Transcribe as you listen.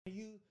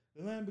You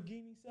the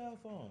Lamborghini cell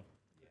phone.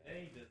 Yeah, and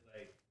he just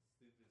like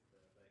stupid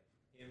stuff like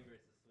him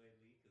versus Sway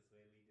Lee because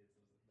Sway Lee did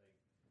some like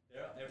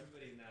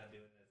everybody's not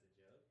doing that as a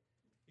joke.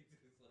 He took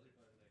it slowly,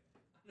 but like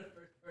I'm the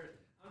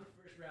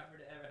first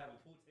rapper to ever have a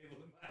pool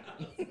table in my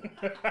house.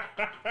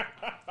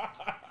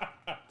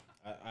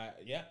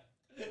 Yeah.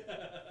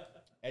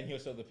 And he'll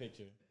show the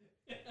picture.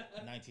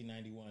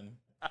 1991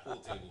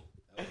 pool table.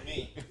 That was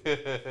me.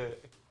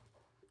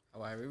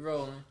 All right, we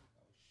rolling.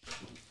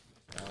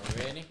 Y'all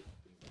ready?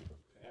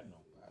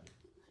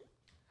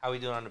 How we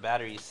doing on the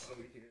batteries?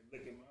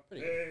 Pretty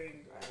good.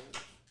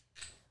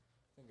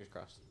 Fingers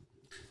crossed.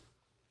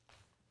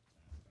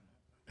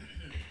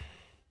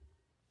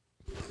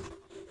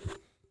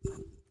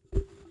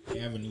 Hey,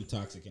 I have a new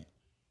toxic anthem.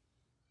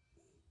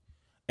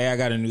 Hey, I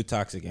got a new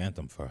toxic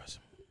anthem for us.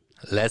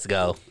 Let's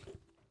go.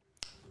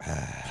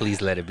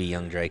 Please let it be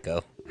Young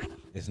Draco.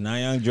 It's not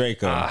Young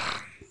Draco,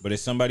 but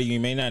it's somebody you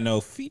may not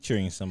know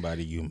featuring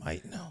somebody you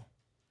might know.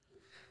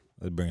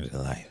 Let's bring it to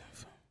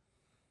life.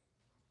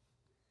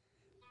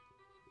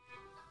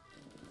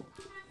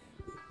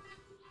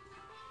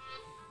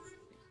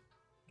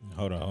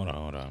 Hold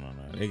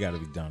on. They got to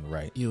be done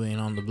right. You ain't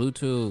on the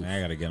Bluetooth.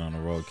 I got to get on the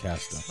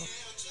roadcaster.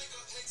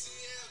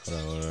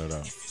 Hold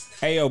on.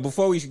 Hey, yo,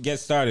 before we get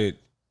started,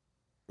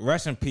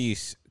 rest in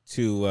peace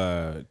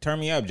to Turn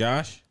Me Up,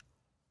 Josh.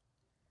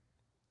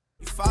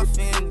 If I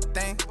feel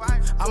anything,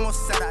 I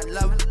almost said I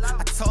love her.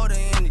 I told her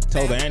anything.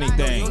 Told her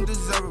anything. You don't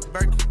deserve a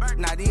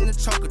Birkin, not even a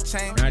choker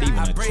chain. Not even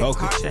a break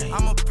choker heart, chain.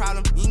 I'm a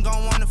problem, you ain't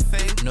gon' wanna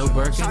fade. No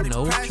Birkin, Shawty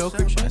no pressure,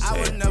 choker chain. I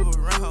would never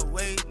run her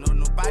way. No,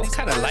 nobody. What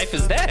kind of life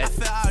is that? I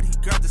feel all these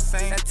girls the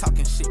same. That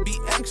talking shit be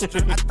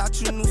extra. I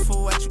thought you knew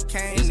for what you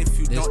came. And if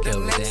you this don't, the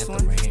killed the next anthem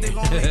one, right here. they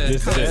gon' make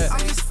This it. is it. I'm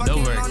just No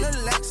fucking Birkin. on the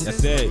Lexus.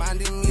 That's it.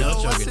 Reminding me No of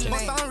what's choker her chain.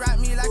 name. Don't rap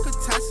me like a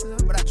Tesla,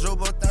 but I drove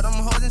both of them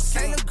hoes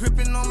insane. Taylor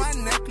gripping on my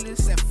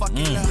necklace and fucking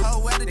the hoe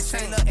where the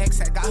chain. Little ex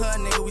had got her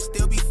nigga, we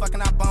still be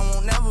fucking. Our bond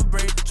won't never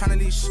break. Tryna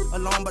leave shit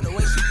alone, but the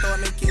way she thought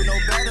make it no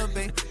better,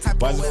 babe.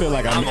 Why does it feel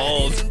like I'm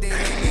old? You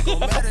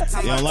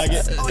don't like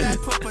it?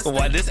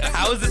 Why this?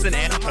 How is this an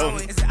anthem?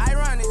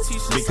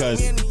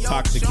 Because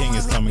Toxic King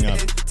is coming up.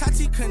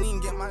 Tati couldn't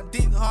even get my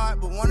dick hard,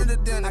 but one of the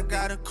den I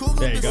got a cougar.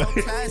 There you This go.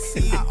 so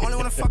classy. I only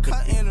wanna fuck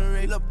her in a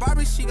ray. Lil'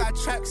 Barbie, she got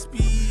track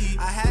speed.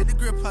 I had to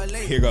grip her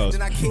leg. Here goes.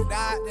 Then I kicked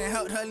out, then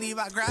helped her leave.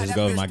 I grabbed Let's that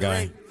go, bitch my to guy.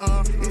 rape.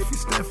 If you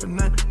stand for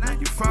nothing, now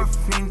you fall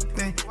for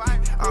anything. I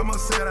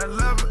almost said I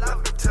love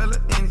her, tell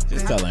her anything.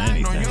 Just tell her No,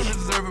 anything. you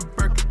deserve a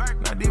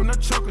Birkin, not even a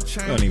choker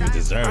chain. You don't even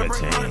deserve I a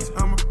break chain. hearts,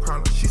 I'm a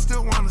problem. She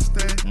still wanna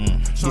stay.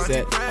 He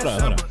said,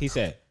 hold on. He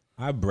said,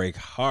 I break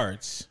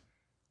hearts.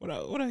 What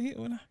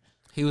I?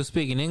 He was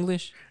speaking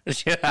English.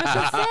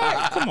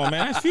 Come on,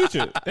 man. That's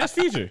future. That's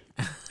future.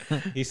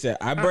 He said,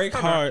 I break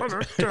hearts.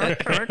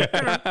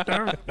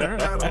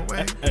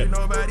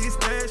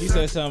 He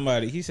said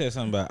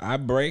something about I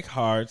break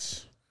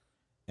hearts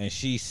and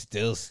she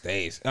still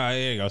stays. Oh,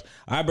 here he goes.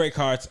 I break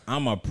hearts.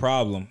 I'm a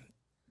problem.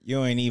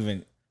 You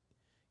ain't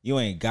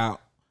gonna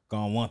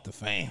want the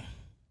fame.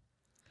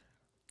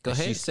 Go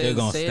ahead, She's say still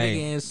gonna it stay.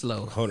 again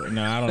slow. Hold on.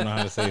 No, I don't know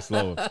how to say it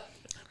slower.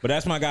 But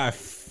that's my guy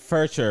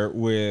Furcher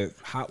with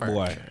Hot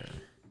Boy,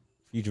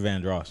 Future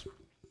Vandross.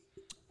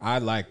 I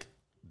like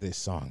this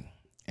song,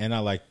 and I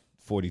like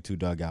 42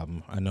 Doug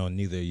album. I know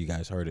neither of you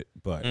guys heard it,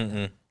 but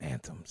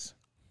anthems,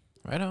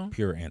 Right on.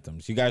 pure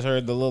anthems. You guys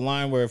heard the little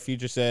line where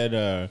Future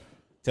said,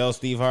 "Tell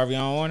Steve Harvey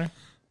on Warner."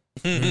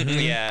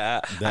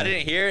 Yeah, I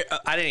didn't hear.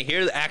 I didn't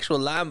hear the actual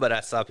line, but I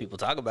saw people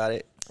talk about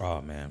it.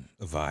 Oh man,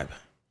 a vibe.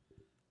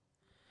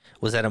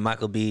 Was that a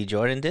Michael B.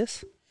 Jordan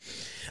diss?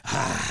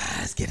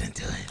 Let's get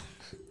into it.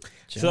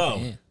 Jump So-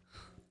 in.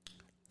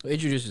 Well,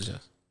 introduce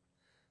yourself.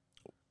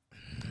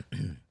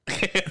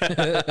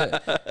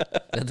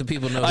 Let the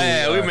people know. Oh who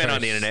yeah, you we are met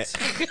on first. the internet.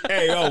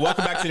 Hey, yo,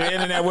 welcome back to the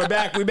internet. We're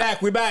back. We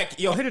back.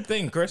 Yo, hit a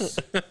thing, Chris.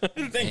 Hit a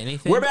thing.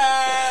 Anything? We're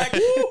back.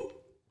 Woo!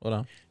 Hold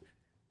on.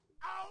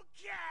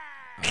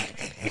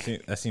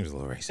 That seems a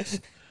little racist.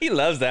 He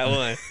loves that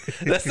one.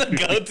 That's the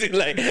go-to.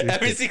 Like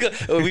every single,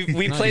 we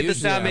No, played the usually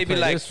sound I maybe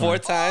play like this 4 one.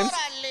 times.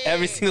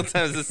 Every single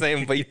time it's the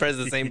same, but you press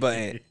the same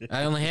button.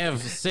 I only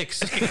have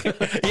 6.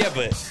 Yeah,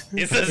 but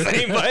it's the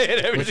same button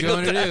every What you single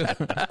want time. to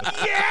do?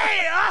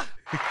 Yeah.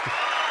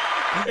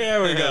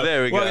 There we go.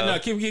 There we Well, go. no,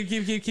 keep Excuse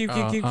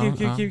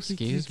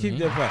me.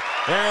 that part.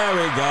 There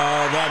we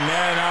go. The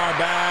men are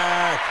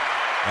back.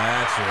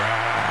 That's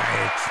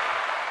right.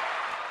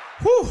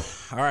 Whew.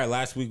 All right.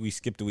 Last week we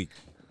skipped a week.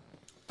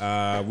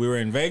 We were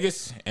in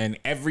Vegas, and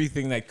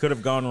everything that could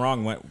have gone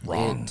wrong went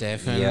wrong. It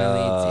definitely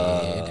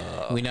did.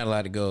 We're not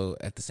allowed to go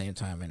at the same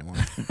time anymore.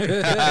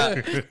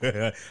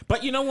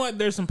 But you know what?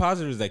 There's some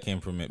positives that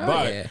came from it. Oh,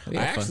 but yeah. We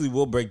I had fun. actually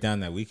will break down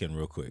that weekend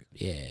real quick.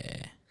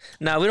 Yeah.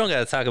 Nah, we don't got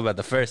to talk about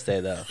the first day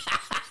though.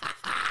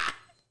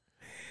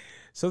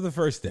 So the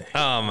first day.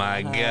 Oh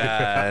my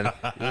god.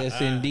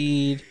 Yes,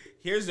 indeed.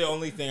 Here's the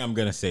only thing I'm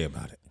going to say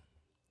about it.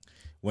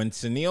 When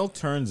Sunil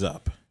turns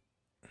up,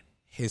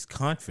 his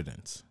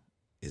confidence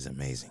is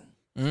amazing.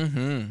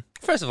 Mm-hmm.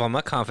 First of all,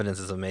 my confidence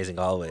is amazing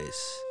always.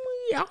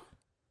 Yeah.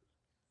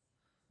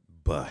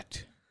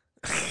 But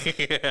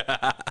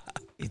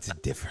It's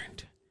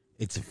different.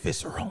 It's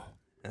visceral.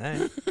 All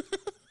right.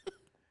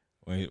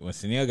 When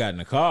Sunil got in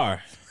the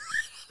car,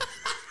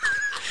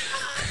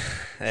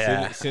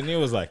 Yeah. Sunil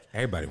was like,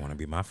 "Everybody want to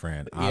be my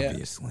friend,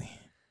 obviously."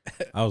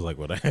 I was like,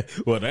 "What?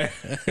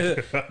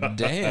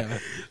 Damn.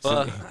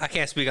 Well, I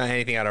can't speak on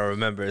anything I don't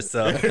remember,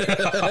 so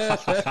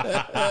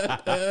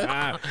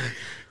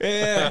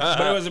Yeah,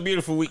 but it was a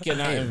beautiful weekend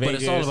out in But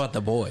Vegas. it's all about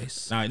the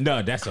boys.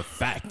 No, that's a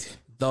fact.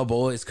 The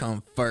boys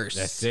come first.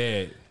 That's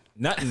it.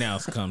 Nothing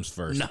else comes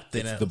first.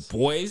 Nothing it's else. the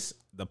boys,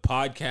 the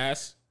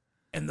podcast,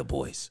 and the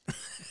boys.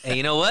 and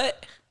you know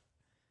what?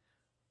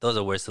 Those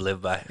are words to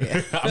live by.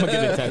 I'm gonna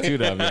get it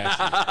tattooed of me.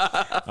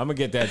 Actually, I'm gonna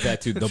get that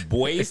tattooed. The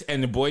boys,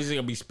 and the boys are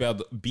gonna be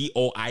spelled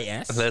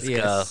BOIS. Let's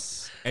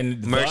Yes.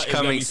 And the Merch is gonna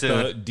coming be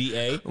spelled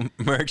DA. go.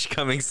 Merch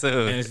coming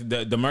soon. And it's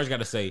the merch got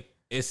to say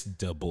it's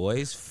the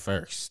boys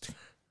first.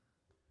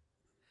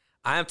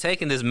 I am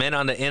taking this men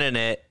on the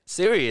internet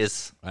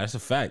serious. That's a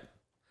fact.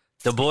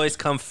 The boys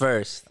come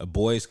first. A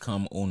boys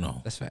come uno.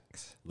 That's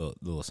facts.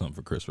 Little something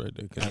for Chris right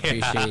there. I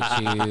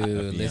appreciate you.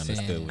 He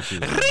understood Listen, what you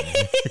were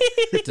saying.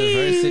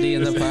 diversity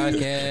in the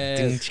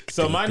podcast.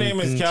 So my name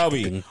is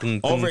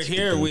Kelby. Over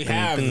here we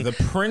have the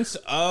Prince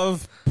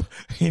of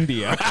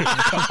India. Go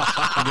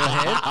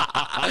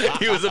ahead.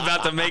 He was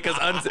about to make us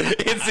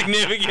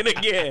insignificant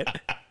again.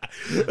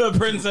 The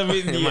Prince of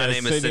India. My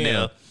name is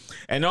Sunil.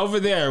 And over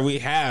there we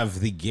have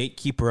the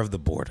gatekeeper of the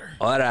border.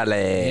 Orale.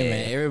 Hey,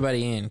 man,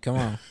 everybody in. Come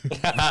on.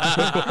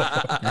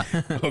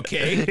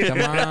 Okay.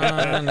 Come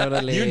on.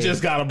 Orale. You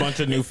just got a bunch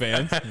of new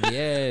fans.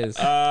 Yes.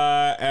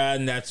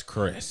 And that's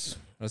Chris.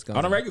 Let's go.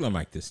 On a regular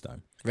mic this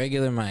time.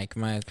 Regular mic.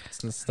 My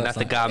stuff's Not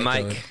the god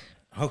echoing. Mike.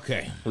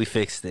 Okay. We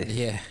fixed it.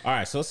 Yeah. All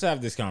right, so let's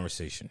have this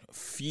conversation.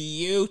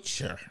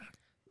 Future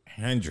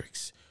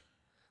Hendrix.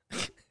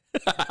 Is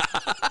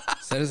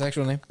that his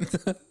actual name?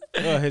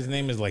 Well, his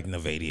name is like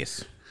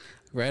Nevadius.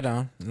 Right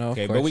on. No,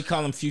 Okay, of but course. we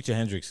call him Future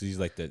Hendrix. He's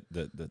like the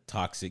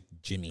toxic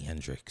Jimi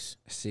Hendrix.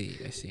 I see.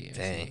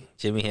 Dang.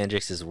 Jimi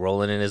Hendrix is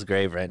rolling in his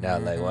grave right now.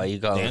 Like, why you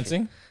calling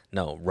Dancing?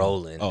 No,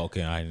 rolling. Oh,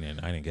 okay. I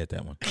didn't get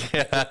that one.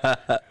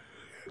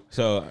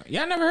 So,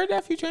 yeah, I never heard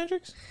that Future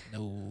Hendrix.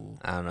 No.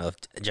 I don't know if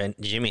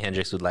Jimi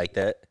Hendrix would like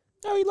that.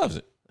 Oh, he loves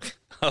it.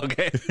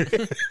 Okay. He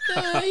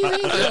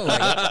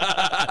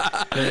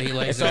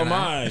likes It's it or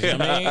not. homage. I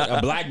mean,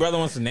 a black brother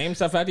wants to name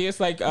stuff after you. It's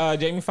like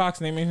Jamie Foxx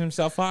naming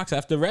himself Fox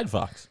after Red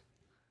Fox.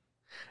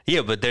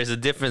 Yeah, but there's a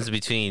difference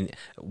between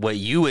what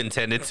you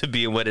intended to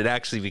be and what it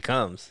actually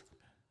becomes.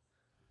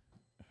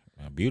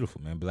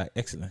 Beautiful, man. Black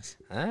excellence.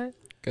 All right.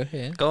 Go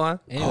ahead. Go on.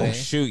 Anyway. Oh,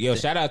 shoot. Yo,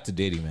 shout out to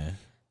Diddy, man.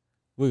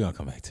 We're going to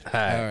come back to that.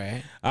 All right. All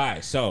right. All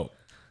right, so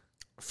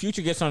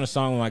Future gets on a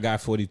song with my guy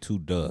 42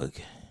 Doug.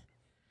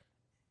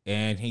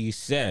 And he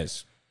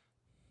says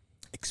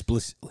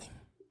explicitly,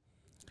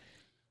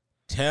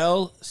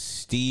 tell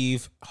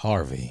Steve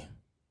Harvey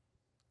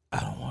I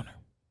don't want her.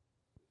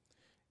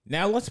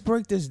 Now let's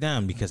break this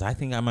down because I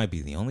think I might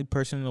be the only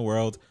person in the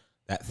world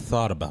that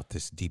thought about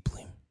this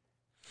deeply.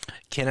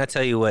 Can I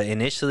tell you what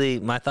initially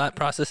my thought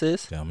process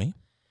is? Tell me.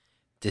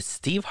 Did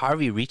Steve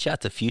Harvey reach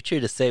out to Future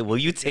to say, will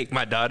you take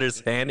my daughter's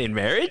hand in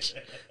marriage?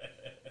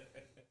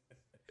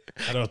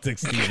 I don't think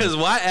Steve. Because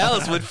why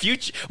else would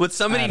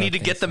somebody need to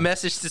get the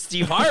message to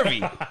Steve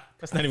Harvey?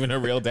 That's not even her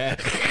real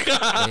dad.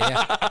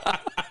 Yeah.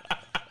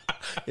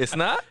 It's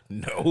not?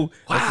 No.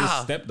 That's his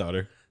Wow.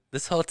 stepdaughter.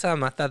 This whole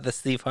time I thought that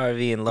Steve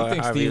Harvey and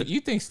Laura Harvey. You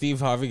think Steve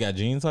Harvey got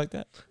genes like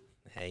that?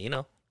 Hey, you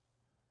know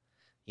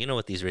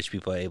what these rich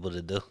people are able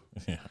to do.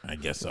 Yeah, I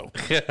guess so.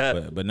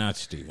 but not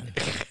Steven.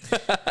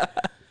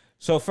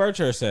 So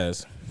Furcher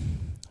says,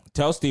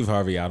 tell Steve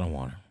Harvey I don't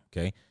want her.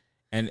 Okay.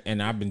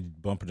 And I've been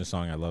bumping the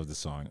song. I love the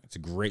song. It's a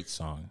great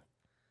song.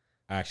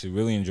 I actually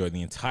really enjoyed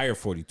the entire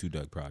 42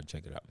 Doug project.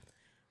 Check it out.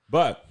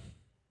 But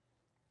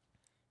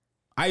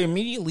I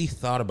immediately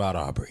thought about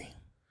Aubrey.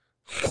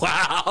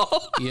 Wow.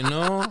 You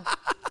know,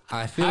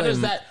 I feel How like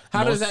does that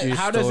how does most of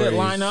your it stories-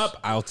 line up?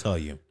 I'll tell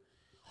you.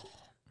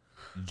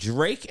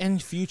 Drake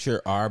and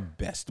Future are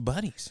best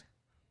buddies.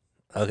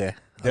 Okay.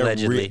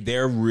 Allegedly.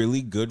 They're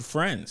really good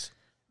friends.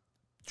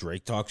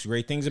 Drake talks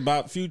great things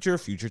about Future.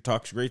 Future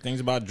talks great things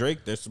about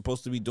Drake. They're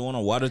supposed to be doing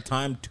a What a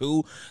Time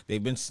 2.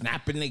 They've been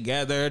snapping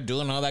together,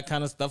 doing all that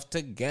kind of stuff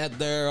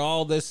together,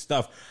 all this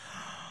stuff.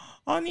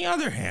 On the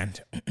other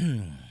hand,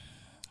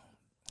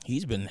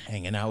 he's been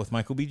hanging out with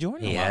Michael B.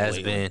 Jordan. He a lot has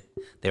lately. been.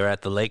 They were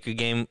at the Laker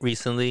game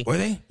recently. Were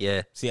they?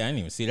 Yeah. See, I didn't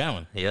even see that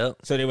one. Yep.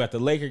 So they were at the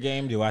Laker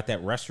game. They were at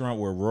that restaurant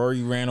where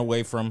Rory ran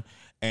away from,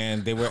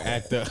 and they were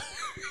at the.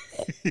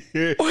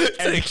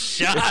 Take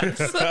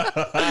shots.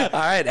 All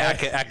right,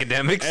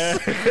 academics.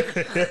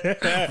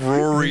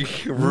 Rory.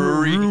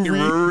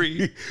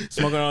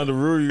 Smoking on the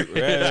Rory.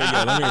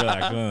 Yeah, let me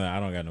relax. I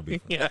don't got no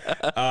beef.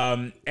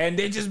 And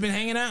they just been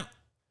hanging out.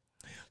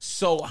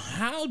 So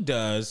how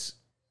does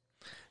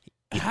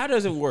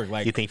it work?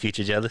 Like, You think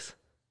Future jealous?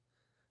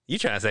 You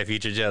trying to say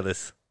Future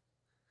jealous?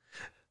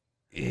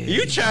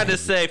 You trying to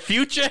say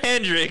Future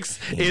Hendrix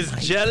is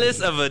jealous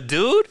of a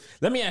dude?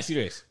 let me ask you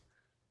this: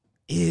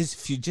 Is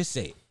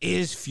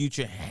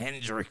Future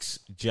Hendrix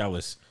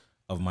jealous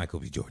of Michael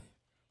B. Jordan.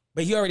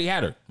 But he already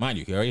had her. Mind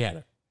you, he already had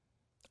her.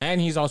 And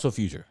he's also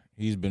Future.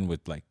 He's been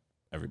with, like,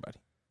 everybody.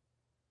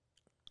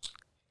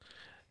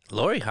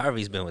 Lori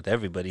Harvey's been with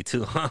everybody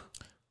too, huh?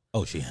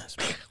 Oh, she has.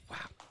 Wow.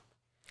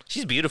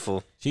 She's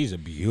beautiful. She's a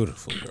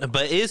beautiful girl.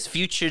 But is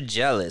Future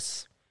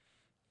jealous?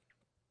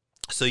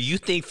 So you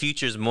think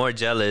Future's more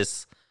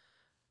jealous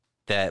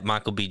that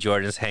Michael B.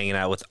 Jordan's hanging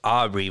out with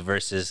Aubrey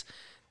versus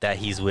that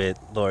he's with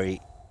Lori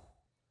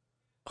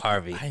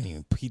Harvey? I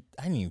didn't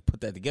even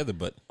put that together,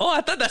 but Oh,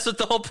 I thought that's what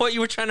the whole point you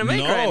were trying to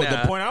make right no,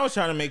 now. the point I was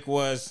trying to make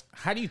was,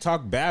 how do you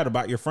talk bad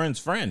about your friend's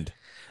friend?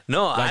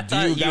 No, I Like, do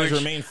thought you guys were,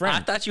 remain friends?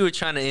 I thought you were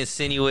trying to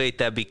insinuate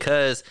that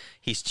because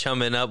he's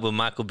chumming up with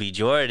Michael B.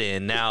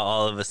 Jordan, now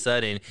all of a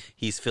sudden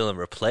he's feeling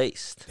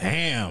replaced.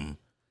 Damn.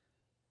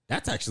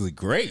 That's actually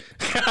great.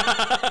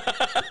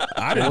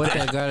 I What didn't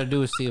that got to do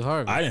with Steve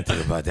Harvey?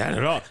 think about that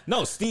at all.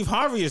 No, Steve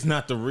Harvey is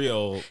not the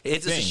real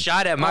It's thing. a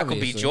shot at Michael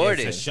Obviously. B.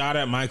 Jordan It's a shot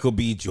at Michael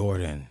B.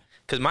 Jordan.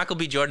 because Michael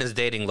B. Jordan is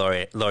dating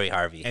Lori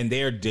Harvey. And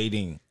they're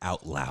dating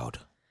out loud.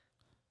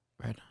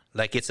 Right.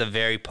 Like it's a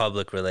very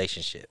public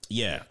relationship.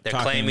 Yeah. They're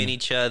talking- claiming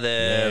each other.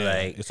 Yeah,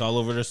 Like it's all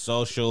over the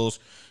socials.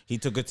 He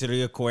took it to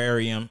the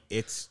aquarium.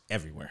 It's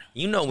everywhere.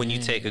 you know when you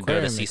take a girl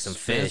to see Aquarium some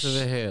fish.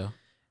 expensive as hell.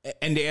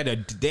 And they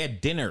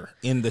had dinner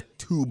in the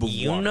tube of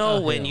You water. know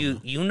Oh, when hell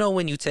you know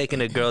when you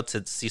taking a girl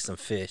to see some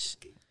fish.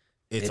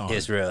 it's on.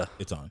 It's real.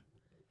 It's on.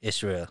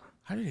 It's real.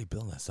 How did they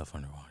build that stuff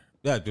underwater?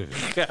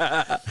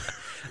 Yeah,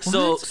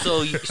 So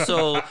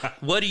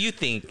what do you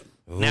think?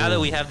 Now that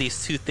we have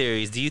these two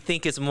theories, do you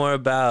think it's more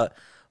about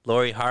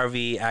Lori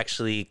Harvey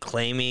actually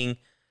claiming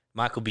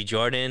Michael B.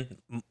 Jordan?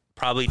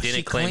 Probably she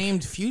didn't claim.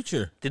 claimed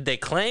Future. Did they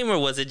claim, or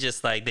was it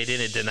just like they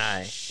didn't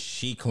deny?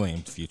 She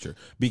claimed Future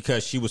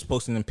because she was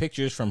posting them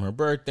pictures from her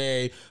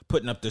birthday,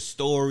 putting up the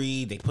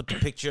story. They put the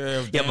picture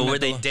of Yeah, them but were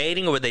at they the-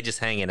 dating or were they just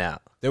hanging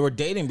out? They were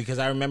dating because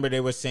I remember they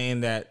were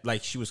saying that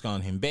like she was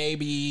calling him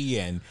baby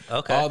and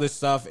Okay. all this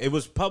stuff. It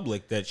was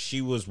public that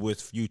she was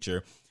with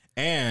Future,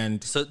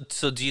 and So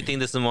do you think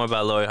this is more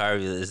about Lori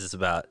Harvey or is this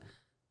about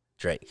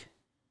Drake?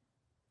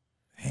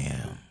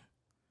 damn,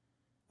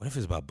 what if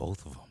it's about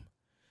both of them?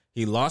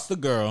 He lost the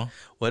girl.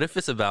 What if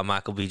it's about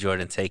Michael B.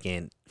 Jordan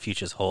taking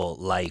Future's whole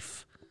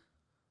life?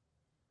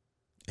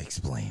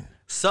 Explain.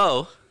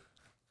 So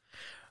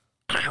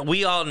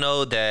we all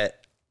know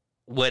that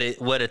what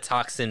a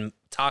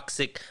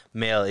toxic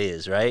male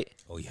is, right?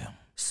 Oh yeah,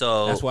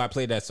 So that's why I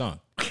played that song.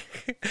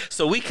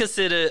 so we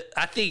consider,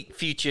 I think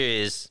Future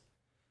is,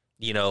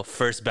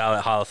 first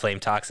ballot Hall of Fame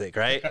toxic,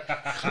 right?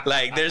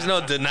 Like there's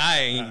no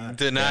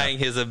denying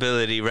his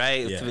ability,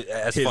 right? Yeah.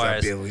 As His far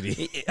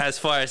ability. as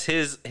far as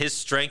his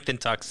strength and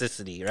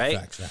toxicity, right?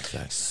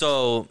 Facts.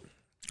 So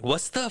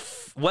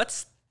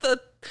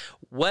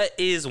what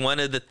is one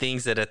of the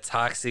things that a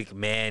toxic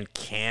man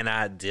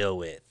cannot deal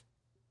with?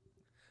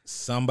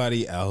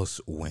 Somebody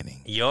else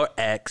winning. Your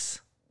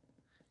ex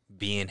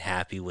being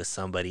happy with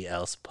somebody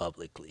else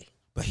publicly.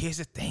 But here's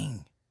the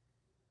thing.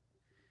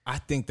 I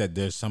think that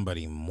there's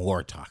somebody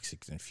more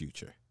toxic than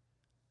Future,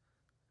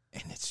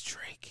 and it's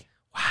Drake.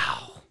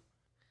 Wow.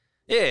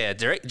 Yeah,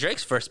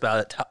 Drake's first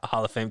ballot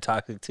Hall of Fame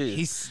toxic too.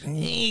 He's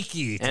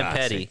sneaky and toxic.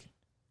 petty.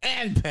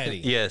 And petty.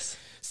 Yes.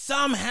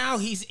 Somehow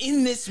he's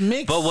in this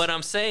mix. But what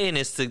I'm saying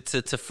is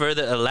to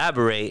further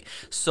elaborate.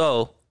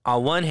 So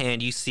on one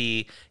hand, you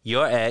see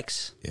your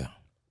ex Yeah.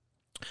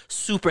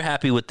 super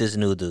happy with this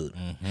new dude.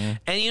 Mm-hmm.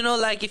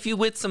 And like if you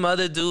with some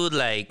other dude,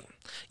 like,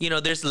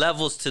 there's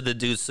levels to the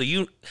dude. So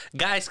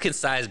guys can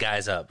size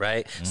guys up,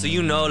 right? So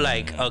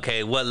like,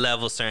 okay, what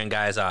level certain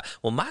guys are.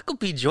 Well, Michael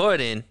B.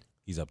 Jordan,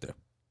 He's up there.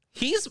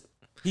 he's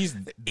He's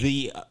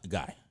the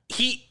guy.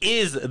 he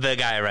is the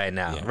guy right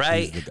now, Yeah,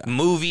 right? he's the guy.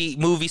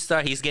 Movie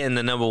star. He's getting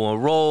the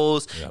 #1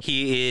 roles. Yep.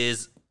 He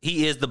is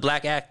the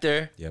black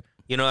actor. Yep.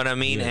 You know what I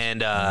mean? Yes.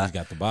 And He's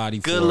got the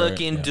body for it. good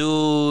looking Yeah.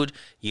 dude,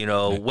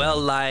 well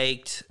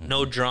liked,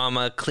 no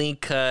drama, clean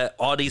cut,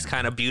 all these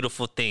kind of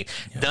beautiful things.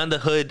 Done the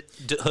hood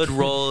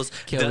roles.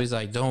 Kelby's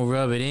like, don't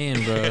rub it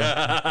in, bro. No,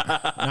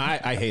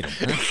 I hate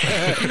him.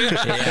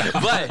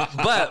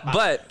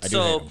 But do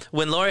so hate him.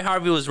 when Lori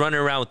Harvey was running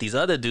around with these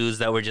other dudes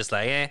that were just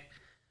like,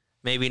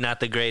 maybe not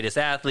the greatest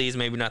athletes,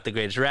 maybe not the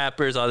greatest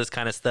rappers, all this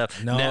kind of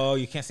stuff. No, Now-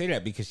 you can't say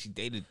that because she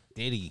dated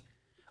Diddy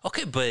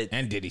okay, but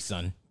and Diddy's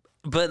son.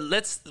 But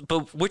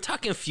we're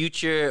talking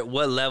Future,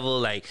 what level?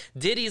 Like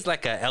Diddy's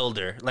like an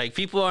elder. Like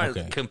people aren't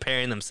Okay.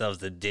 comparing themselves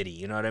to Diddy.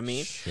 You know what I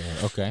mean? Sure.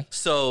 Okay.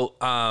 So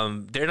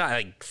they're not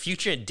like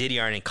Future and Diddy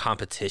aren't in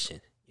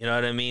competition. You know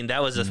what I mean?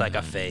 That was just like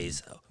a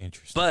phase.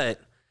 Interesting.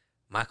 But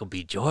Michael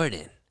B.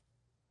 Jordan,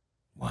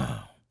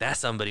 wow. that's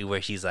somebody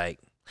where she's like,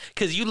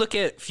 because you look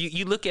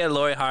at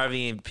Lori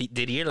Harvey and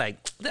Diddy, you're like,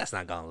 that's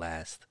not gonna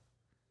last.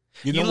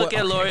 You know look what?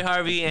 at Okay. Lori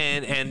Harvey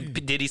and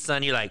Diddy's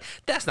son, you're like,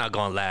 that's not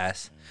gonna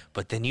last.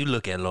 But then you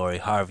look at Lori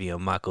Harvey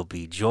and Michael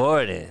B.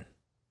 Jordan,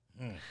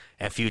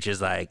 and Future's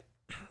like,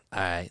 all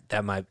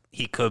right,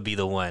 he could be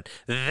the one.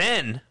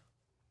 Then,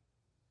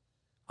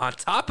 on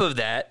top of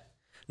that,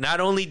 not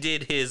only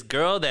did his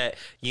girl that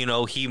he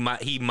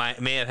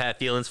may have had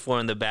feelings for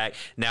in the back,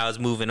 now is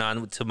moving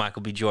on to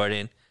Michael B.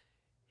 Jordan.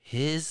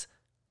 his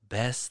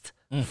best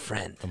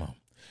friend. Come on.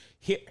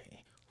 Here,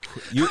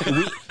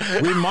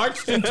 we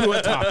marched into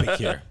a topic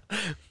here.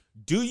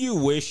 Do you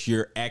wish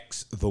your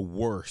ex the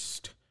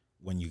worst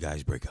when you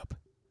guys break up?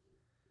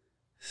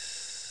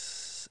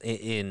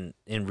 In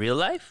real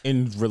life?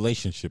 In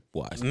relationship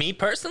wise? Me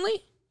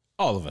personally?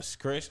 All of us.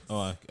 Chris?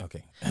 Oh,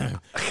 okay.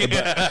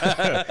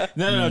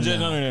 No.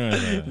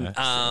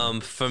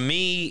 For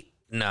me,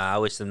 I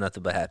wish them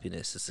nothing but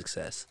happiness and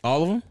success.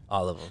 All of them?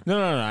 All of them. No.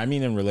 I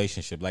mean in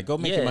relationship. Like, go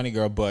make your money,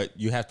 girl, but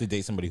you have to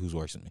date somebody who's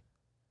worse than me.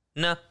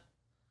 No.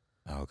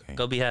 Okay.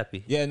 Go be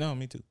happy. Yeah, no,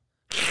 me too.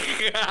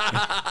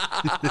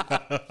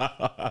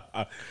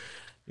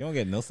 You don't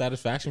get no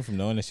satisfaction from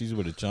knowing that she's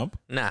with a chump?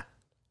 Nah.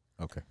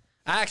 Okay.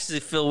 I actually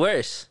feel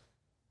worse.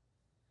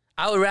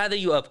 I would rather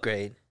you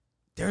upgrade.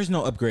 There is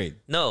no upgrade.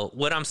 No,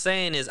 what I'm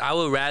saying is I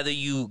would rather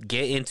you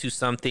get into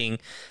something.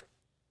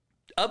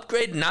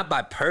 Upgrade not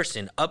by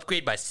person,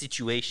 upgrade by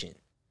situation.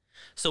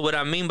 So what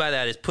I mean by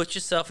that is put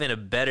yourself in a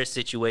better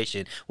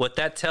situation. What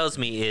that tells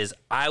me is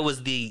I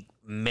was the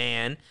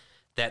man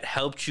that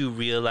helped you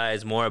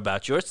realize more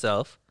about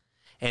yourself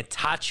and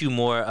taught you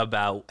more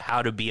about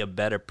how to be a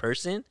better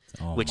person,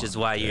 which is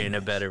why you're in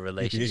a better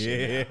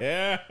relationship.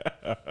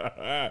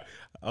 Yeah.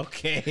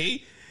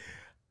 Okay.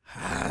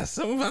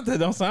 Something about that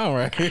don't sound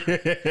right.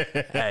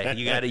 Hey,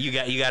 you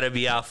gotta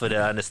be alpha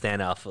to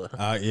understand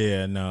alpha.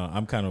 Yeah, no,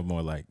 I'm kind of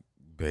more like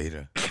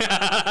beta.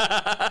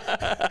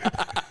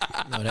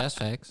 No, that's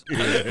facts.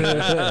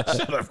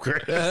 Shut up,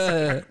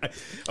 Chris.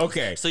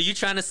 Okay. So you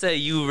trying to say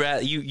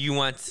you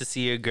want to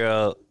see your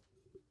girl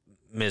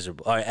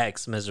miserable or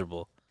ex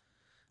miserable?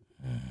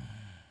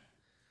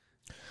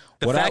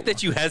 The fact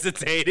that you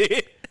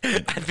hesitated, I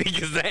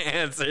think, is the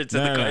answer to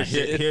the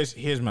question.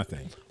 Here's my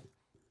thing.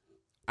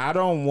 I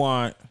don't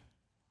want.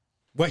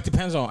 Well, it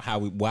depends on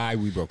why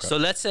we broke up. So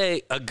let's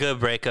say a good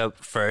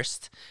breakup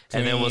first,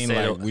 and then we'll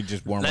say like we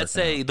just weren't. Let's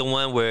say the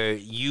one where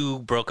you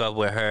broke up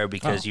with her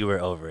because you were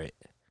over it.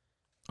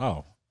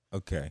 Oh,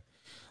 okay.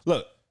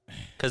 Look,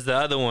 because the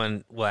other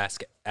one we'll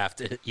ask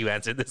after you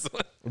answer this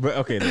one. But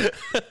okay, look.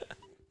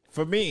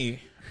 For me,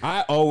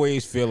 I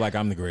always feel like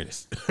I'm the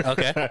greatest.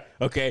 Okay.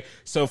 Okay.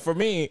 So for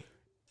me,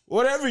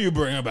 whatever you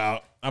bring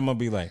about, I'm gonna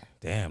be like,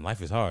 damn,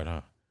 life is hard,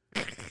 huh?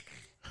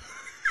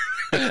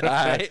 All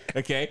right.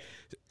 Okay.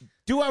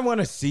 Do I want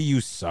to see you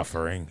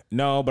suffering?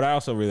 No, but I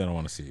also really don't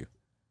want to see you.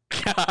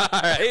 All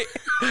right.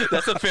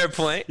 That's a fair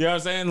point. You know what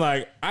I'm saying?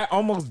 Like, I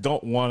almost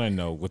don't want to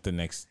know what the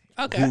next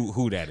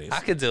who that is. I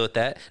could deal with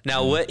that.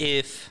 Now, what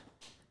if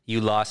you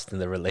lost in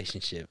the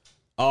relationship?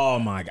 Oh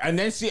my god! And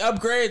then she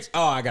upgrades.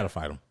 Oh, I gotta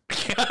fight him.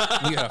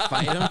 You gotta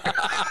fight him.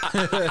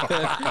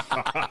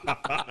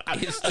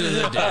 It's to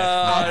the death.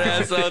 Oh,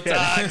 that's so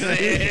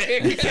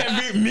toxic. You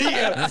can't beat me. You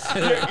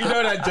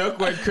know that joke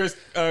when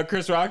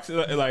Chris Rock's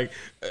like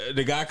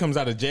the guy comes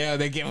out of jail,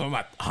 they give him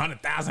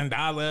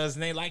 $100,000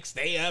 and they like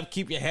stay up,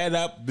 keep your head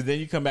up, but then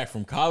you come back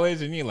from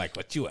college and you're like,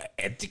 what, you are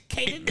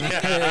educated? But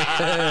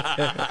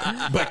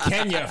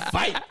can you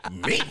fight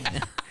me?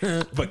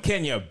 But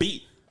can you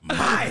beat my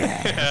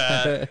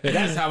ass?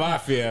 That's how I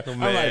feel.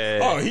 I'm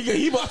like, oh,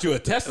 he bought you a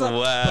Tesla,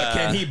 but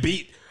can he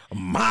beat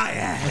my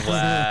ass?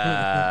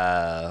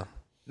 Wow.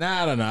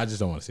 Nah, I don't know. I just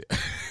don't want to see it.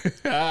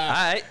 All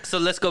right, so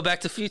let's go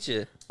back to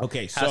Future.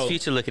 Okay, so How's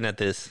Future looking at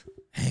this?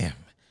 damn.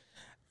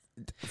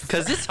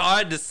 Because it's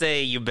hard to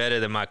say you're better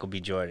than Michael B.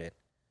 Jordan.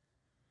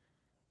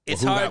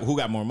 It's hard. Who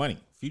got more money?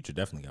 Future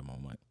definitely got more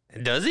money.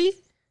 Does he?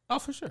 Oh,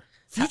 for sure.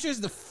 Future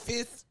is the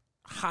 5th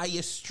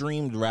highest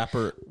streamed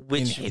rapper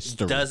in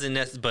history.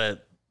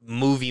 But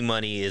movie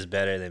money is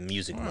better than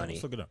music money.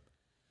 Let's look it up.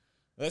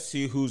 Let's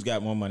see who's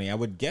got more money. I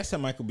would guess that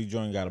Michael B.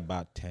 Jordan got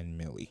about 10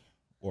 milli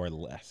or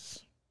less.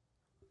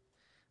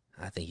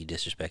 I think you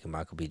disrespecting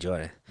Michael B.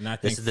 Jordan. And I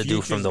This think is the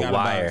dude from The Future's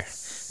got Wire. about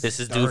This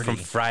is dude from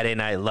 30. Friday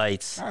Night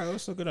Lights. All right,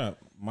 let's look it up.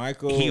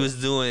 Michael. He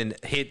was doing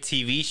hit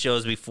TV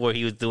shows before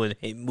he was doing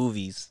hit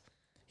movies.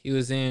 He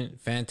was in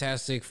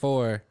Fantastic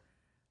Four,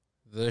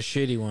 the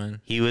shitty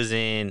one. He was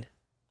in.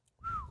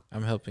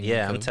 I'm helping you.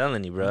 Yeah, I'm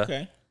telling you, bro.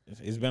 Okay.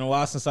 It's been a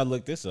while since I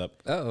looked this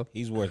up. Oh,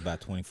 He's worth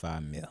about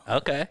 25 mil.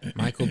 Okay.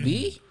 Michael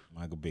B.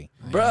 Michael B.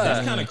 Bruh.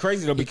 That's kind of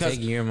crazy though because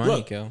taking your money,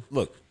 look, Kel.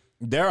 look,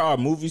 there are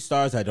movie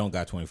stars that don't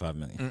got 25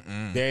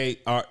 million. They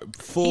are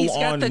full He's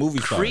got on the movie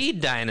stars.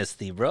 Creed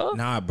dynasty, bro.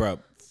 Nah, bro.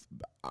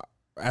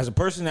 As a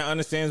person that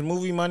understands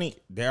movie money,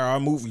 there are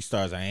movie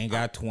stars. I ain't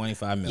got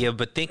 25 million. Yeah,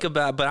 but think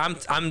about. But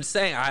I'm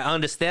saying I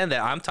understand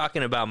that. I'm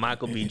talking about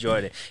Michael B.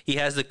 Jordan. He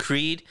has the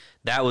Creed.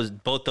 That was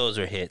both those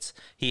are hits.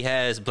 He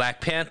has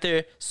Black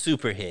Panther,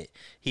 super hit.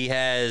 He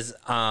has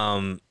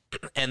and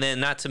then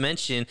not to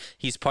mention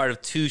he's part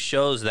of 2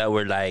 shows that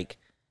were like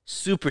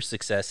super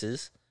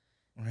successes.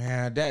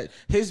 Yeah, that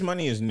his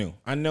money is new.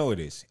 I know it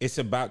is. It's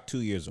about 2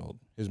 years old.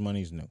 His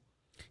money's new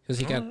Because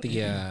he got the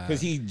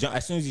because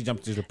as soon as he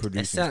jumped to the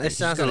producing, It stage.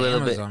 sounds got a an little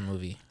bit. Amazon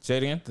movie. Say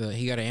it again.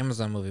 He got an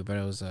Amazon movie, but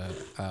it was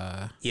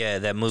Yeah,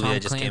 that movie Tom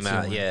that just came Clancy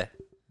out. one. Yeah,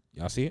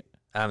 Y'all see it?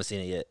 I haven't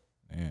seen it yet.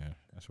 Yeah,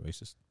 that's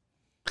racist.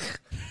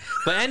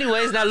 But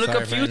anyways, now look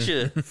Sorry, up man.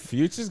 Future.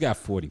 Future's got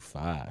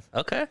 45.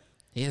 Okay.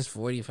 He has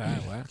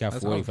 45. Wow. Got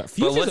That's 45. But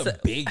Future's a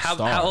big how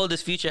star. old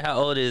is Future? How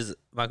old is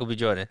Michael B.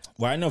 Jordan?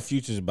 Well, I know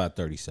Future's about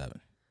 37.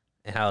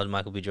 And how old is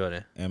Michael B.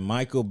 Jordan? And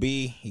Michael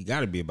B, he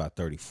got to be about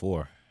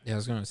 34. Yeah, I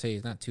was gonna say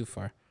he's not too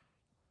far.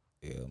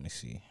 Yeah, let me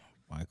see.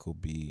 Michaal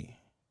B.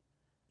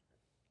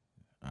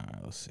 All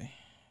right, let's see.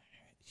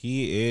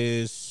 He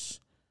is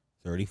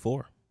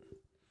 34.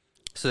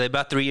 So they're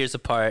about 3 years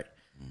apart.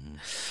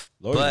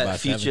 Lori's But about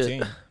Future,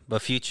 17.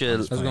 but Future, I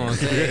was gonna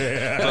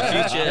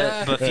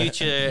say but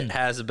Future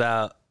has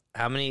about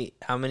how many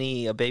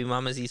baby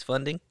mamas he's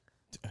funding?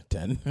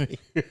 10.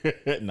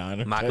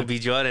 9 or Michael 10 B.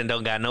 Jordan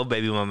don't got no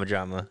baby mama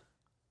drama.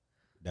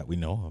 that we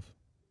know of.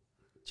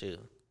 True.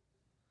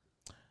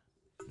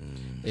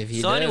 if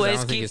he So, does, I anyways,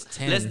 don't think it's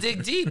 10. let's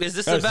dig deep. Is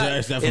this That's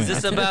about is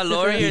this about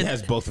Lori? He Or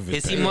has both of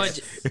his is he more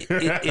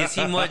parents. is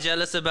he more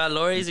jealous about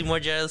Lori? Is he more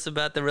jealous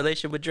about the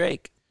relationship with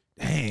Drake?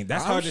 Dang,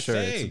 that's I'm hard to sure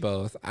say. it's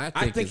both. I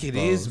I think it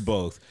is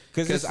both.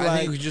 Because Because it's I like,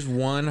 think just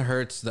one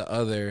hurts the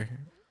other.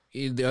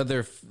 The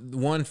other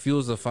one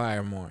fuels the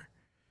fire more.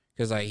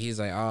 Because like he's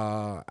like,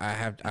 oh,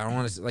 I don't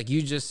want to. Like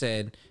you just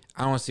said,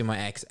 I don't want to see my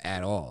ex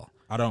at all.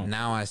 I don't.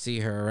 Now I see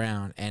her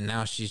around, and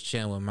now she's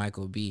chilling with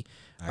Michael B.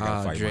 I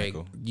gotta fight Drake,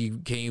 Michael.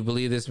 can you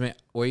believe this man?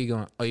 Where you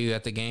going? Oh, you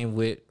at the game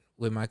with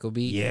Michael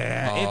B?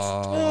 Yeah,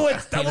 Oh,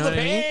 it's double you know the what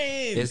I mean?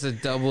 pain. It's a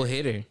double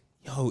hitter.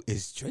 Yo,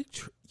 is Drake?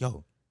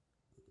 Yo,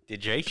 Did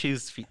Drake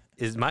choose?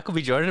 Is Michael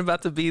B. Jordan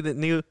about to be the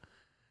new?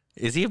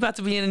 Is he about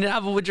to be in an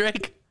album with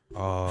Drake?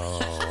 oh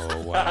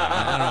wow.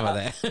 I don't know about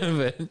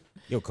that, but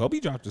Yo,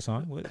 Kobe dropped a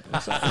song.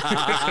 What's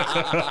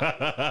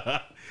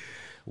up?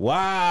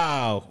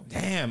 Wow,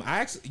 damn!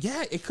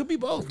 Yeah, it could be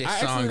both. This I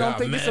song actually don't got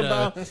think it's meta.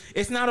 about.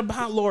 It's not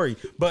about Lori,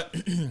 but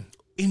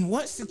in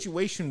what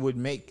situation would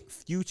make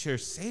Future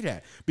say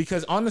that?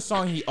 Because on the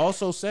song he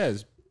also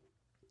says,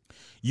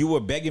 "You were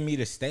begging me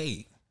to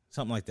stay,"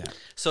 something like that.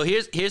 So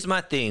here's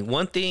my thing.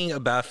 One thing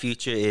about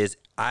Future is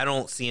I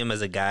don't see him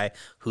as a guy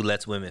who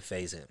lets women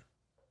phase him.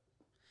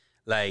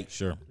 Like,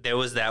 Sure. there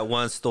was that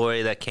one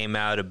story that came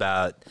out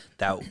about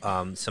that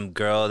some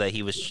girl that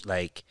he was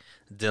like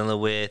dealing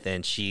with,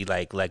 and she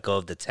like let go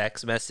of the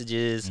text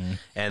messages,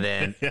 and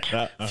then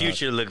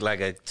Future looked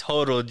like a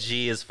total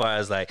G as far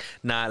as like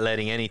not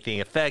letting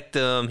anything affect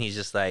him. He's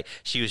just like,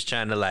 she was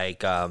trying to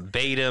like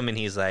bait him, and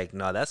he's like,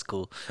 no, that's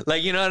cool.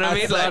 Like, you know what I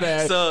mean? saw Like,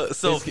 that. so It's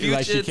Future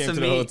like she came to to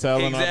the me, hotel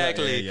and all that.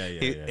 exactly,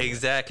 Yeah.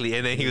 exactly.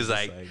 And then he was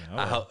like,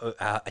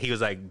 he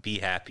was like, be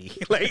happy.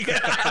 Like,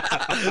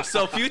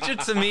 so Future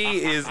to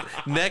me is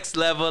next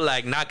level,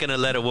 like not gonna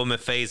let a woman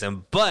phase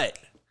him. But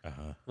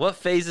what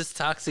phases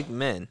toxic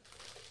men?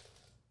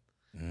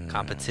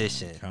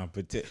 Competition.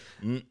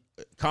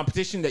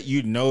 Competition that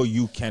you know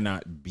you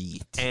cannot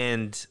beat.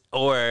 And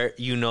or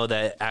you know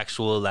that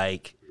actual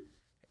like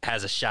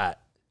has a shot.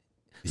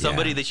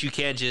 Somebody Yeah. that you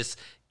can't just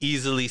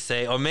easily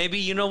say, or maybe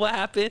you know what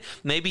happened?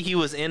 Maybe he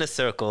was in a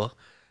circle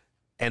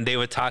and they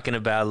were talking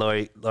about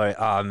Lori.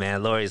 Oh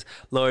man, Lori's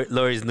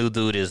new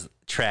dude is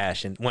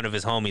trash, and one of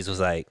his homies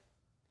was like,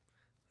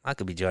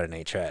 Michael B. Jordan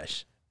ain't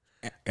trash.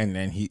 And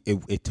then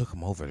it took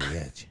him over the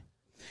edge.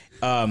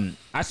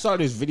 I saw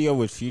this video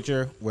with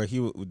Future where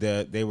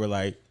they were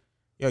like,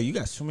 yo, you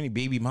got so many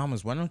baby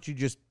mamas. Why don't you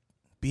just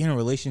be in a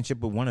relationship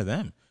with one of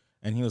them?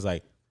 And he was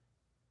like,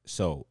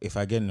 so if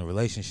I get in a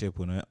relationship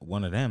with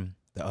one of them,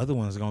 the other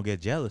one's going to get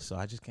jealous. So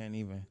I just can't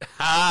even.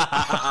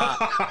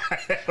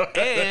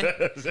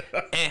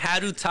 And how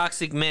do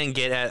toxic men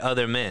get at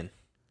other men?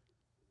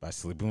 By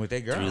sleeping with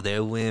their girl. Through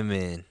their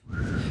women.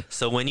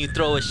 So when you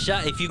throw a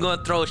shot, if you're going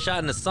to throw a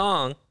shot in a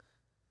song,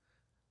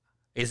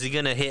 is it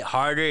going to hit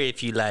harder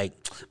if you like,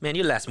 man,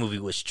 your last movie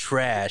was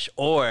trash,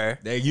 or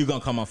You're going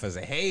to come off as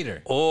a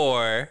hater.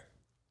 I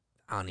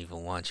don't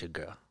even want your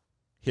girl.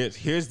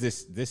 Here's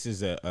this. This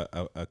is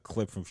a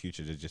clip from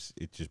Future that just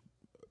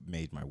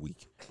made my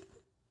week.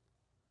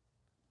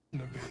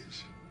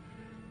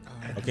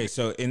 Okay,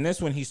 so in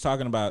this one, he's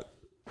talking about.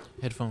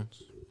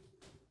 headphones.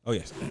 Oh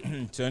yes.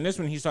 So in this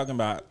one, he's talking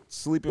about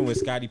sleeping with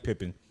Scottie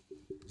Pippen,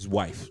 his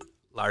wife,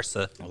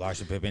 Larsa.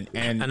 Larsa Pippen,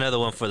 and Another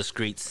one for the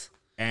streets.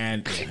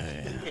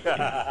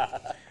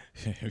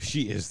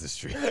 she is the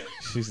street.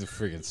 She's the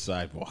friggin'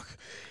 sidewalk.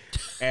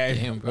 And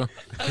Damn, bro.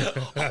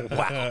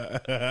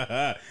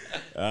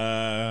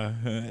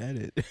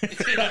 edit.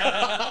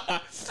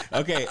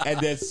 Okay, and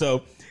then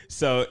so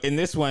in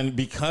this one,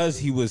 because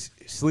he was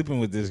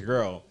sleeping with this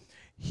girl,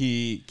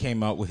 he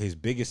came out with his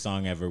biggest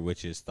song ever,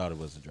 which is "Thought It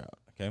Was a Drought."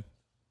 Okay.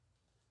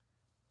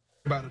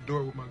 By the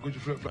door with my Gucci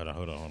flip-flop.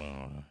 Hold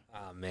on.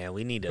 Oh man,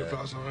 we need a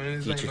Flip-flops on, and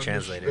this future ain't no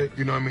translator. disrespect,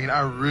 you know what I mean?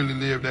 I really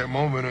lived that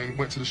moment and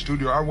went to the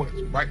studio. I went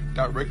right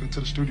directly to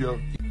the studio.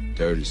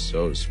 Dirty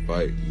soda,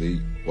 Spike Lee,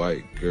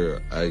 white girl,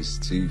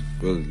 iced tea,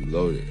 fully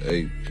loaded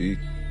AP.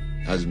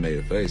 I just made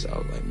a face. I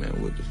was like, man,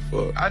 what the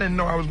fuck? I didn't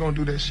know I was gonna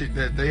do that shit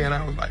that day, and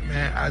I was like,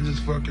 man, I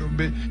just fuck your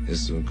bitch.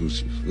 It's some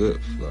Gucci flip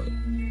flop.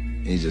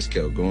 He just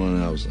kept going,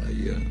 and I was like,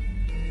 yeah,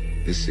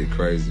 this shit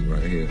crazy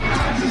right here.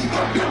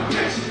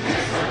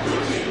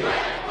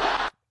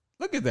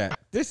 Look at that.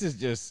 This is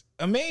just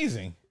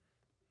amazing.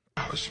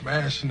 I was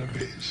smashing the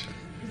bitch.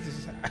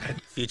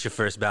 Future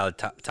first ballot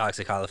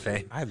Toxic Hall of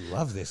Fame. I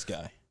love this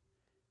guy.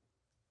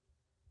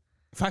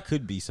 If I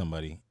could be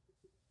somebody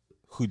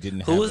who didn't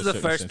have Who was a the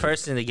certain first sense of-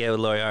 person to get with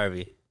Lori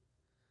Harvey?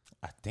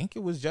 I think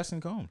it was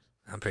Justin Combs.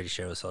 I'm pretty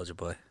sure it was Soulja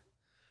Boy.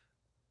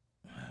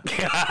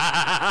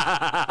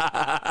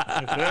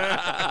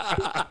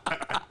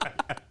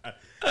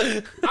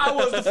 I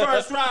was the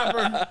first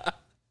rapper.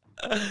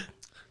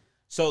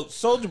 So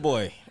Soulja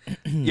Boy.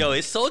 Yo,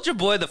 is Soulja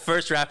Boy the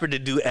first rapper to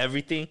do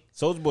everything?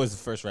 Soulja Boy is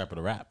the first rapper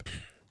to rap.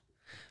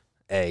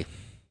 Hey,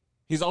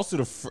 He's also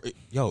the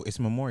yo. It's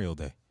Memorial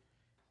Day,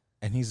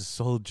 and he's a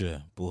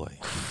soldier boy.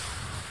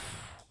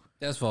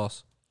 That's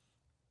false.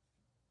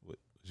 What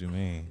you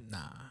mean? Nah,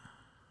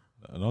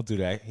 No, don't do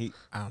that.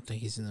 I don't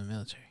think he's in the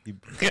military.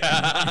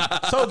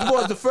 Soulja Boy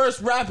is the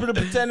first rapper to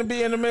pretend to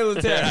be in the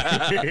military.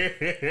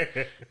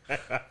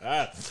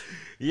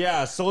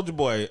 Yeah, Soulja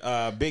Boy,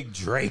 Big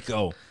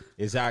Draco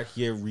is out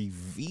here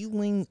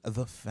revealing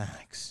the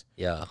facts.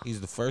 yeah.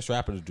 He's the first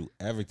rapper to do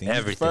everything. He's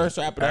Everything. the first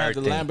rapper to have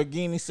the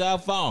Everything. Lamborghini cell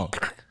phone.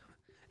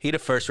 He the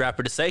first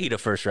rapper to say he the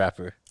first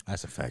rapper.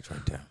 That's a fact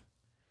right there.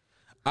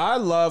 I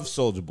love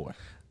Soulja Boy.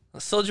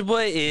 Soulja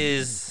Boy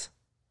is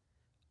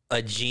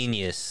a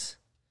genius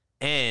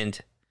and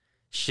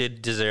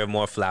should deserve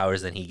more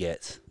flowers than he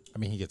gets. I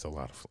mean, he gets a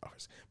lot of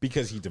flowers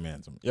because he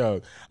demands them.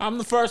 Yo, I'm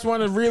the first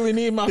one to really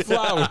need my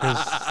flowers.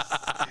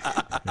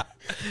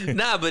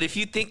 Nah, but if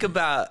you think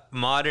about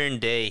modern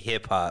day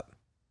hip hop,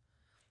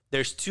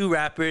 there's two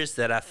rappers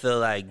that I feel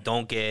like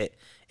don't get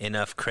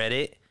enough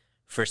credit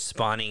for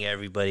spawning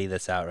everybody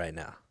that's out right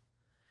now.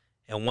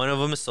 And one of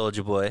them is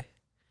Soulja Boy,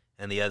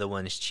 and the other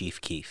one is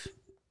Chief Keef.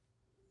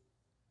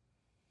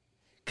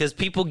 Because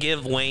people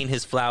give Wayne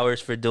his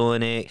flowers for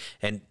doing it,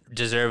 and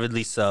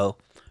deservedly so.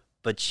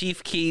 But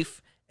Chief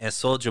Keef and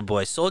Soulja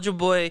Boy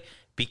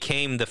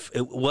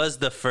was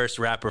the first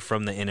rapper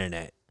from the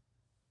internet.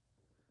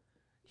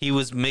 He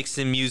was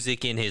mixing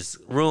music in his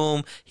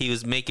room. He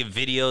was making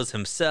videos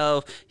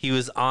himself. He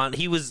was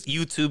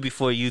YouTube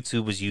before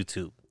YouTube was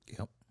YouTube.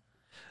 Yep.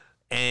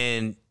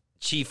 And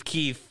Chief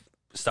Keef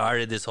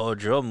started this whole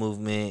drill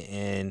movement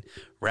and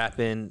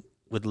rapping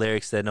with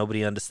lyrics that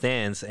nobody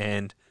understands.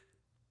 And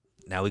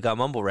now we got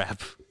mumble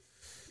rap.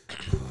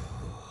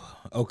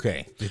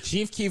 Okay, the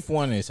Chief Keef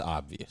one is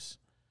obvious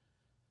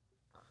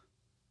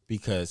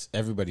because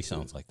everybody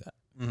sounds like that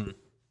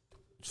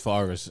as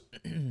far as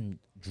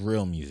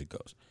drill music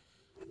goes.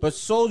 But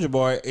Soulja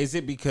Boy, is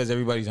it because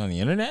everybody's on the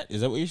internet?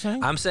 Is that what you're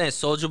saying? I'm saying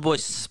Soulja Boy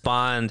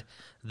spawned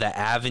the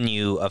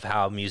avenue of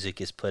how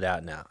music is put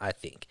out now, I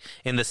think,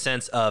 in the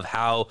sense of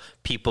how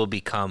people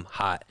become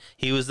hot.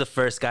 He was the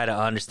first guy to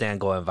understand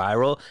going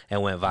viral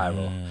and went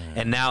viral.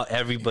 And now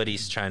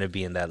everybody's trying to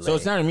be in that lane. So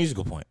it's not a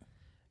musical point.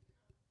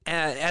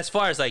 As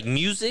far as like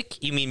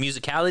music, you mean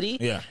musicality?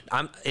 Yeah.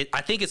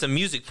 I think it's a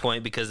music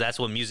point because that's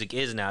what music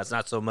is now. It's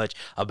not so much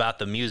about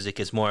the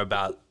music. It's more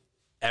about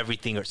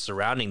everything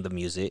surrounding the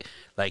music,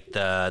 like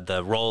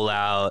the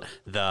rollout,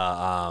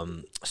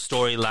 the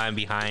storyline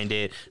behind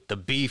it, the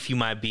beef you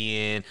might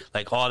be in,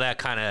 like all that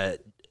kind of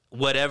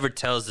whatever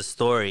tells the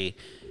story.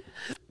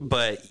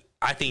 But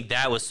I think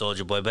that was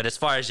Soulja Boy. But as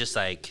far as just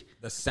like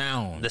The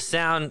sound.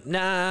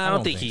 nah, I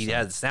don't think he so.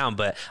 has the sound,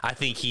 but I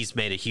think he's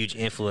made a huge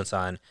influence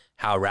on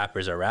how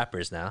rappers are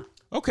rappers now.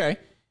 Okay.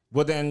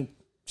 Well, then,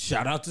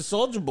 shout out to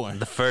Soulja Boy.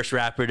 The first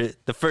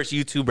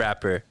YouTube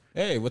rapper.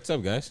 Hey, what's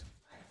up, guys?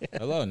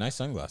 Hello, nice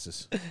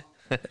sunglasses.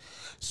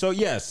 So,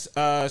 yes,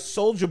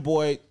 Soulja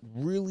Boy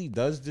really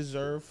does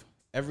deserve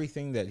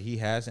everything that he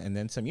has and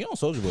then some. You know,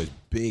 Soulja Boy's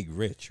big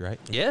rich, right?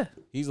 Yeah.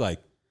 He's like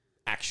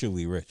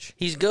actually rich.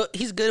 He's good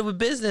with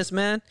business,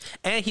 man.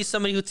 And he's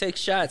somebody who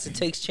takes shots and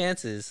takes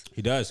chances.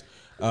 He does.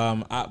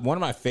 One of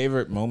my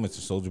favorite moments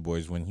of Soulja Boy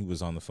is when he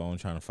was on the phone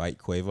trying to fight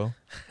Quavo.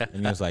 And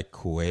he was like,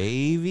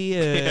 Quavious.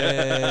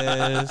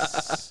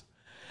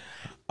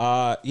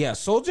 Yeah,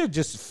 Soulja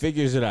just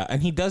figures it out.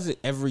 And he does it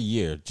every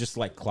year, just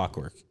like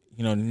clockwork.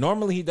 You know,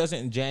 normally he does it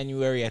in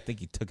January. I think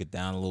he took it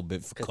down a little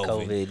bit for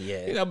COVID.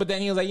 Yeah. You know, but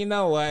then he was like, you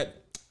know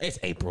what? It's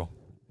April.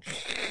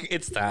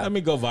 It's time. Let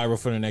me go viral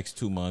for the next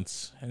 2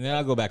 months, and then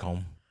I'll go back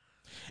home.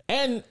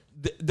 And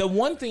the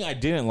one thing I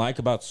didn't like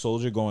about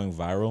Soulja going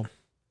viral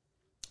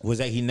was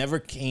that he never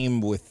came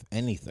with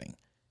anything.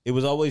 It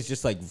was always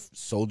just like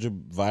Soulja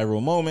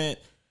viral moment,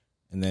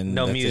 and then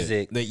No that's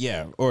music. it.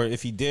 Yeah, or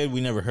if he did,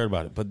 we never heard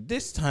about it. But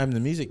this time,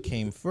 the music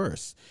came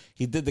first.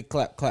 He did the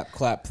clap, clap,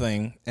 clap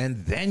thing,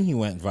 and then he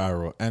went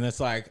viral. And it's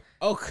like,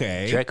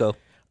 okay, Draco.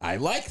 I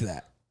like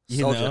that.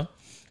 You Soulja. know?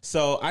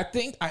 So I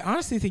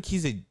honestly think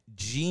he's a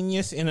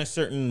genius in a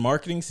certain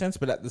marketing sense,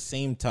 but at the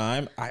same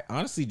time, I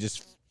honestly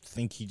just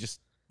think he just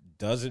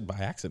does it by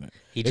accident.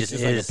 He It's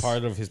just like is a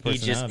part of his He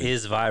personality.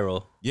 just is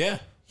viral. Yeah,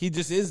 he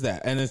just is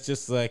that, and it's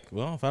just like,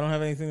 well, if I don't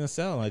have anything to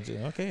sell, I went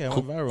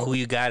viral. Who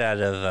you got out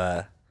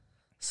of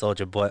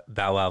Soulja Boy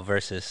Bow Wow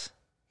versus?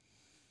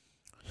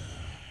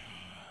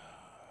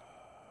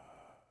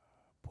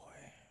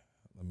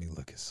 Let me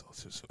look at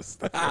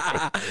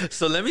Soulja's.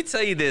 So let me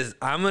tell you this.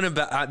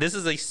 This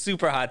is a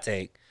super hot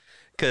take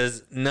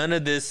because none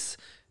of this.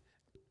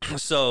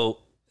 So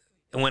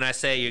when I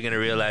say you're gonna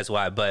realize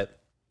why, but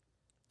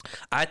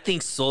I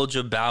think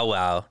Soulja Bow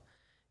Wow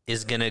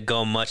is gonna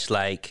go much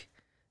like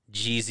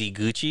Jeezy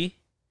Gucci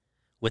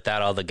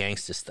without all the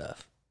gangster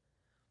stuff.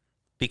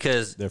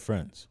 Because They're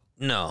friends.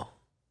 no.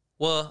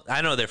 Well,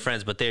 I know they're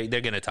friends, but they're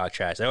gonna talk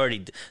trash. They're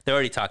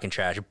already talking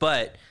trash.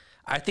 But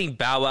I think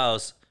Bow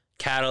Wow's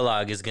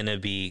catalog is gonna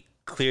be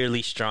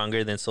clearly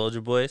stronger than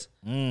Soulja Boy's.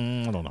 I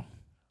don't know.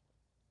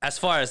 As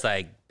far as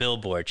like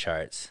Billboard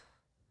charts.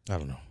 I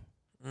don't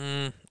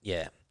know.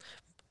 Yeah.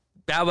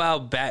 Bow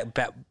Wow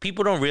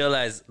people don't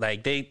realize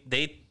like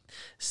they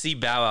see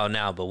Bow Wow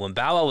now, but when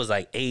Bow Wow was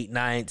like 8,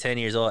 9, 10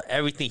 years old,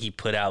 everything he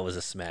put out was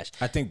a smash.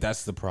 I think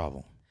that's the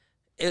problem.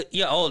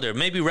 Yeah, older,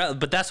 maybe,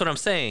 but that's what I'm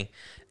saying.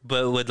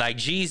 But with like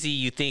Jeezy,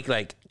 you think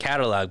like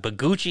catalog, but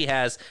Gucci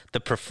has the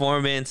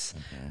performance,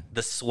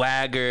 the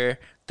swagger,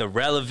 the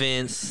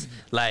relevance.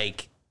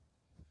 Like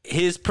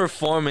his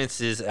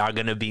performances are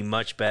gonna be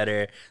much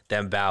better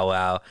than Bow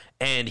Wow,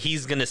 and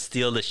he's gonna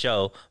steal the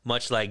show,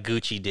 much like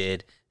Gucci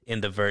did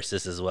in the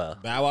verses as well.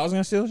 Bow Wow's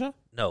gonna steal the show?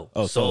 No,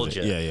 Oh,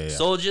 Soulja. Soulja. Yeah.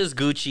 Soulja's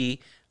Gucci.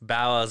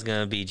 Bow Wow's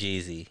gonna be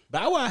Jeezy.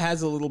 Bow Wow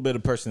has a little bit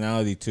of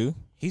personality too.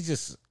 He's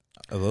just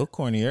a little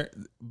cornier,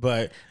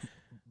 but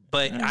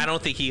But I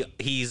don't think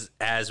he's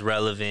as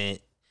relevant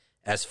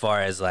as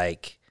far as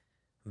like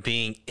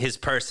being, his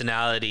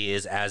personality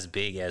is as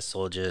big as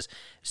Soulja's.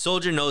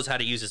 Soulja knows how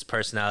to use his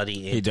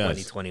personality in he does.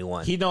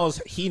 2021.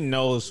 He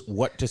knows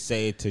what to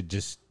say to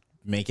just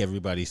make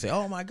everybody say,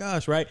 "Oh my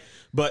gosh!" Right?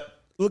 But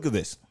look at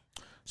this.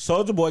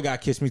 Soulja Boy got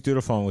 "Kiss Me Through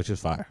the Phone," which is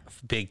fire.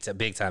 Big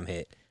time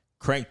hit.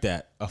 Crank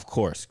That, of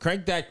course.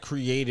 Crank That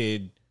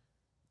created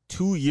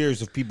 2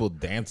 years of people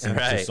dancing to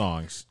Right.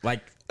 songs.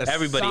 Like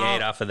Everybody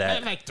ate off of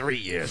that. Like 3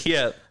 years.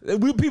 Yeah,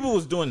 People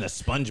was doing the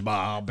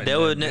SpongeBob. And there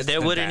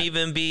and wouldn't that.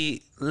 even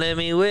be "Let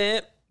Me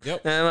Whip."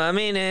 Yep. I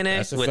mean,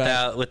 That's a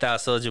without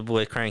Soulja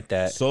Boy Crank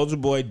That.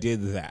 Soulja Boy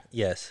did that.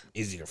 Yes,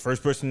 Is he the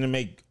first person to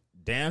make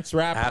dance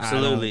rap?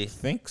 Absolutely. I don't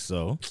think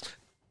so.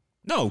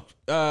 No.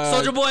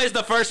 Soulja Boy is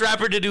the first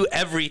rapper to do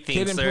everything,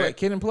 Kid and sir. Play.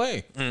 Kid and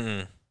Play.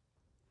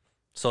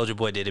 Soulja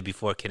Boy did it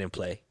before Kid and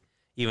Play,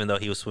 even though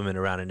he was swimming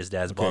around in his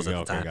dad's balls at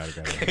the time. Got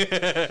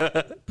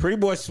it. Pretty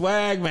Boy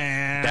Swag,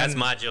 man. That's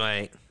my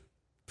joint.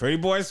 Pretty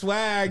Boy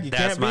Swag. You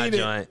That's can't my beat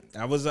joint. it.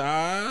 That was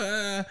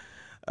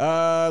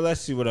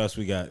let's see what else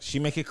we got. She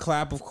Make It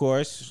Clap, of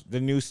course.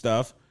 The new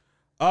stuff.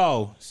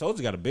 Oh,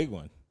 Soulja got a big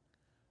one.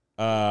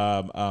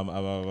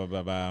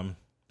 The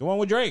one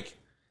with Drake.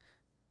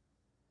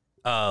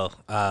 Oh,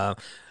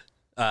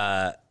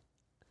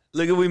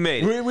 look at we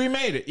made it. We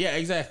made it. Yeah,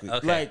 exactly.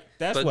 Okay. Like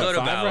that's But what, go to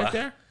 5 Bow right Wow.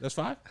 there. That's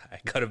 5. I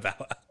go to Bow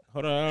Wow.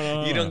 Hold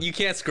on. You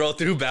can't scroll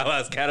through Bow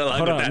Wow's catalog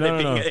Hold on. without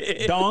No. it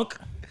being. Donk.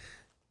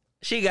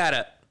 She got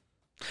up.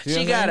 See what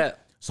She I'm got saying? up.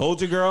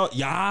 Soldier Girl.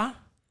 Yeah.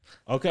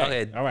 Okay.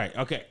 Okay. All right.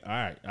 Okay. All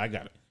right. I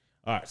got it.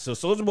 All right. So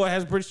Soulja Boy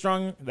has a pretty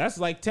strong. That's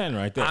like 10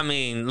 right there. I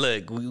mean,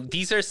 look,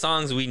 these are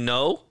songs we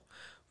know,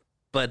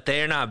 but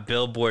they're not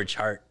Billboard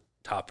chart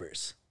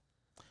toppers.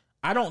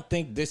 I don't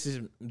think this is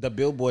the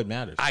Billboard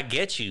matters. I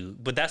get you,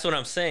 but that's what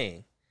I'm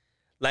saying.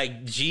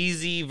 Like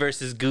Jeezy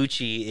versus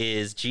Gucci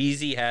is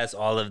Jeezy has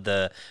all of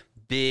the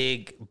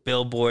big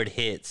Billboard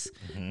hits.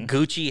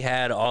 Gucci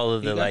had all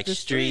of the got like the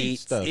street street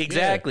stuff, yeah.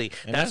 exactly.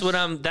 And That's what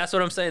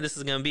I'm saying. This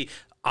is gonna be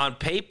on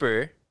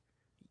paper.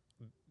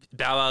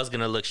 Bow Wow's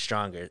gonna look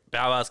stronger.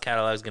 Bow Wow's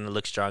catalog is gonna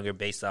look stronger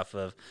based off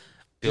of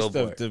Just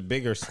Billboard. the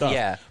bigger stuff.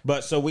 Yeah.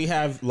 But so we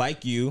have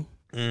Like You,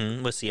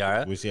 With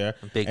Ciara, which here.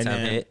 Big and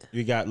time then hit.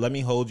 We got Let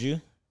Me Hold You.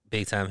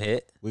 big time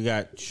hit, We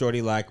got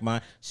Shorty Like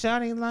Mine.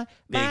 Shorty Like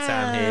big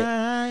time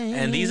hit,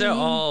 and these are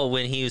all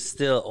when he was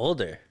still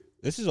older.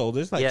 This is old.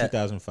 This is like Yeah.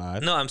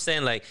 2005. No, I'm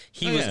saying like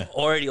he Oh, was yeah.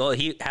 already old.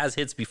 He has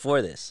hits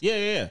before this.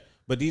 Yeah.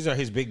 But these are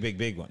his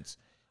big ones.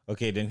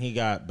 Okay, then he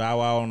got Bow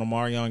Wow and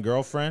Omarion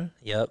Girlfriend.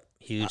 Yep,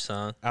 huge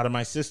song, Out of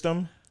My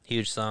System.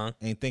 huge song,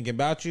 Ain't Thinking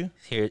About You.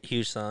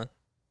 huge song.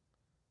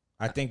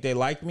 I Think They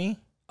Like Me.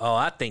 Oh,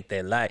 I think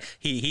they like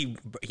he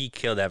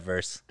killed that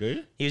verse.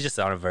 Good. He was just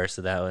on a verse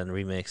of that one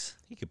remix.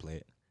 He could play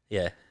it.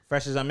 Yeah,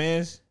 Fresh As I'm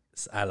Is.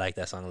 I like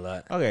that song a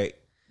lot. Okay.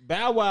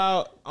 Bow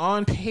Wow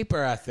on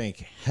paper, I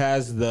think,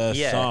 has the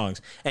Yeah,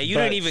 songs. and you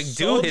But didn't even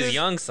do his Soulja's-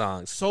 young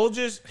songs.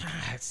 Soldiers,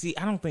 see,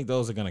 I don't think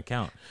those are gonna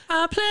count.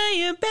 I'm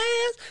playing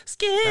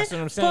basketball. That's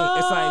what I'm saying.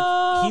 It's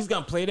like he's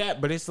gonna play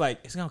that, but it's like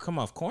it's gonna come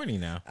off corny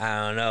now.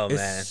 I don't know, It's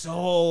man. so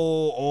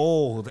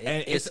old,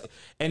 and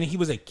and he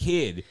was a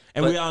kid,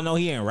 and we all know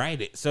he ain't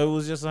write it. So it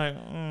was just like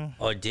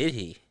Or did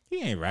he?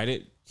 he ain't write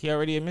it. He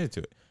already admitted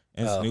to it,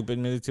 and Oh. Snoop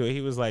admitted to it. He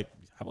was like,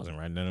 I wasn't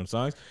writing none of them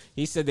songs.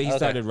 He said that he Okay.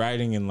 started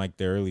writing in like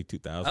the early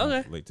 2000s,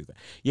 Okay. late 2000s.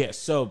 Yeah.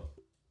 So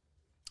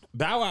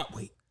Bow Wow,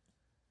 wait,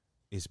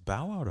 is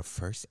Bow Wow the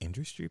first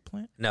industry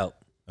plant? No,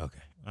 Okay,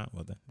 all right,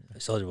 well then.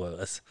 Soulja Boy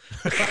was.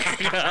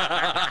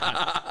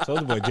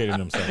 Soulja Boy did it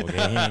himself. Okay,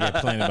 he ain't get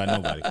planted by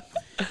nobody.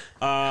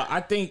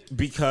 I think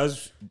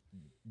because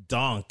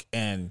Donk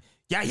and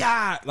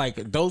like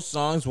those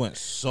songs went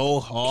so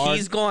hard.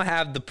 He's gonna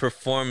have the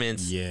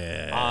performance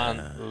yeah,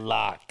 on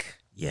lock.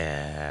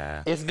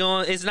 Yeah.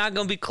 It's not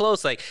gonna be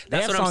close. Like They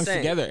that's have what I'm songs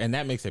saying. together, and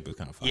that makes it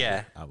kind of fun.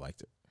 Yeah. I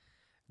liked it.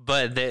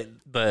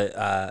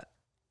 But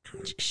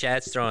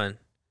Shad's throwing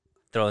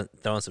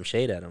some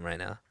shade at him right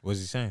now. What's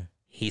he saying?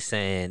 He's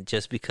saying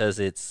just because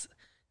it's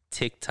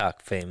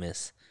TikTok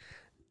famous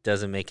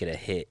doesn't make it a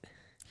hit.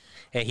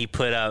 And he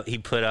put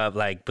up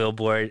like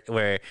Billboard,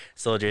 where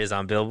Soldier is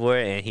on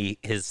Billboard, and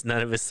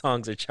none of his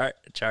songs are chart.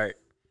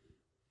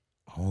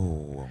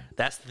 Oh.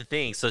 That's the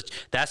thing. So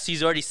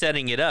he's already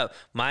setting it up.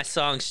 My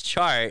songs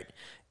chart,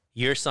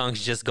 your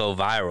songs just go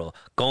viral.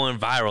 Going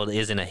viral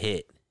isn't a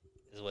hit,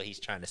 is what he's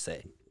trying to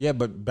say. Yeah,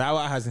 but Bow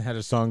Wow hasn't had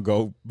a song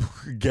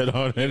get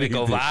on anything.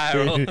 Go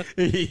viral.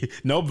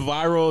 No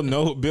viral,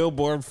 no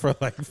Billboard for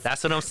like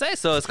That's what I'm saying.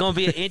 So it's gonna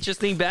be an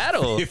interesting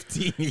battle.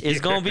 15 years. It's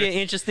gonna be an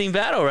interesting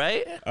battle,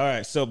 right? All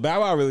right, so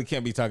Bow Wow really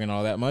can't be talking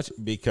all that much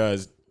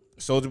because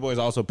Soulja Boy is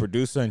also a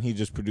producer, and he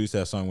just produced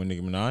that song with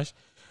Nicki Minaj.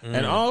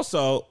 And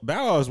also,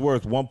 Bow Wow is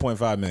worth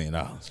 $1.5 million.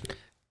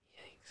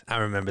 I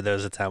remember there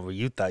was a time where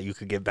you thought you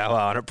could get Bow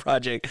Wow on a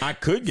project I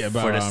could get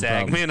Bow for Wow the on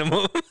SAG probably.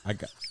 minimum. I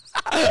got.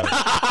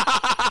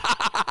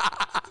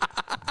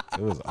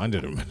 It was under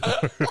the minimum.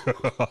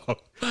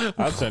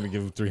 I was trying to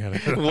give him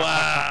 300.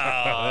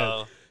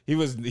 Wow. He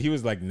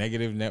was like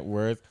negative net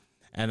worth,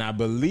 and I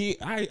believe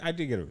I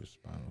did get a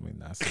response. I mean,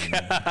 not saying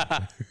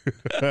that.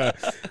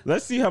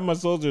 Let's see how much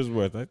Soldier is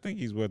worth. I think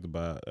he's worth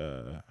about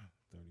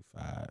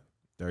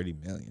 30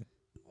 million.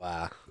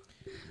 Wow.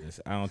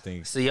 I don't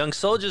think So Young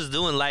Soldier's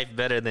doing life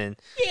better than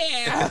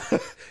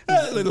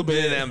a little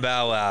than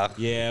Bow Wow.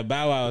 Yeah,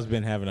 Bow Wow has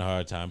been having a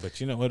hard time, but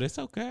you know what? It's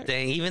okay.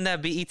 Dang, even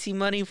that BET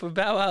money for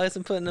Bow Wow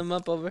isn't putting him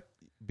up over.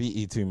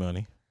 BET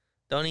money.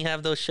 Don't he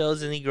have those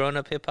shows and he growing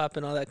up hip hop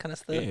and all that kind of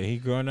stuff? Yeah, he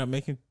growing up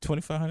making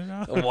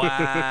 $2,500. Wow.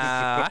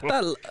 I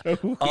thought.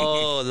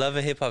 Oh, Love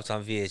and Hip Hop's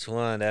on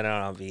VH1. That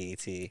not on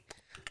BET.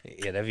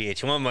 Yeah, that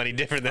VH1 money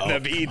different than the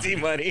BET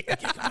money.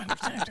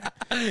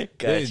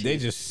 They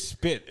just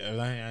spit.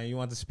 Like, you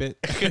want the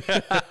spit?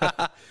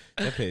 That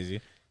pays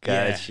you.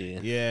 Got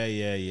yeah.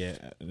 you. Yeah.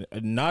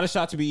 Not a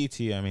shot to BET.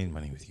 I mean,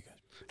 money with you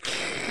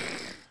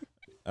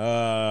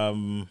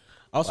guys.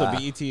 Also, Wow.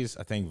 BET is,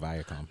 I think,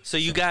 Viacom. So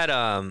you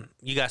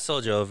got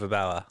Soldier over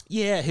Bow Wow.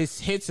 Yeah, his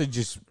hits are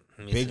just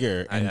Me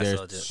bigger too. I and got they're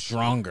Soulja.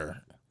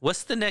 stronger.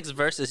 What's the next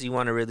verses you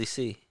want to really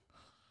see?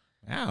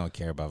 I don't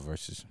care about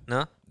verses.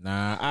 No?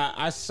 Nah,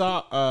 I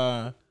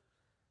saw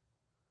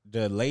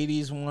the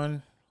ladies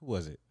one. Who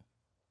was it?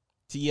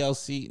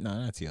 TLC? No,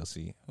 not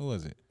TLC. Who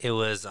was it? It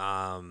was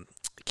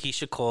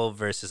Keisha Cole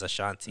versus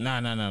Ashanti.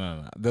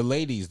 No. The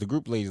ladies, the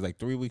group ladies, like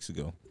 3 weeks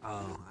ago.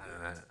 Oh,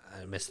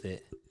 I missed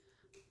it.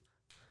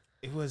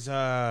 It was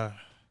I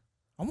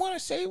want to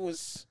say it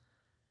was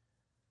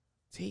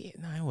no,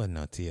 it wasn't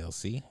no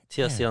TLC.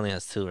 TLC Damn. only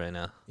has 2 right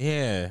now.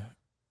 Yeah.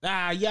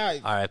 Yeah.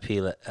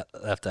 R.I.P.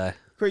 Left Eye.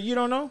 Chris, you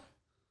don't know?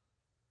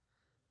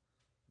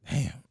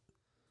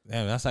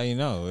 Damn, that's how you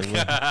know. It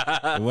wasn't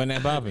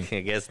that bopping.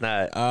 I guess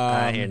not.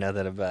 I didn't hear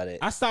nothing about it.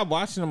 I stopped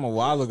watching them a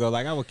while ago.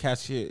 Like I would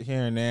catch it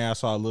here and there. I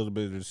saw a little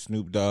bit of the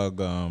Snoop Dogg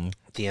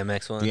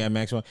DMX one?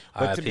 DMX one.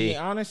 But to be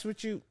RIP. honest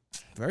with you,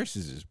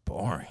 Versus is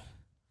boring.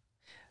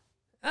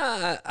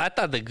 I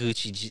thought the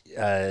Gucci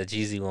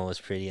Jeezy one was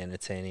pretty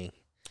entertaining.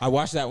 I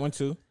watched that one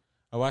too.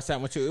 It was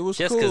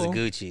Just cool. because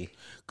Gucci.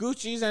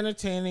 Gucci's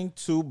entertaining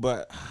too,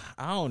 but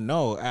I don't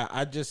know.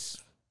 I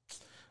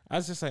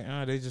was just like,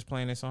 oh, they just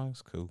playing their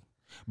songs, cool.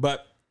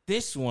 But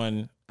this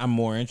one, I'm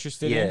more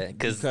interested Yeah, in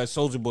 'cause because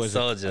Soulja Boy's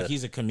Soulja.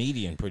 he's a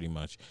comedian pretty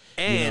much,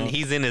 And you know?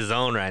 he's in his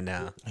zone right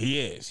now. He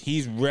is.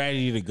 He's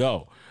ready to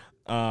go.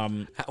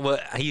 Well,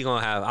 he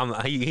gonna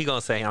have. He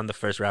gonna say I'm the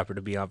first rapper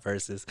to be on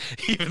Versus,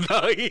 even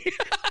though he.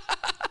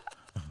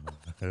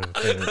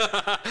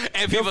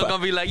 And people gonna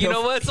be like, you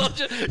know what,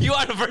 Soldier, you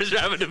are the first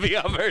rapper to be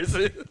on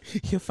Versus.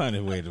 He'll find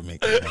a way to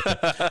make it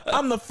happen.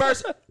 I'm the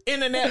first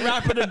internet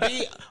rapper to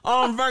be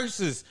on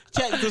Versus.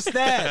 Check the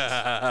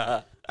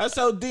stats. That's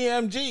so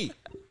DMG.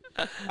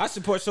 I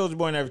support Soulja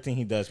Boy in everything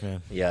he does,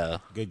 man. Yeah.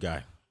 Good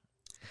guy.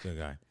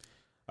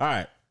 All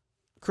right.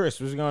 Chris,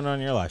 what's going on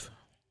in your life?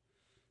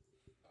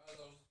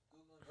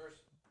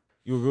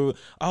 You were Googling?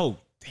 Oh,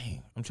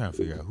 dang. I'm trying to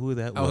figure out who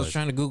that I was. was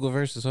trying to Google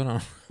Versus. Hold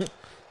on.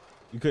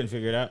 You couldn't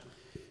figure it out?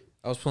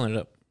 I was pulling it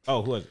up.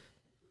 Oh, who was it?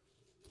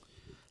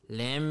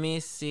 Let me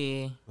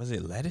see. Was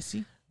it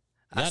Lettucey?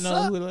 I Y'all know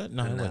saw- who it was?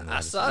 No, it wasn't I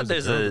Lettucey. saw It was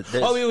there's girl. a-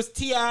 there's- Oh, it was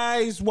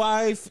T.I.'s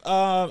wife,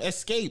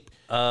 Escape.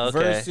 Okay.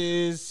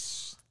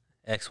 Versus...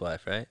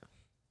 Ex-wife, right?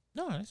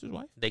 No, that's his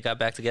wife. They got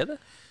back together.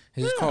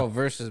 It's called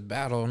Versus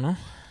Battle, no?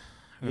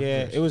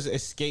 Yeah, it was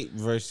Escape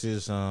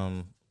versus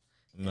another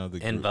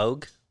group. In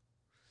Vogue.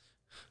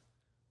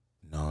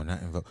 No,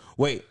 not In Vogue.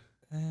 Wait.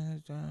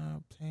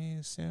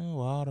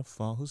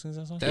 Waterfall. Who sings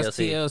that song? That's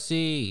TLC.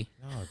 TLC.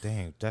 Oh,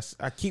 dang.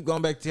 I keep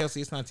going back to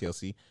TLC. It's not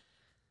TLC.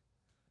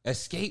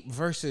 Escape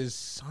versus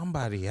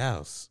somebody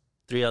else.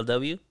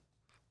 3LW.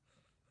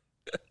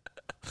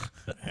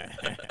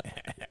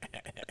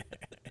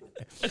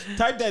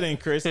 Type that in,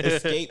 Chris.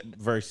 Escape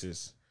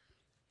versus.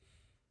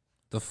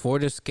 The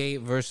Ford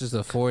Escape versus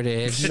the Ford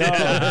Edge.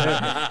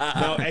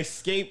 No,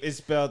 Escape is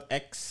spelled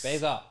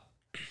Phase off.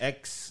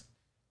 XSCAPE.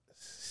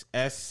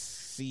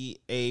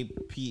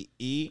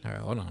 All right,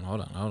 hold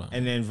on.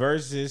 And then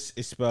Versus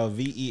is spelled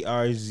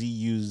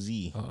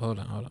VERZUZ. Oh, hold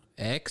on.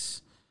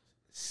 X.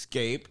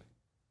 Escape.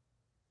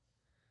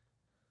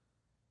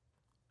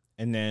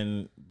 And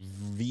then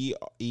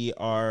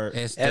VER.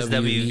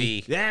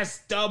 SWV.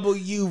 That's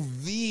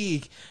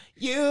WV.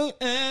 You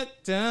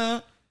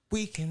down,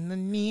 weak in the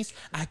knees.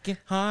 I can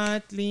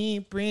hardly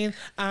breathe.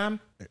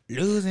 I'm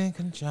losing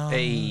control.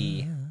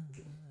 Hey.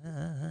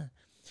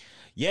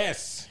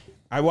 Yes,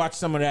 I watched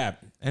some of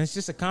that, and it's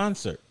just a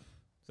concert.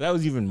 So that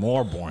was even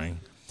more boring.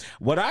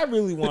 What I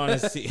really want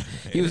to see,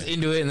 He was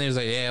into it, and he was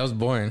like, "Yeah, it was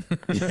boring."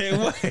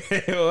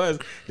 it was.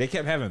 They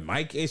kept having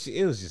mic issues.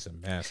 It was just a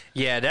mess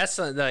Yeah, that's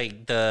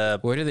like the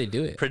Where do they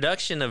do it?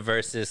 production of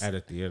Versus. at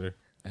a theater.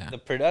 The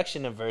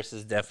production of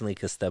Versus definitely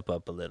could step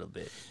up a little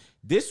bit.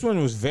 This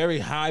one was very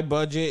high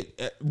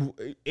budget.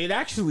 It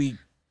actually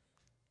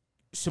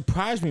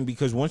surprised me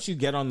because once you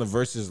get on the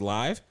Versus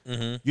Live,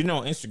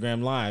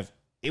 Instagram Live,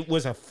 it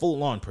was a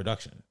full-on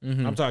production.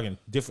 I'm talking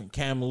different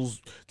cameras,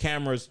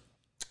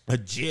 a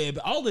jib,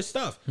 all this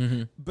stuff.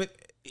 But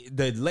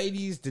the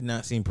ladies did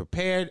not seem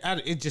prepared.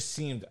 It just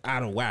seemed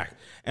out of whack.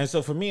 And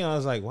so for me, I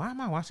was like, why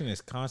am I watching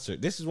this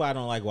concert? This is why I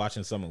don't like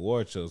watching some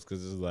award shows,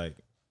 because it's like,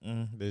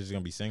 they're just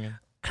going to be singing.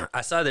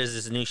 I saw there's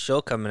this new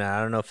show coming out.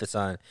 I don't know if it's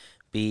on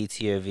BET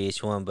or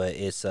VH1, but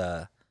it's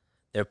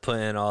they're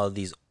putting all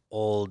these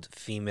old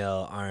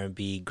female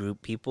R&B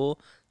group people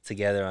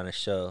together on a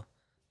show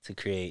to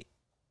create.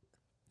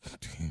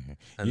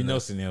 You know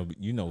what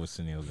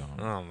Sunil's on.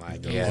 Oh my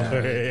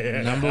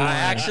god! Number one. I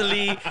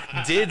actually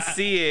did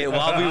see it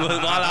while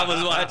I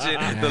was watching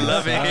the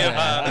Love and Hip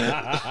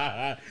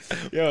Hop.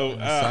 Yo,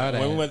 saw that.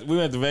 when we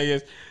went to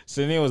Vegas,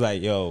 Sunil was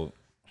like, "Yo,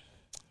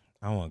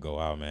 I want to go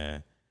out,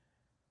 man."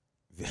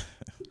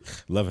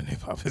 Love and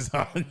Hip Hop is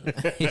on.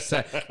 He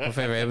said, "My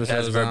favorite episode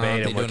That's is verbatim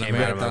on. They what doing a came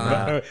out of my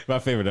marathon." mouth. My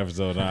favorite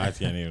episode. No, I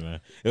can't even.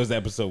 It was the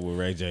episode with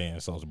Ray J and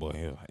Soulja Boy.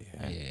 He was like,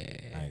 I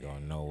ain't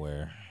going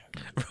nowhere.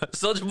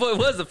 Soulja Boy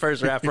was the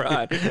first rapper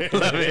on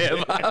Love and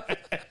Hip Hop.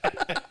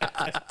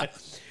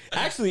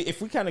 Actually,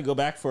 if we kind of go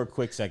back for a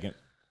quick second,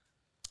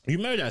 you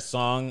remember that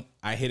song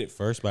 "I Hit It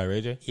First" by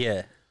Ray J?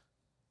 Yeah,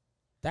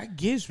 That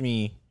gives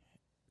me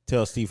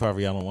 "Tell Steve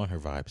Harvey I Don't Want Her"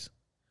 vibes,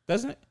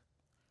 doesn't it?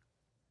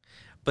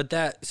 but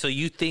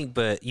you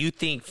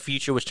think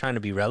Future was trying to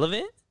be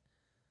relevant?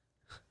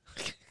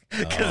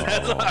 Because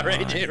that's why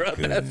Ray J wrote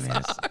that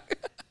song.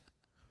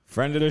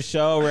 Friend of the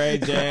show, Ray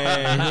J.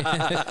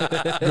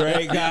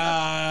 Great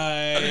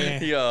guy.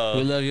 We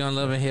Yo, love you on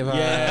Love and Hip Hop.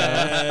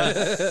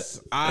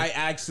 Yes. I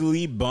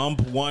actually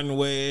bump One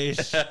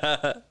Wish.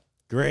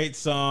 Great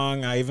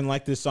song. I even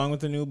like this song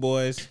with the New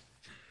Boys.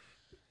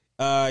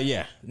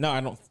 Yeah. No,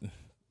 I don't.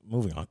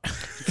 Moving on.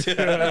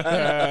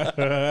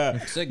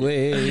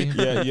 Segue.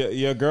 Yeah,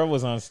 your girl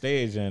was on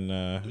stage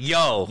and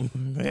yo,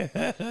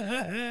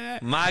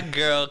 my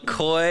girl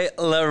Coi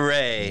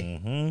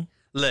Leray.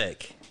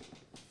 Look,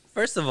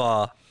 first of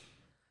all,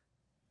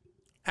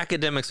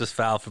 Academics was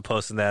foul for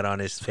posting that on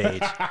his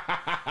page. All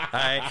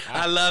right,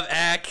 I love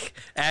Ak.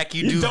 Ak,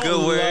 you do don't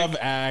good work. love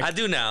Ak. I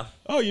do now.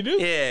 Oh, you do?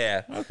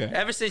 Yeah. Okay.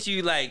 Ever since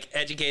you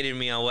educated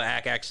me on what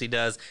Ak actually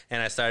does,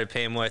 and I started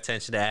paying more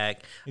attention to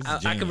Ak, He's a I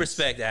can genius.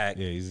 respect Ak.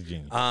 Yeah, he's a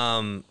genius.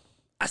 I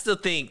still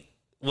think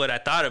what I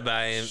thought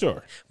about him.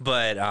 Sure.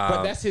 But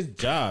But that's his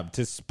job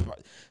to,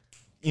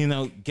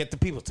 get the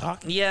people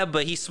talking. yeah,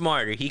 but he's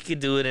smarter. He could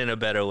do it in a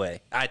better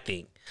way. I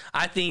think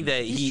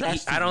that He's he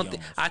trash I don't. TV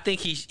almost. I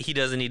think he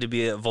doesn't need to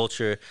be a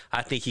vulture.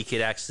 I think he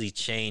could actually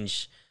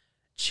change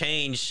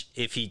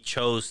if he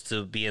chose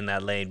to be in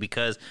that lane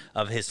because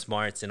of his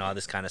smarts and all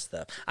this kind of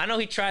stuff. I know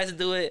he tries to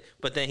do it,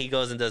 but then he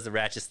goes and does the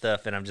ratchet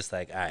stuff, and I'm just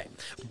like, all right.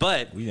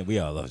 But We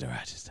all love the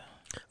ratchet stuff.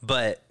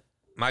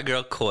 my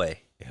girl Coi,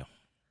 Yeah.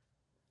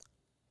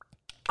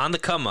 on the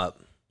come up,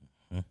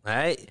 all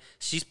right.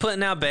 She's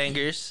putting out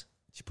bangers.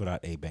 She put out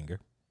a banger.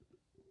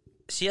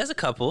 She has a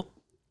couple.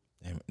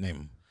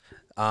 Name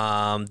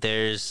him.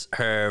 There's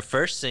her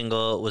first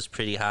single was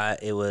pretty hot.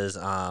 It was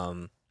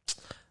dang,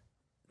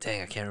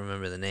 I can't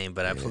remember the name,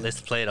 but let's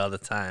play it all the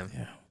time.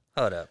 Yeah.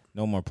 Hold up.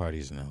 No more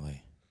parties in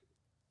LA.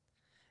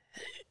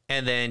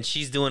 And then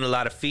she's doing a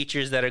lot of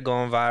features that are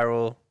going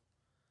viral.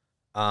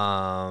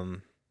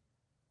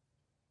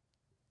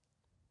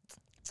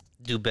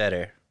 Do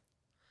Better.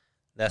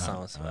 That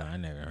song was fun. I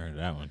never heard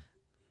that one.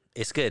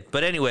 It's good.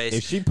 But anyways,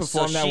 If she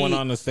performed that one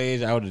on the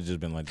stage, I would have just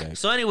been like that.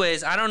 So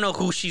anyways, I don't know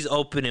who she's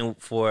opening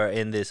for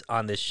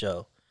on this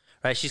show.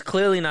 Right? She's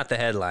clearly not the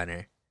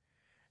headliner.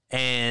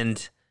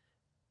 And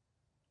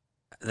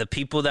the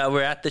people that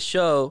were at the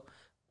show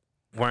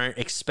weren't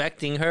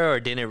expecting her or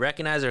didn't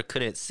recognize her,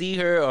 couldn't see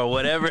her or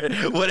whatever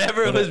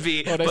it was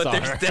be. they But saw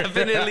there's her.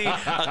 definitely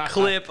a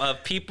clip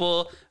of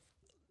people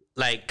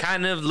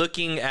kind of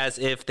looking as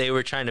if they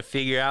were trying to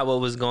figure out what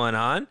was going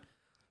on.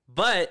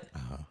 But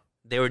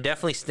they were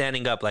definitely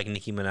standing up like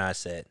Nicki Minaj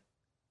said.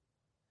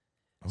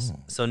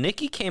 So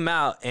Nicki came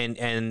out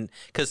and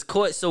because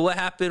Koi. So what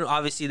happened?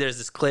 Obviously, there's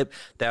this clip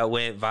that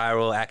went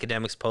viral.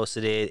 Academics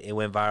posted it. It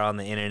went viral on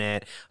the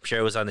internet. I'm sure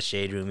it was on the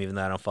Shade Room, even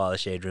though I don't follow the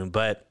Shade Room.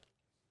 But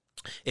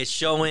it's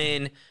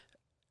showing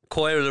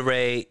Coi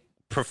Leray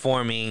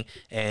performing,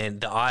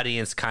 and the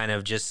audience kind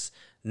of just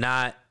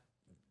not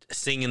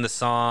singing the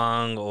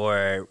song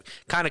or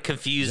kind of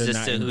confused They're as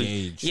not to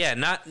engaged. who. Yeah,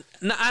 not.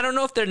 I don't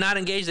know if they're not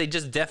engaged. They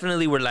just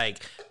definitely were like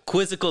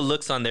quizzical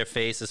looks on their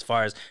face as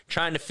far as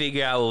trying to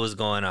figure out what was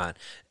going on.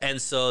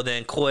 And so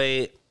then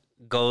Coi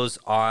goes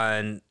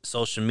on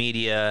social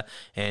media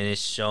and is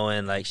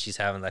showing like she's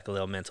having like a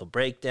little mental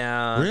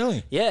breakdown.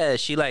 Really? Yeah,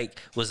 she like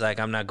was like,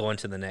 I'm not going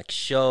to the next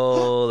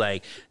show,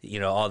 like, you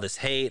know, all this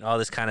hate, all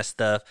this kind of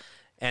stuff.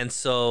 And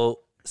so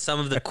some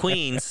of the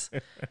queens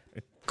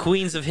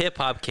of hip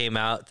hop came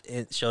out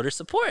and showed her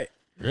support.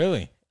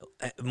 Really?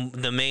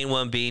 The main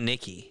one being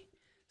Nicki.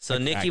 So I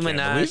Nicki can't believe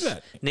Minaj,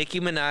 that. Nicki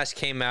Minaj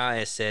came out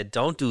and said,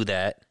 "Don't do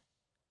that.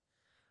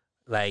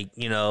 Like,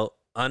 you know,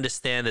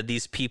 understand that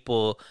these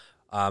people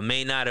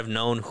may not have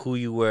known who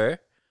you were,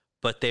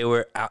 but they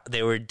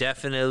were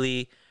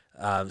definitely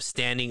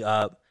standing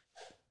up,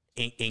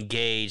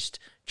 engaged,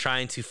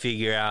 trying to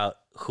figure out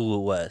who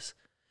it was."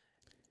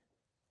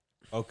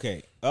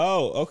 Okay.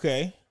 Oh,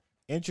 okay.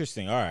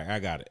 Interesting. All right, I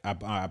got it.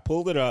 I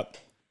pulled it up.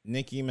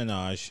 Nicki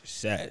Minaj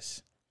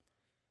says,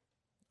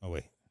 "Oh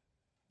wait,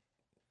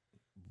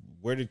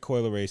 where did Coi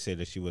Leray say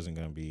that she wasn't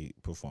going to be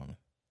performing?"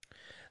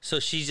 So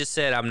she just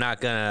said, "I'm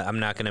not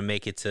gonna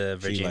make it to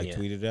Virginia." She like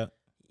tweeted that.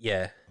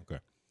 Yeah. Okay.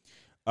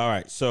 All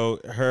right. So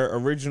her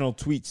original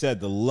tweet said,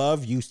 "The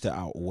love used to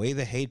outweigh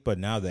the hate, but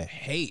now the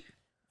hate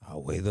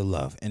outweigh the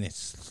love, and it's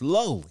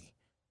slowly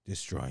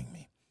destroying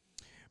me."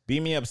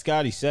 Beam Me Up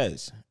Scotty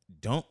says,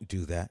 "Don't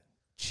do that.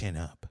 Chin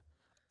up.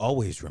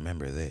 Always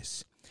remember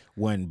this.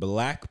 When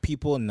black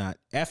people not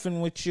effing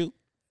with you,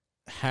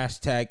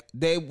 hashtag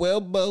they will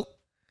boo.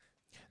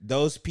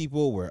 Those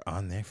people were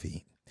on their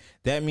feet.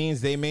 That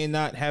means they may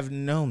not have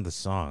known the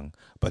song,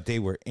 but they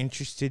were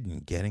interested in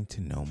getting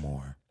to know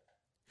more.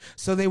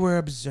 So they were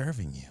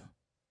observing you.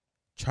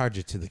 Charge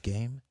it to the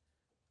game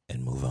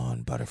and move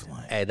on,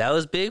 butterfly." Hey, that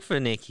was big for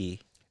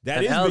Nicki. That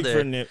An is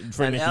elder. big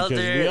for An Nicki, because elder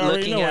we already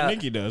looking know what out.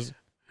 Nicki does.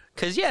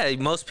 Cause yeah,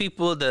 most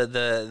people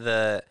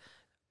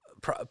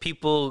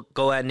people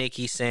go at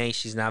Nicki saying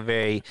she's not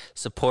very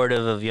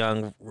supportive of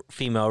young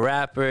female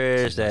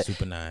rappers. That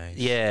Super nice.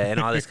 yeah, and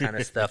all this kind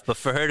of stuff. But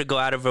for her to go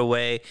out of her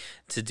way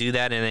to do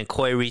that, and then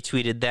Coi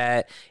retweeted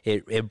that,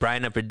 it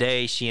brightened up her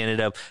day. She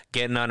ended up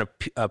getting on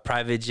a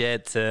private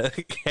jet to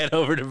head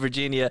over to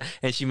Virginia,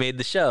 and she made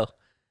the show.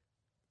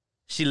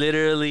 She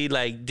literally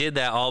like did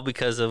that all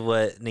because of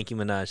what Nicki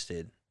Minaj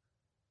did.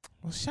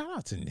 Well, shout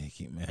out to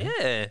Nicki, man.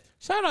 Yeah.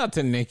 Shout out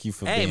to Nicki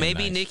for Hey, being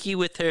maybe nice. Nicki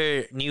with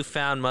her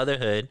newfound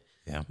motherhood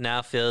Yeah.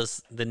 now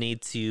feels the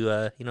need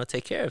to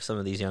take care of some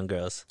of these young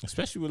girls.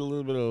 Especially with a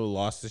little bit of the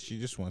loss that she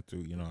just went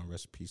through,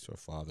 rest in peace to her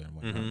father and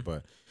whatnot. Mm-hmm.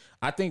 But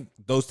I think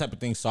those type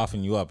of things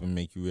soften you up and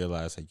make you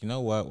realize, like, you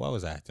know what? Why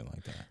was I acting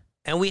like that?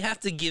 And we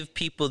have to give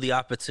people the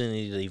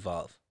opportunity to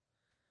evolve.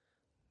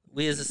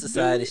 We as a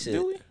society should.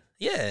 Do we?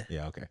 Yeah,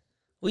 Yeah, okay.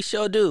 we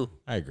sure do.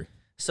 I agree.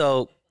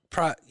 So,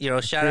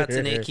 shout out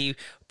to Nicki.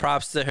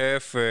 Props to her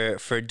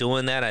for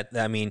doing that.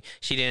 I mean,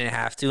 she didn't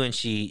have to, and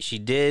she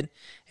did.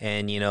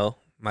 And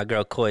my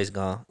girl Koi's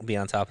gonna be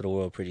on top of the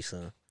world pretty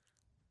soon.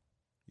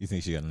 You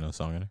think she got another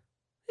song in her?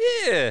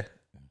 Yeah,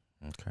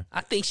 Okay.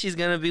 I think she's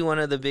gonna be one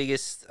of the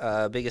biggest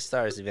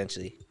stars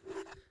eventually.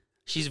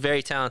 She's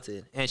very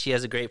talented, and she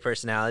has a great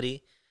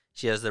personality.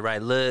 She has the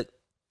right look.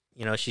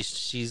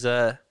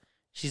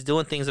 She's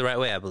doing things the right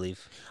way, I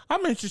believe.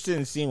 I'm interested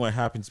in seeing what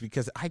happens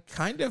because I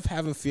kind of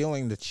have a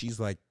feeling that she's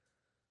like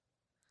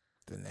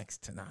the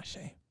next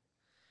Tinashe.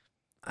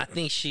 I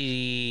think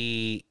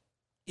she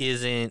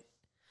isn't.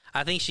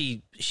 I think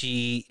she.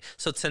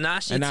 So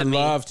Tinashe, And to I me,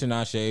 love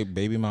Tinashe,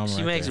 baby mama. she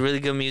right makes there. really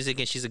good music,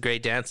 and she's a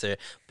great dancer.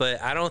 But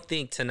I don't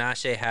think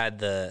Tinashe had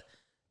the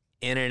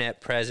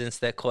internet presence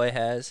that Coi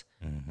has,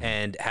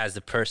 and has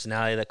the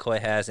personality that Coi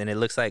has. And it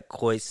looks like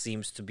Coi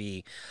seems to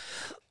be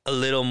a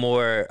little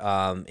more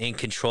in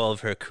control of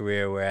her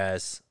career,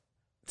 whereas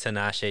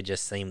Tinashe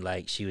just seemed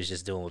like she was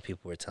just doing what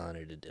people were telling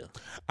her to do.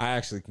 I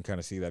actually can kind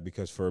of see that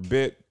because for a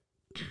bit,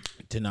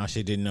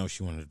 Tinashe didn't know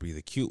she wanted to be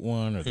the cute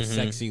one or the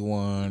sexy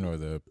one or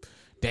the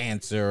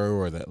dancer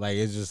or the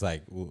it's just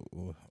like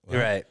what?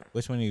 Right.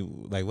 Which one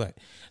you like? What?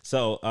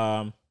 So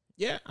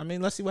yeah, I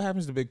mean, let's see what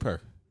happens to Big Purr.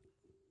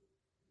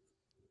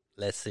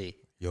 Let's see.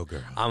 Yo,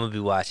 girl, I'm gonna be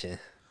watching.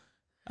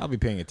 I'll be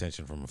paying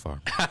attention from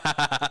afar.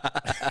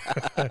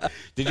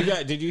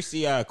 Did you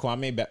see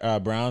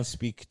Kwame Brown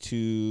speak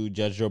to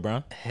Judge Joe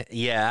Brown?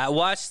 Yeah, I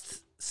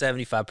watched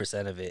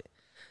 75% of it.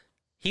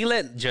 He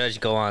let Judge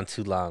go on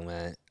too long,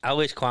 man. I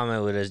wish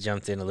Kwame would have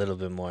jumped in a little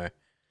bit more.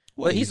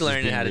 Well, he's just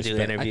learning being how to do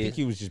I interviews. think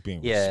he was just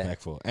being Yeah.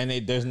 respectful, and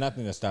there's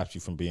nothing that stops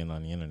you from being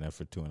on the internet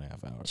for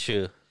 2.5 hours.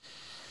 True.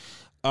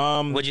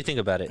 What'd you think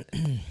about it?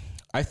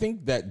 I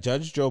think that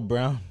Judge Joe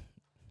Brown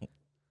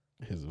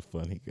He's a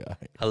funny guy.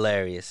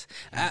 Hilarious.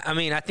 I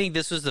mean, I think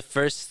this was the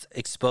first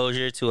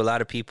exposure to a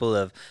lot of people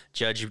of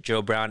Judge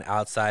Joe Brown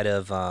outside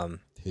of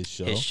His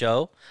show. his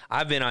show.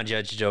 I've been on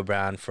Judge Joe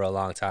Brown for a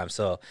long time,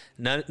 so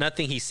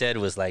nothing he said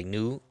was like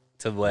new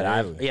to what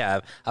Really?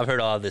 I've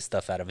heard all this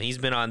stuff out of him. He's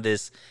been on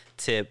this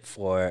tip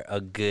for a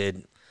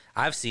good.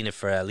 I've seen it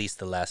for at least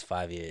the last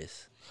 5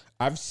 years.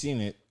 I've seen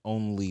it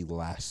only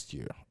last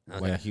year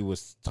when he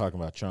was talking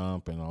about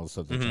Trump and all the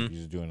stuff that Trump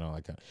was doing, all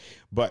that kind.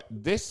 But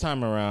this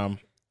time around,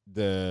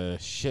 the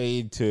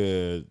shade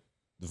to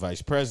the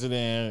vice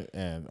president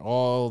and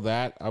all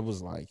that, I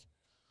was like,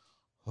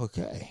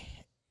 okay,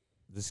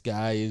 this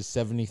guy is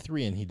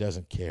 73 and he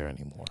doesn't care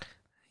anymore.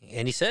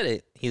 And he said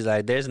it. He's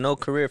like, "There's no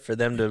career for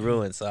them to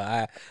ruin."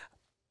 So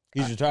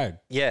He's retired.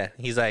 yeah,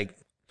 he's like,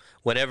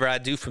 whatever I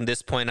do from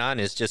this point on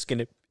is just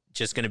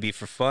gonna be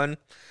for fun.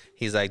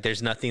 He's like,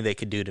 there's nothing they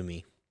could do to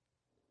me.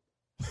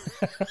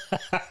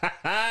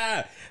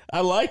 I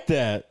like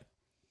that.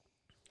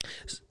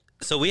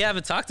 So we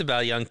haven't talked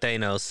about young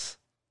Thanos,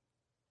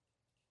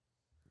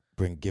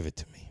 Give it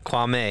to me.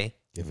 Kwame,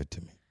 Give it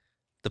to me.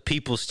 the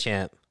people's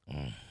champ.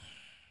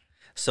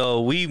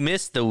 So we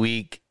missed the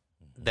week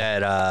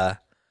that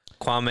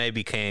Kwame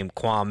became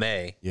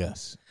Kwame.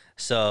 Yes.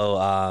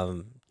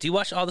 So do you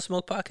watch All the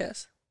Smoke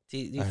podcast? Do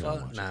you I don't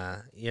follow? watch it. Nah,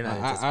 you're not.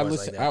 I into sports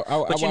listen. like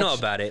that. But you know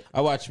about it.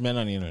 I watch Men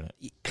on the Internet.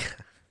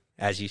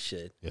 As you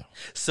should. Yeah.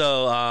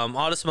 So,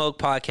 All the Smoke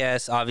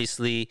podcast,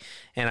 obviously,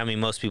 and I mean,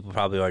 most people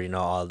probably already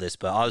know all of this,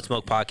 but All the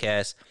Smoke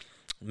podcast,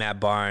 Matt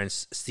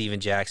Barnes, Steven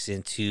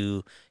Jackson,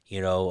 two,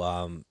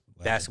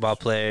 basketball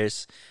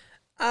players.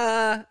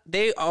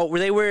 They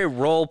were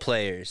role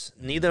players.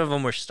 Neither of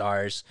them were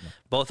stars.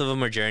 Both of them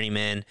were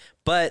journeymen,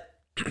 but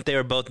they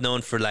were both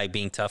known for like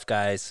being tough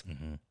guys.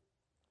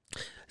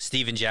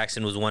 Steven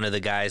Jackson was one of the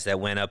guys that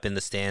went up in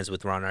the stands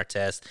with Ron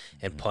Artest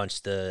and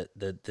punched the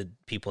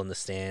people in the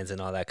stands and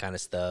all that kind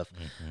of stuff.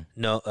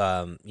 No,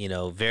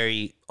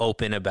 very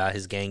open about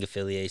his gang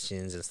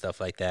affiliations and stuff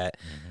like that.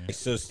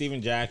 So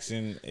Steven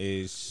Jackson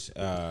is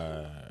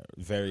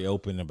very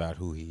open about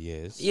who he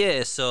is.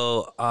 Yeah,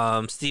 so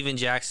Steven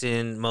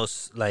Jackson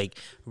most like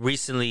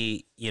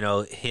recently,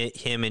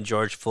 him and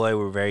George Floyd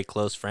were very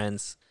close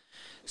friends.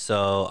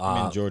 So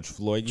I mean George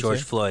Floyd.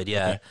 George Floyd,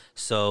 yeah. Okay.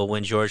 So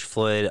when George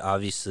Floyd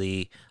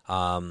obviously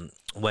became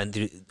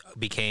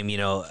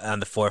on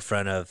the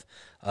forefront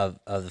of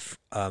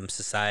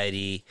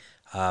society,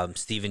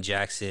 Steven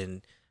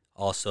Jackson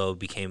also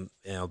became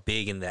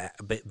big in the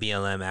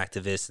BLM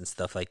activists and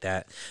stuff like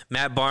that.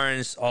 Matt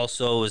Barnes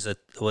also was a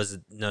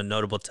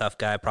notable tough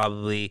guy.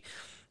 Probably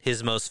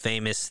his most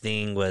famous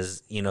thing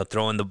was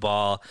throwing the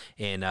ball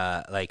and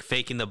like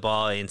faking the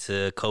ball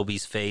into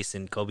Kobe's face,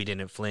 and Kobe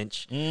didn't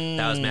flinch.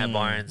 That was Matt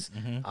Barnes.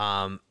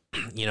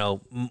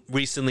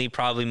 Recently,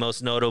 probably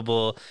most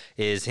notable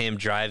is him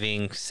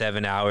driving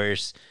 7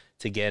 hours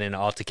to get in an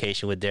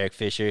altercation with Derek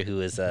Fisher, who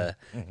was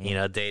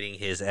dating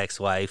his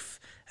ex-wife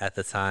at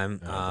the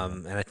time,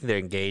 and I think they're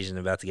engaged and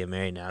about to get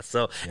married now.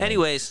 So,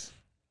 anyways.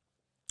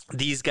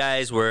 These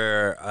guys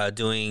were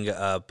doing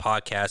a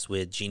podcast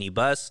with Jeannie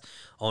Buss,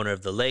 owner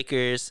of the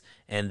Lakers,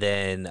 and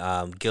then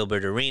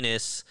Gilbert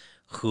Arenas,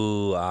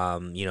 who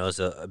is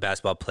a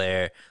basketball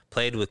player,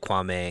 played with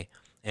Kwame,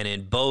 and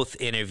in both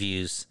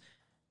interviews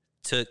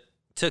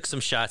took some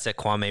shots at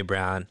Kwame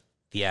Brown,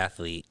 the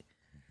athlete.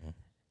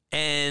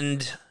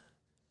 And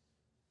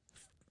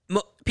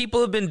people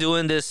have been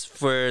doing this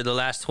for the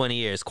last 20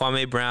 years.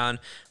 Kwame Brown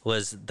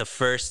was the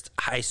first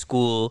high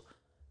school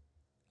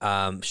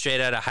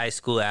straight out of high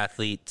school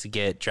athlete to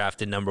get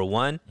drafted number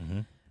 1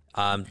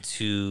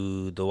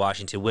 to the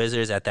Washington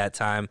Wizards at that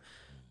time.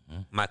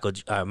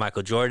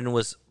 Michael Jordan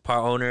was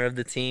part owner of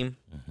the team.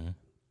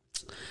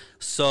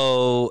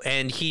 So,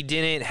 and he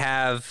didn't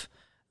have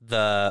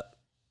the,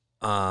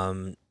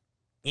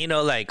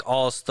 like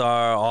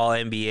all-star,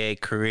 all-NBA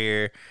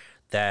career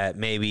that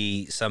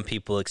maybe some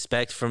people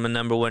expect from a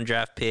number 1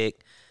 draft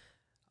pick.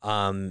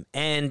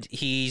 And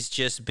he's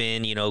just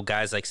been,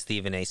 guys like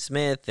Stephen A.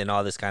 Smith and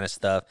all this kind of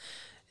stuff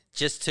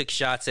just took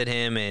shots at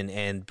him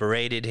and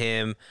berated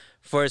him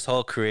for his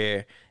whole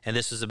career. And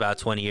this was about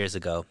 20 years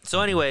ago. So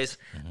anyways,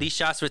 these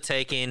shots were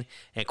taken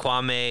and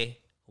Kwame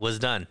was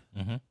done.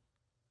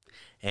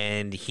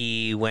 And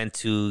he went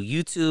to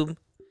YouTube,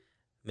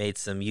 made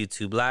some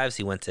YouTube lives.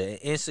 He went to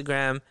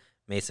Instagram,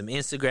 made some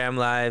Instagram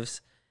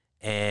lives,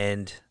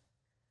 and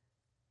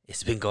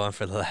it's been going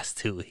for the last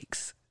 2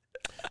 weeks.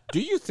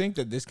 Do you think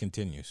that this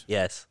continues?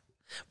 Yes,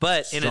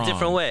 but in a Strong.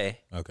 different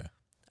way. Okay.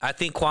 I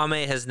think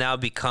Kwame has now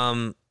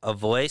become a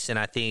voice, and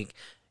I think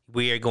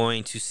we are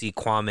going to see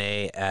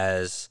Kwame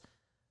as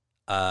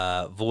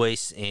a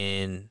voice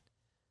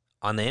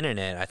on the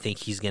internet. I think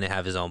he's going to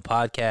have his own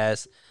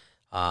podcast.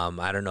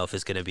 I don't know if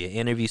it's going to be an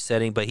interview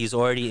setting, but he's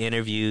already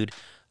interviewed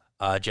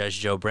Judge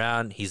Joe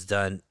Brown. He's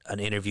done an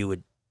interview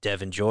with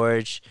Devin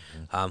George,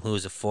 who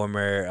is a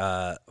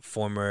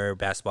former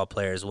basketball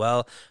player as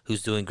well,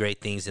 who's doing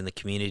great things in the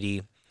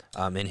community.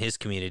 in his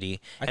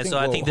community. I And think- so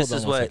I well, think this hold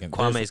is on one what second.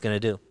 Kwame There's- is going to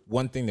do.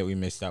 One thing that we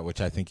missed out,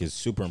 which I think is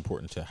super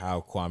important to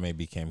how Kwame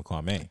became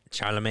Kwame.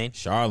 Charlemagne.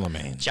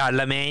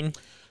 Charlemagne.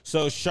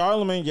 So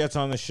Charlemagne gets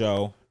on the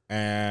show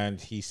and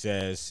he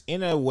says,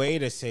 in a way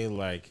to say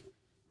like,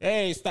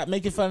 "Hey, stop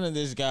making fun of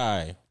this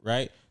guy,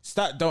 right?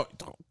 Stop,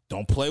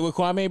 don't play with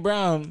Kwame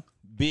Brown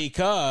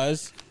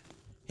because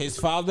his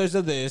fathers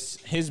are this,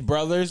 his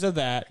brothers are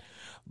that,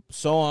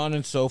 so on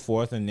and so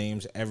forth," and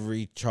names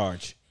every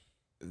charge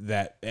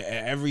that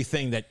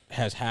everything that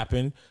has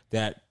happened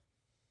that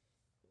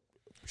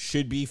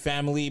should be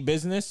family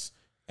business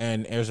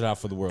and airs it out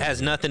for the world.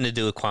 Has nothing to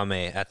do with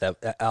Kwame at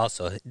that.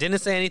 Also, didn't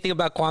say anything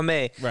about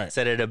Kwame. Right.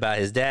 Said it about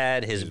his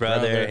dad, his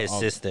brother, his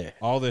sister.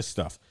 all this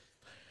stuff.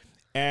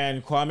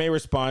 And Kwame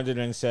responded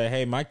and said,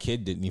 "Hey, my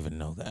kid didn't even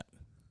know that."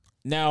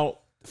 Now,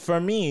 for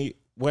me,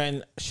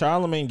 when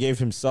Charlemagne gave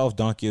himself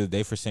Donkey of the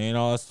Day for saying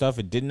all that stuff,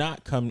 it did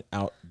not come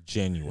out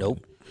genuine.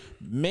 Nope.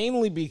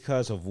 Mainly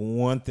because of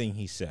one thing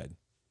he said.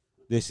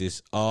 This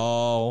is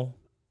all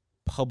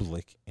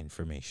public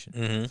information.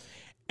 Mm-hmm.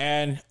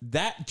 And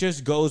that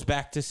just goes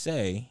back to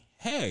say,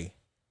 hey,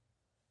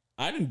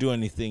 I didn't do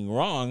anything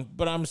wrong,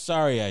 but I'm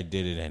sorry I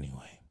did it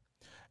anyway.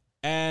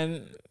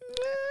 And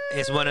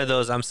It's one of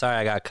those. I'm sorry,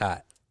 I got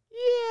caught.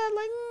 yeah,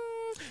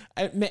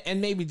 like,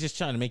 and maybe just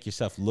trying to make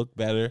yourself look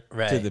better to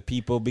Right. the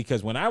people,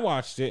 because when I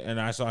watched it and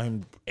I saw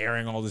him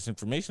airing all this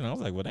information, I was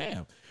like, well,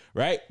 damn,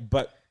 right?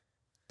 But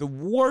the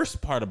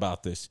worst part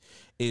about this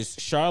is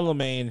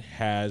Charlemagne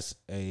has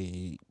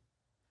a,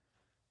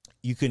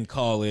 you can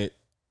call it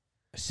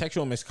a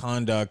sexual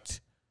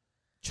misconduct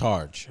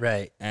charge.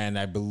 Right. And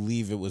I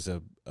believe it was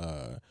a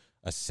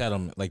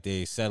settlement, like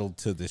they settled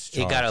to this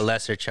charge. He got a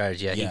lesser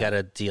charge. Yeah, Yeah. he got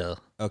a deal.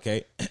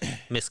 Okay.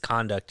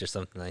 Misconduct or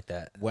something like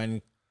that.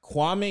 When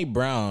Kwame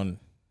Brown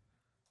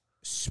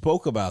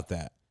spoke about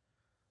that,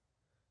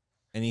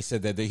 and he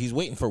said that he's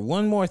waiting for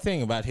one more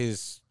thing about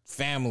his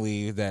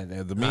family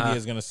that the media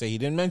is going to say he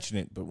didn't mention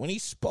it. But when he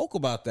spoke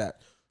about that,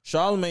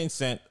 Charlemagne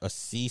sent a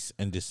cease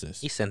and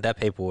desist. He sent that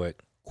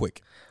paperwork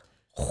Quick.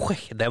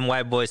 quick. Them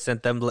white boys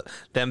sent them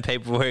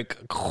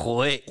paperwork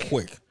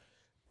quick.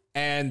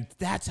 And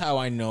that's how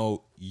I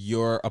know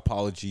your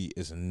apology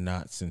is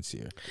not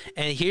sincere.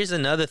 And here's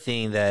another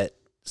thing that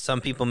some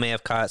people may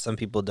have caught, some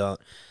people don't.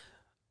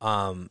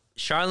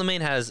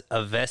 Charlemagne has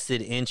a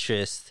vested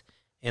interest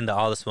in the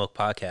All the Smoke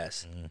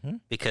podcast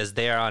because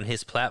they are on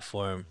his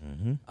platform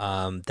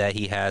that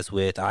he has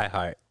with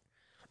iHeart.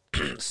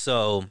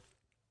 So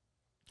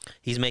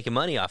he's making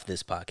money off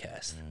this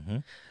podcast.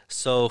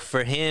 So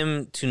for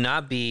him to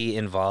not be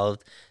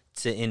involved,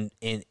 to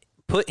in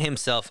put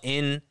himself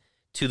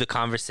into the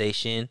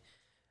conversation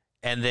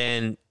and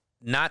then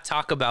not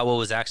talk about what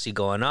was actually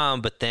going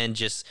on, but then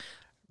just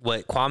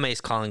what Kwame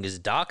is calling is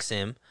dox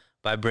him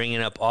by bringing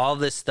up all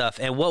this stuff.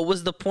 And what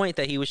was the point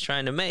that he was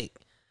trying to make?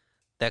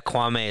 That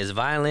Kwame is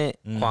violent,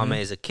 Kwame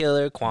is a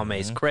killer, Kwame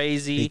is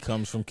crazy. He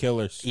comes from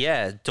killers.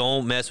 Yeah,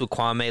 don't mess with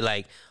Kwame.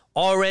 Like,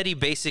 already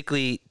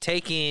basically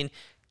taking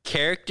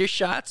character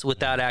shots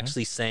without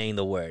actually saying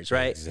the words,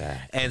 right?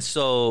 Exactly. And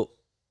so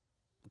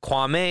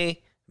Kwame,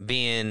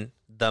 being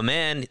the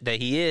man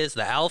that he is,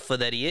 the alpha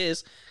that he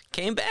is,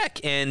 came back.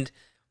 And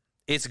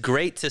it's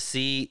great to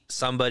see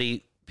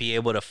somebody be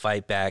able to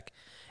fight back.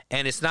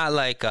 And it's not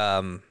like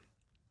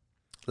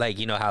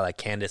you know how like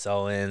Candace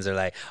Owens or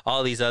like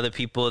all these other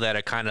people that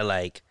are kind of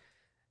like,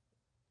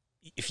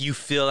 if you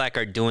feel like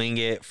are doing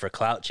it for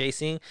clout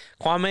chasing,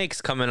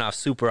 Kwame's coming off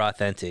super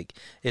authentic.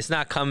 It's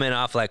not coming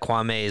off like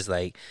Kwame is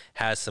like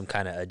has some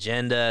kind of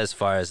agenda as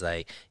far as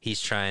like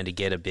he's trying to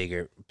get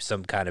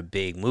some kind of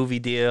big movie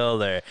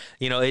deal, or,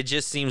 you know, it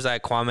just seems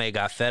like Kwame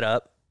got fed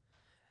up.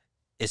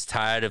 Is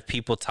tired of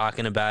people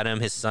talking about him.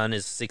 His son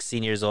is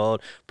 16 years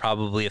old,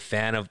 probably a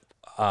fan of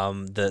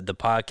the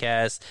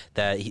podcast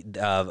that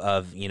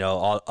of you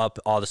know,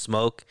 all the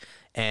smoke,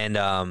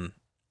 and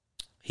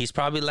he's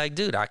probably like,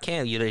 dude, I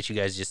can't let you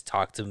guys just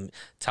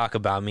talk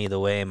about me the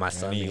way my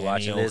son be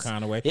watching any old this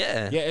kind of way.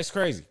 Yeah, it's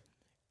crazy.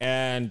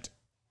 And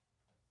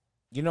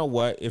you know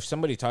what? If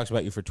somebody talks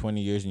about you for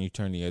 20 years and you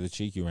turn the other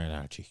cheek, you ran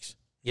out of cheeks.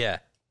 yeah.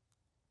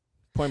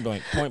 Point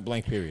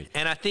blank, period.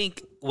 And I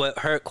think what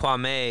hurt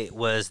Kwame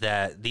was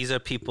that these are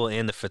people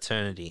in the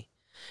fraternity.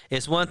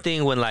 It's one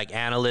thing when like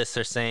analysts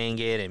are saying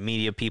it and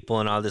media people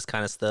and all this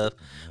kind of stuff,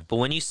 but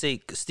when you say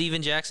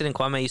Steven Jackson and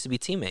Kwame used to be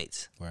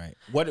teammates. Right.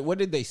 What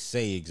did they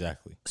say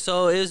exactly?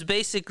 So it was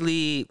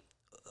basically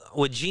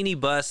with Jeannie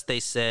Buss. They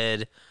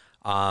said,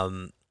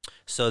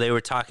 so they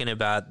were talking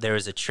about there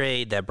was a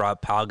trade that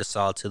brought Pau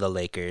Gasol to the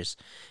Lakers,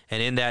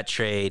 and in that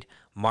trade,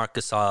 Marc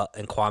Gasol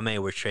and Kwame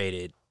were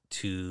traded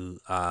to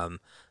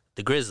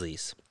the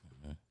Grizzlies.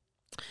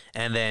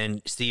 And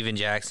then Steven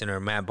Jackson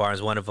or Matt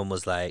Barnes, one of them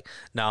was like,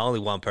 no, only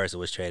one person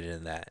was traded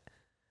in that.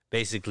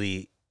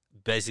 Basically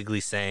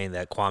saying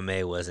that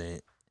Kwame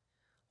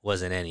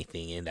wasn't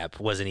anything in that,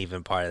 wasn't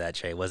even part of that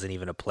trade, wasn't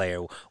even a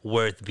player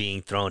worth being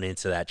thrown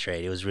into that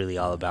trade. It was really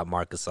all about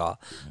Marc Gasol.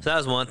 So that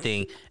was one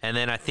thing. And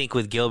then I think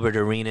with Gilbert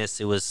Arenas,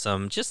 it was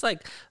some just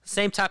like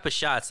same type of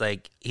shots,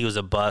 like he was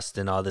a bust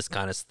and all this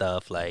kind of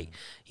stuff, like,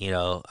 you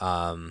know,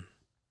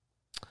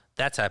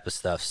 that type of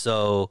stuff.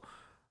 So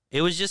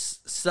it was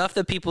just stuff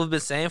that people have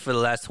been saying for the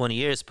last 20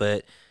 years,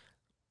 but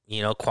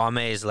you know,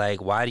 Kwame is like,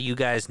 why do you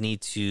guys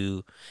need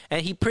to,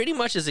 and he pretty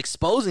much is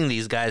exposing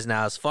these guys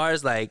now as far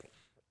as like,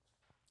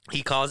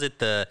 he calls it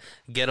the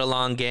get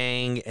along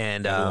gang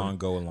and Get along,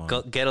 go along.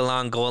 get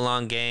along, go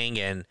along gang.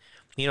 And,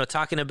 you know,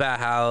 talking about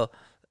how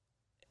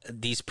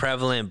these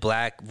prevalent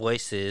black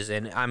voices,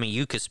 and I mean,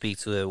 you could speak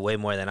to it way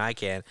more than I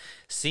can,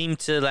 seem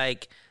to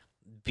like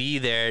be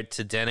there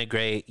to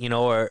denigrate, you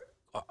know, or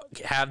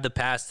have the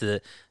past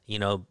to, you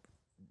know,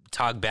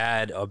 talk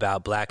bad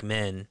about black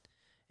men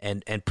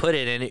and put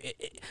it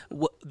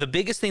in. The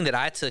biggest thing that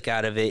I took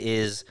out of it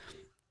is,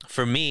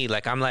 for me,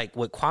 like, I'm like,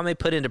 what Kwame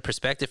put into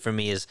perspective for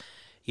me is,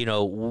 you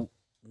know,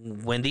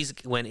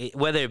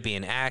 whether it be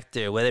an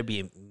actor, whether it be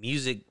a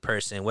music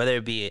person, whether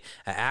it be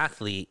an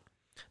athlete,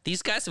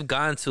 these guys have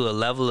gotten to a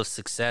level of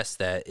success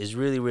that is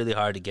really, really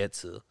hard to get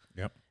to.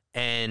 Yep.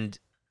 And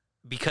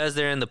because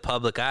they're in the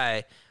public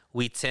eye,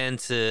 we tend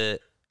to,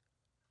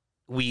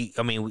 we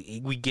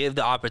give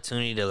the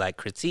opportunity to like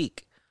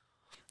critique.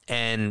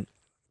 And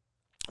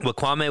what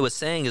Kwame was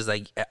saying is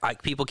like,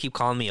 people keep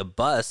calling me a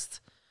bust,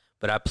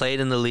 but I played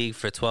in the league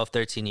for 12,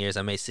 13 years.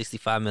 I made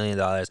 $65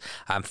 million.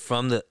 I'm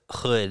from the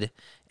hood,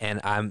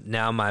 and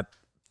my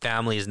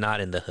family is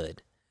not in the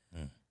hood.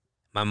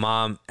 My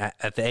mom,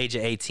 at the age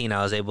of 18,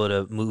 I was able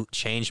to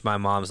change my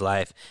mom's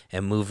life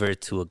and move her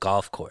to a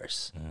golf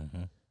course.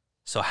 Mm-hmm.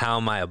 So how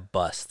am I a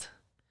bust?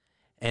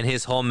 And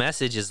his whole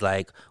message is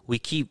like, we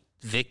keep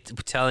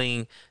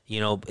telling, you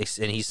know,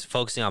 and he's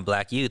focusing on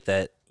black youth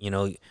that, you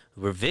know,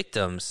 we're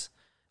victims.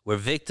 We're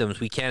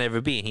victims. We can't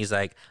ever be. And he's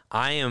like,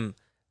 I am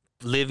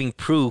living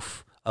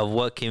proof of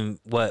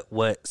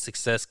what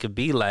success could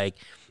be like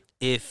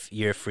if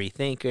you're a free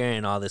thinker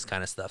and all this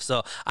kind of stuff.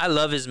 So I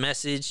love his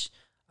message.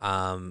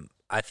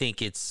 I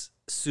think it's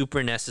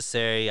super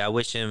necessary. I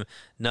wish him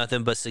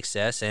nothing but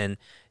success. And,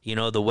 you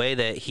know, the way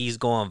that he's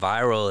going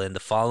viral and the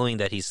following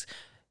that he's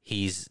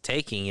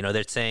taking, you know,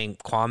 they're saying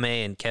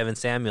Kwame and Kevin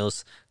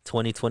Samuels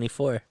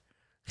 2024.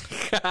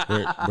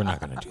 We're not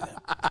going to do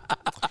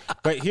that.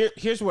 But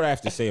here's what I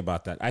have to say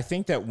about that. I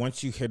think that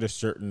once you hit a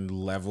certain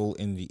level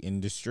in the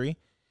industry,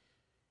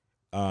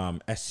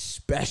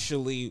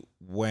 especially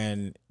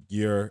when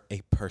you're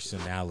a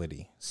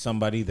personality,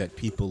 somebody that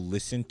people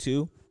listen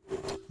to,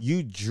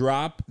 you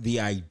drop the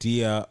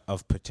idea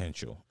of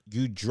potential.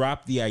 You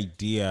drop the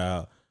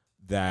idea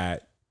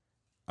that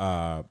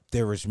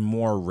there is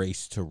more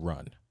race to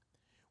run.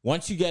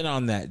 Once you get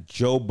on that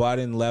Joe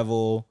Budden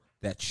level,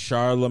 that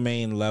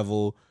Charlemagne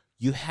level,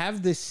 you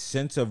have this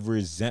sense of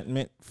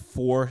resentment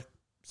for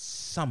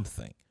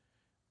something,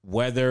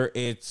 whether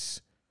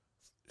it's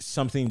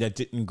something that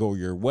didn't go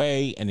your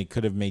way and it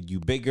could have made you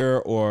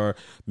bigger, or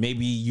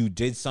maybe you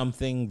did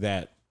something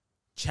that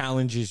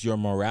challenges your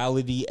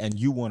morality and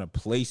you want to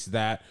place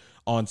that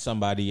on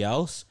somebody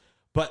else.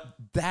 But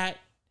that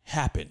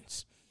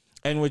happens.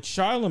 And with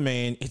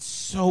Charlemagne, it's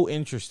so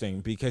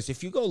interesting because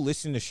if you go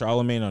listen to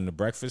Charlemagne on The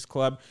Breakfast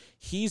Club,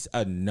 he's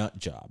a nut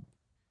job.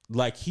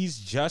 Like, he's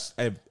just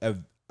a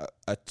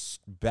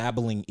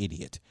babbling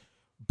idiot.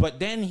 But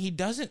then he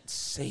doesn't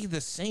say the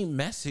same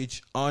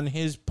message on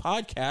his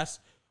podcast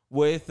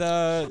with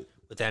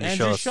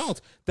Andrew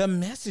Schultz. The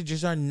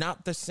messages are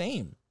not the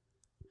same.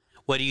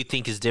 What do you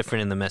think is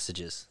different in the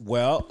messages?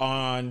 Well,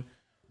 on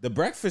The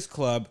Breakfast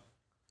Club,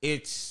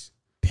 it's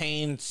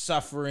pain,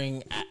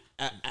 suffering,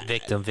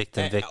 victim.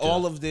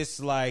 All of this,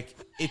 like,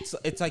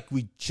 it's like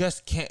we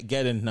just can't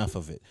get enough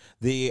of it.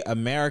 The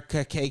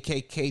America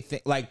KKK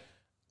thing, like,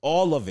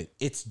 all of it.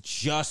 It's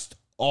just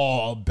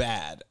all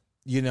bad,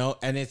 you know?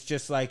 And it's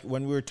just like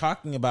when we were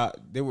talking about,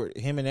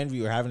 him and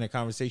Envy were having a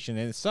conversation,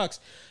 and it sucks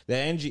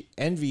that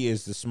Envy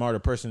is the smarter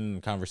person in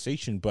the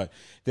conversation, but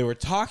they were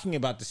talking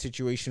about the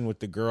situation with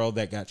the girl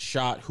that got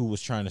shot who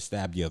was trying to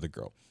stab the other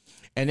girl.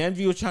 And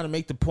Envy was trying to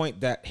make the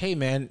point that, hey,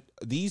 man,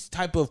 these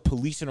type of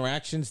police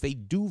interactions, they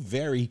do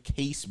vary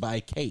case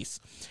by case.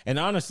 And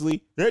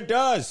honestly, it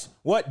does.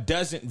 What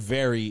doesn't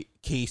vary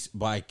case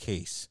by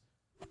case?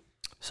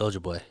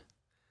 Soulja Boy.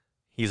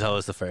 He's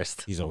always the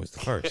first. He's always the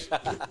first.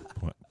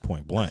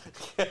 Point blank.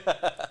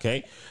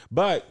 Okay?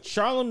 But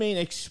Charlemagne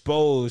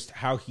exposed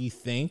how he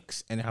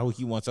thinks and how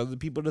he wants other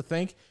people to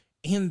think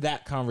in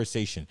that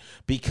conversation,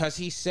 because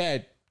he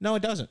said, no,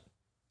 it doesn't.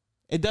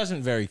 It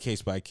doesn't vary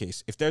case by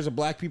case. If there's a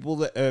black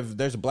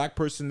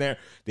person there,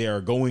 they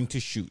are going to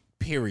shoot,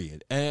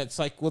 period. And it's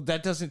like, well,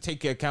 that doesn't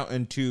take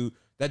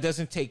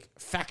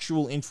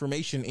factual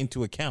information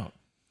into account.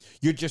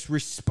 You're just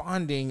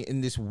responding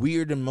in this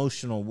weird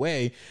emotional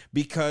way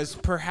because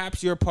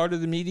perhaps you're a part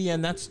of the media,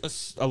 and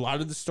that's a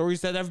lot of the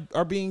stories that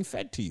are being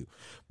fed to you.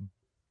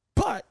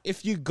 But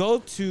if you go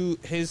to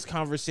his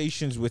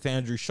conversations with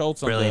Andrew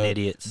Schultz on Brilliant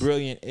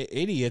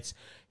Idiots,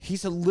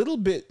 he's a little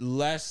bit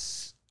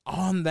less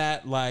on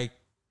that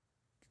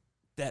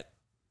that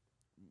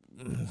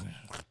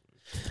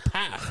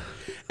path.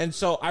 And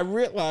so I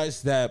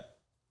realized that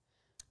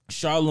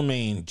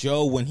Charlemagne,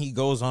 Joe, when he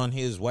goes on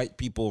his white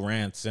people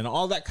rants and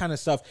all that kind of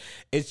stuff,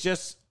 it's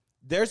just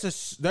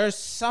there's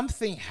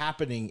something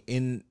happening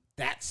in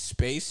that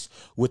space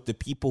with the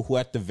people who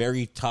at the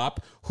very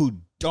top who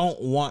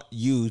don't want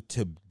you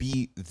to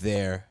be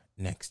there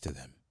next to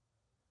them.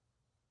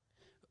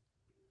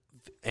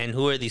 And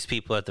who are these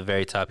people at the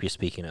very top you're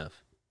speaking of?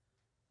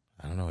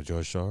 I don't know,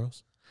 George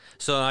Soros?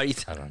 So are you?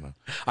 I don't know.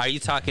 Are you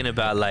talking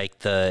about like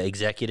the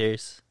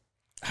executors?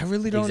 I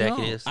really don't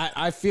Executives? know.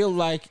 I feel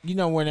like,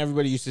 when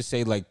everybody used to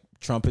say like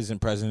Trump isn't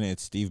president,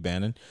 it's Steve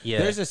Bannon. Yeah.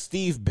 There's a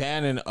Steve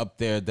Bannon up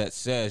there that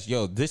says,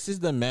 yo, this is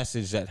the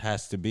message that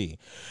has to be.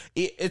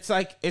 It's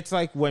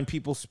like when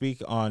people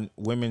speak on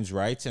women's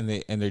rights and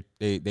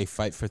they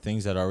fight for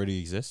things that already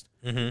exist.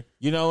 Mm-hmm.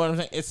 You know what I'm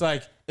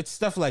saying? It's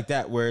stuff like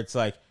that where it's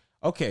like,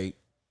 okay,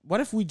 what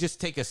if we just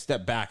take a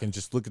step back and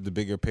just look at the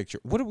bigger picture?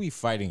 What are we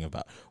fighting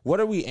about? What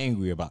are we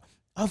angry about?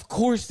 Of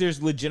course,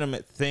 there's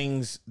legitimate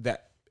things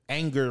that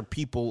anger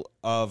people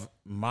of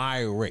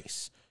my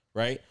race,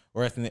 right?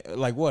 Or ethnic,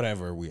 like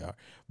whatever we are.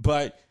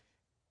 But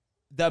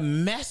the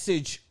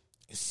message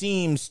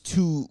seems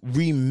to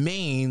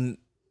remain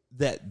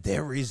that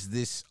there is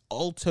this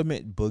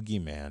ultimate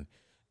boogeyman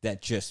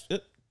that just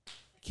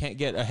can't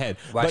get ahead.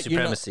 White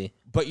supremacy.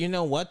 But you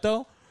know what,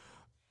 though?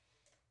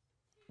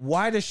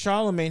 Why does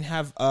Charlemagne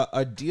have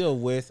a deal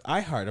with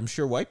iHeart? I'm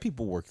sure white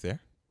people work there.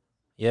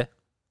 Yeah.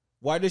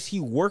 Why does he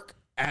work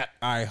at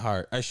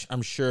iHeart?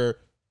 I'm sure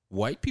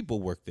white people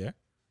work there.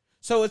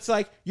 So it's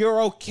like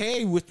you're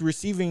okay with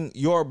receiving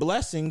your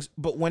blessings,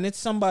 but when it's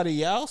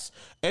somebody else,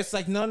 it's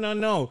like,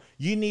 no,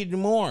 you need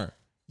more.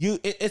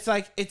 It's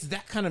like it's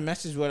that kind of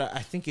message what I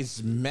think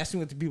is messing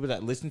with the people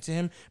that listen to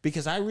him,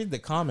 because I read the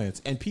comments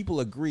and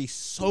people agree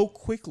so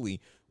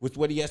quickly with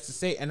what he has to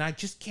say, and I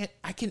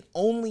can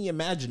only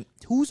imagine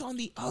who's on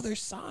the other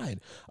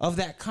side of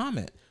that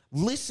comment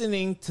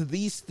listening to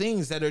these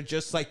things that are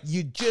just like,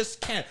 you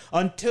just can't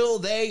until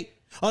they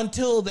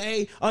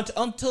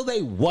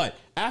what?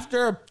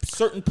 After a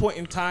certain point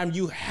in time,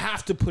 you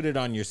have to put it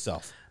on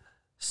yourself.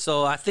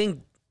 So I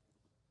think,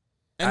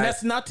 and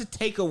that's not to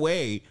take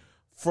away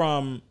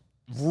from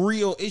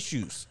real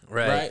issues,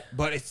 right?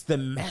 But it's the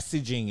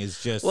messaging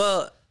is just.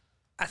 Well,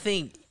 I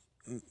think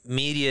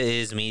media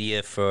is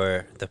media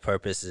for the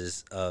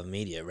purposes of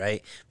media,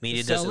 right?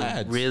 Media does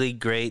a really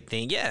great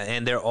thing. Yeah,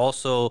 and they're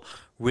also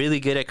really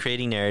good at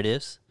creating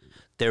narratives.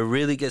 They're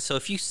really good. So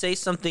if you say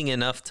something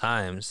enough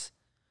times,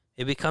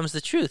 it becomes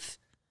the truth.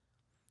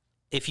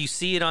 If you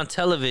see it on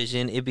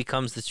television, it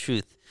becomes the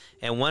truth.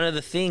 And one of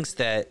the things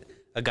that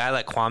a guy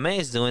like Kwame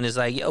is doing is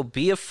like, yo,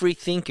 be a free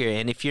thinker.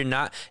 And if you're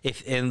not,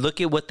 and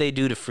look at what they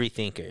do to free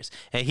thinkers.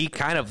 And he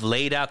kind of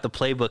laid out the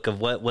playbook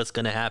of what's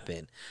going to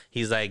happen.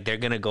 He's like, they're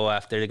going to go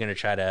after, they're going to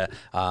try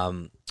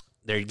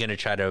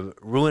to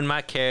ruin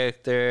my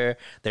character.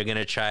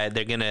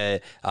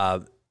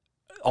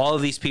 All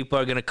of these people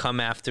are going to come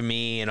after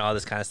me and all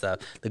this kind of stuff.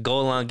 The go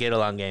along, get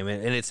along game.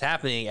 And it's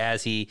happening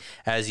as he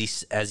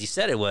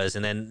said it was.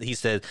 And then he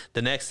said,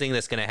 the next thing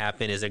that's going to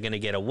happen is they're going to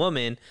get a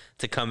woman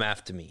to come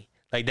after me.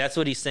 Like, that's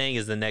what he's saying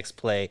is the next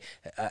play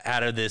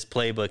out of this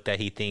playbook that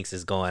he thinks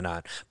is going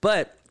on.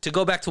 But to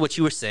go back to what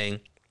you were saying,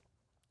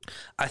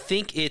 I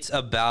think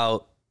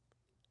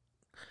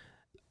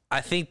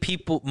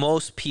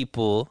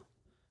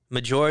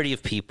majority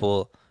of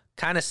people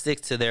kind of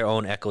stick to their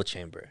own echo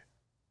chamber.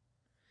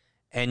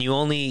 And you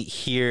only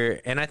hear,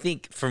 and I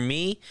think for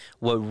me,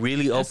 what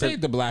really opened... say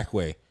it the black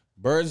way.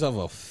 Birds of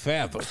a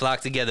feather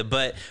flock together.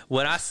 But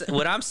what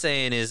I'm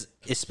saying is,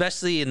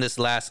 especially in this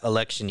last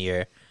election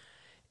year,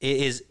 it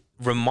is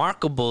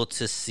remarkable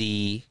to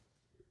see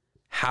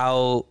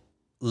how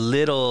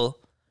little,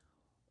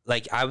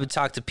 like, I would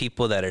talk to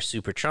people that are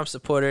super Trump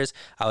supporters.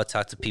 I would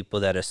talk to people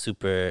that are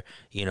super,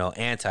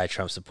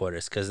 anti-Trump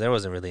supporters, because there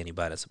wasn't really any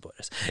Biden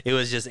supporters. It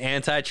was just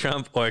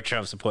anti-Trump or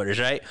Trump supporters,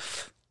 right?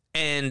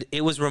 And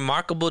it was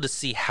remarkable to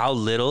see how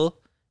little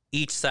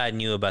each side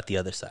knew about the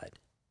other side.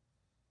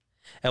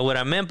 And what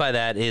I meant by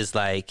that is,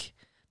 like,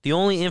 the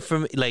only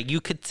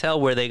you could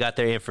tell where they got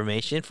their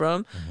information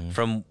from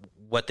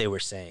what they were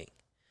saying.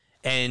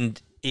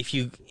 And if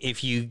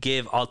you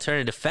give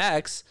alternative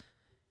facts,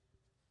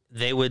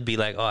 they would be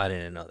like, oh, I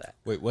didn't know that.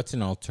 Wait, what's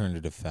an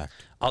alternative fact?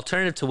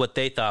 Alternative to what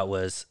they thought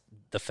was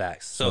the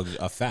facts. So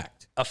a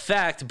fact. A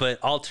fact, but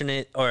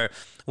alternate, or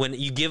when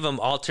you give them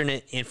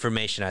alternate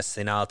information, I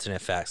say not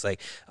alternate facts, like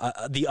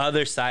the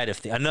other side of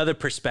another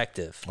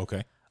perspective.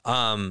 Okay.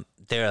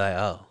 They're like,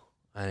 oh,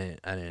 I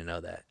didn't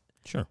know that.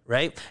 Sure.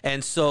 Right.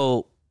 And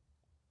so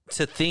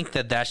to think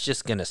that that's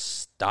just gonna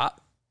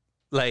stop,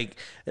 like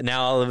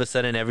now all of a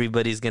sudden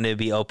everybody's gonna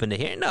be open to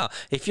hearing. No,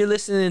 if you're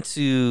listening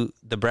to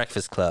The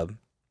Breakfast Club,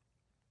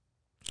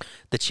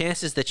 the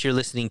chances that you're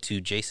listening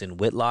to Jason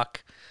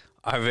Whitlock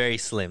are very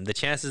slim. The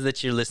chances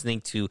that you're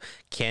listening to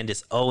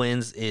Candace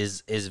Owens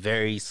is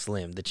very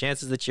slim. The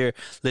chances that you're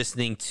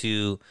listening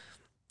to,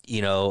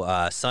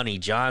 Sonny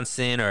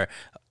Johnson or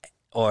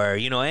or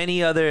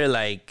any other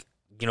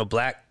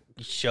black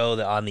show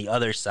that on the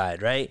other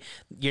side, right?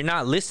 You're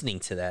not listening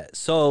to that.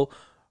 So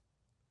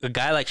a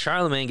guy like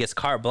Charlemagne gets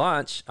carte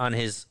blanche on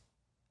his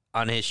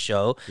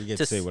show. He gets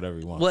to say whatever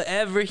he wants.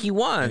 Whatever he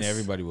wants. And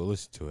everybody will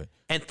listen to it.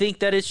 And think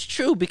that it's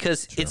true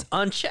because it's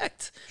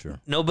unchecked. Sure.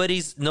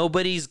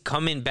 Nobody's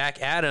coming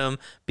back at him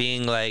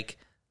being like,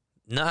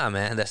 nah,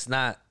 man, that's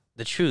not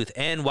the truth.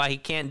 And why he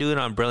can't do it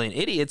on Brilliant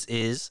Idiots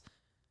is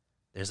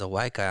there's a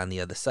white guy on the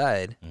other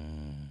side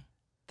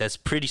that's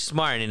pretty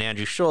smart in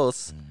Andrew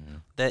Schultz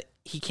that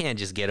he can't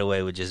just get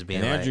away with just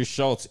being And Andrew like,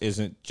 Schultz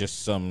isn't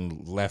just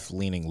some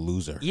left-leaning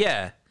loser.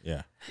 yeah.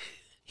 Yeah.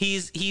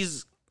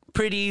 He's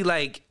pretty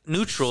like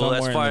neutral Somewhere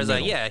as in far the as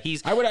like, middle. yeah,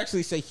 he's I would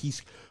actually say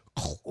he's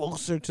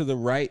closer to the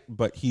right,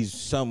 but he's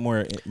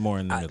somewhere more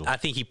in the middle. I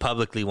think he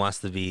publicly wants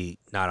to be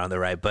not on the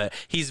right, but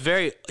he's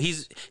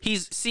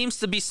seems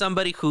to be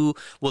somebody who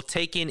will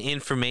take in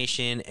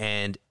information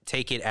and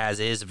take it as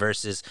is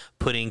versus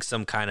putting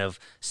some kind of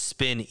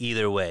spin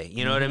either way.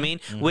 You know what I mean?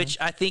 Which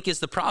I think is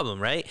the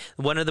problem, right?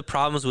 One of the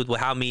problems with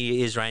how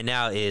media is right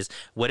now is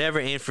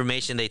whatever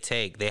information they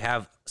take, they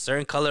have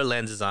certain color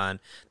lenses on.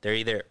 They're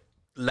either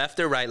left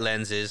or right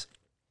lenses,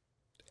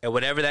 and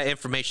whatever that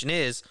information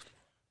is,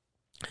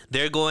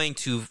 they're going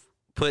to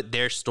put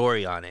their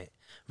story on it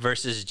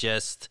versus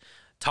just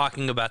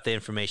talking about the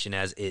information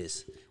as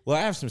is. Well,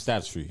 I have some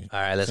stats for you. All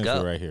right, let's Since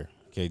go. we're right here.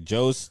 Okay,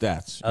 Joe's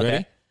stats. Okay.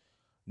 Ready?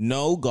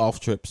 No golf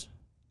trips.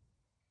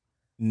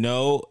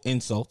 No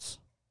insults.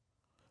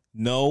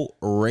 No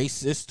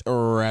racist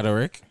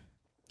rhetoric.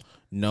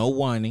 No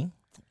whining.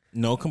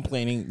 No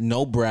complaining.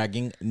 No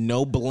bragging.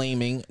 No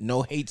blaming.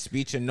 No hate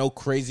speech. And no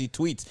crazy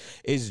tweets.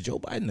 Is Joe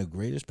Biden the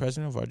greatest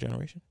president of our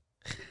generation?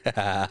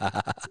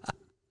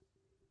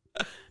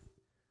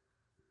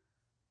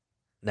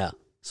 No,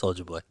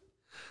 Soldier Boy.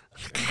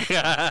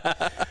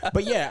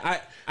 But yeah,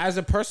 I as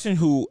a person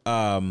who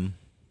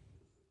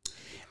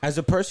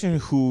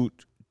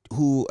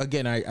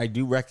again, I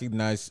do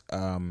recognize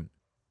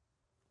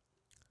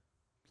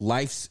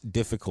life's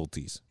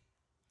difficulties.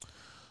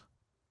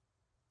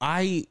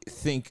 I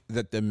think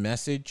that the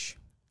message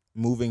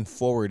moving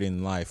forward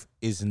in life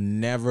is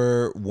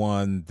never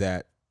one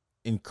that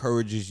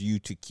encourages you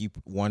to keep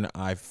one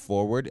eye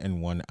forward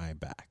and one eye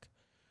back.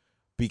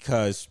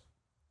 Because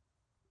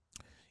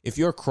if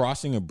you're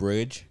crossing a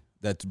bridge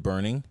that's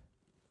burning,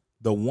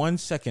 the 1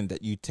 second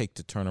that you take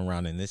to turn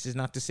around, and this is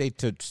not to say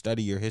to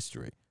study your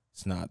history.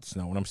 It's not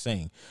what I'm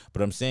saying. But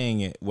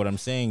what I'm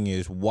saying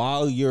is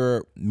while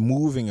you're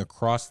moving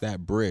across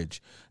that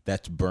bridge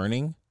that's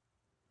burning,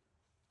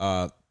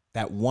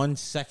 that 1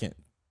 second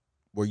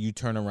where you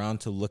turn around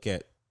to look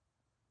at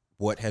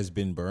what has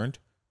been burned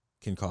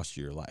can cost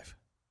you your life.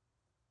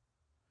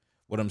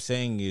 What I'm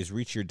saying is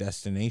reach your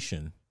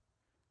destination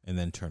and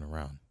then turn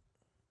around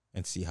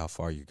and see how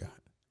far you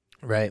got.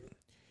 Right.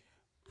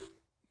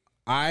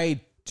 I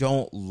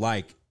don't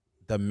like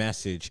the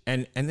message,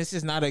 and this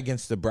is not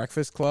against the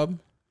Breakfast Club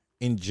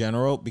in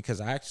general, because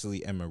I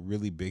actually am a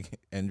really big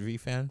Envy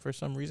fan for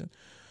some reason.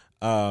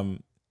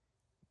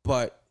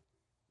 But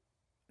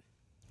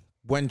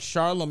when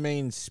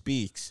Charlemagne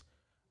speaks,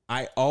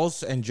 I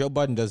also, and Joe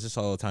Budden does this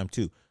all the time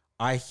too,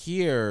 I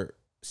hear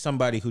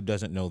somebody who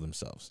doesn't know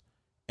themselves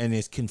and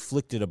is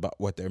conflicted about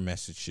what their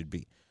message should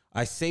be.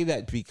 I say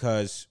that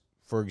because,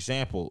 for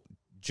example,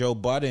 Joe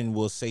Budden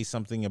will say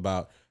something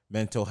about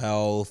mental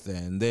health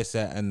and this,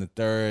 that, and the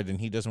third, and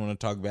he doesn't want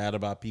to talk bad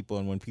about people,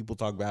 and when people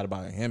talk bad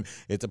about him,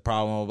 it's a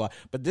problem, blah, blah.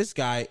 But this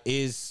guy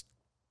is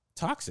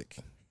toxic.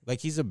 Like,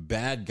 he's a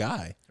bad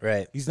guy.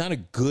 Right. He's not a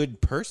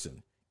good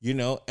person, you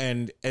know?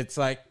 And it's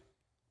like,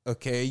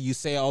 okay, you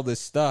say all this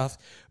stuff,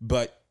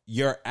 but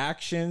your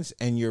actions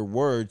and your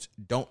words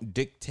don't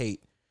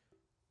dictate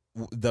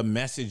the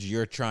message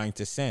you're trying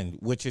to send,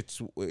 which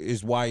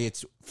is why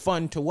it's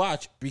fun to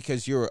watch,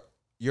 because you're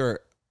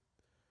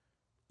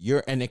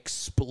an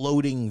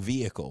exploding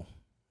vehicle.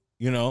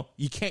 You know,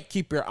 you can't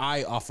keep your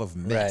eye off of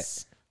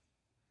mess. Right.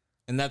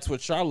 And that's what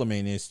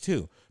Charlemagne is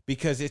too,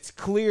 because it's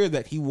clear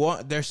that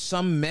there's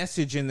some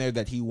message in there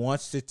that he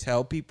wants to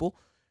tell people,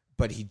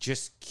 but he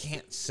just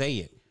can't say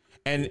it.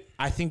 And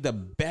I think the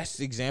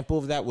best example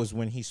of that was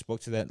when he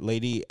spoke to that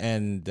lady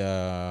and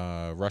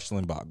Rush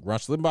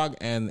Limbaugh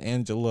and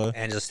Angela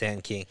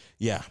Stanton King.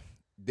 Yeah.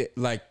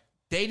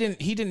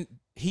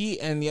 He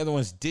and the other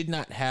ones did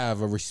not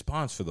have a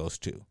response for those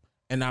two.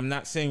 And I'm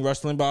not saying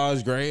Rush Limbaugh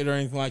is great or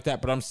anything like that,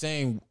 but I'm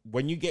saying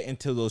when you get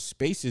into those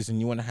spaces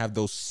and you want to have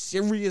those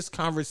serious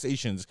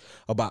conversations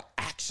about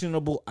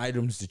actionable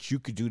items that you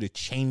could do to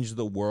change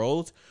the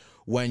world,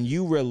 when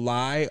you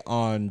rely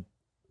on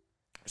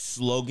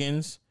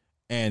slogans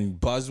and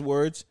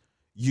buzzwords,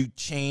 you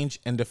change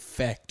and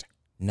affect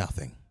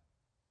nothing.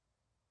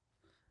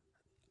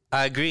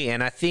 I agree.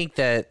 And I think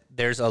that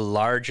there's a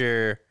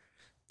larger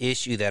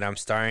issue that I'm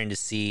starting to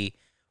see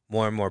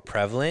more and more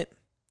prevalent,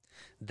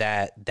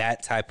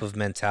 that type of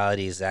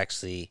mentality is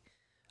actually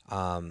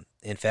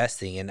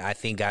infesting. And I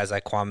think guys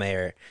like Kwame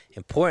are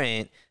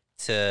important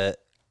to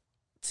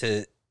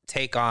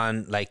take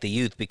on like the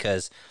youth,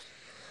 because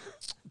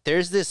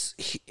there's this,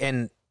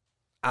 and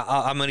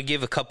I'm going to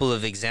give a couple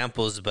of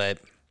examples, but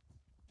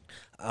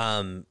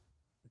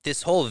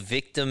this whole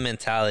victim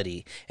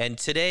mentality, and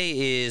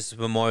today is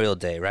Memorial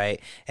Day, right?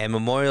 And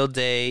Memorial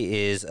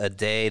Day is a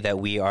day that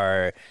we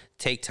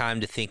take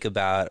time to think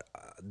about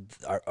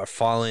our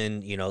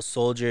fallen,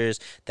 soldiers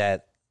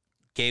that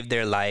gave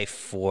their life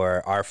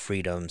for our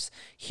freedoms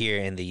here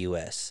in the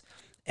U.S.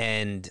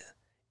 And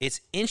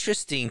it's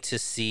interesting to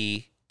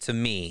see, to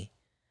me,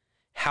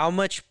 how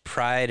much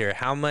pride or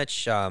how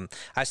much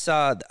I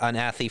saw an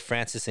athlete,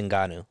 Francis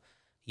Ngannou,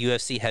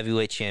 UFC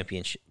heavyweight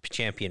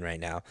champion right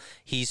now.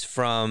 He's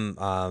from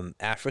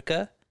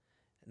Africa,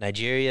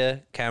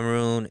 Nigeria,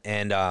 Cameroon,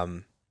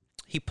 and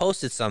he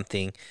posted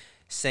something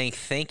saying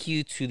thank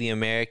you to the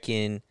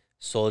American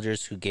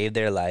soldiers who gave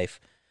their life,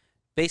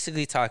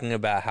 basically talking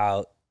about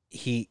how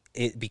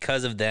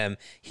because of them,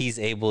 he's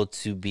able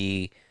to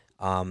be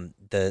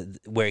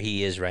where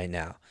he is right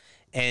now.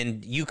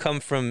 And you come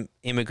from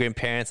immigrant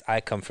parents.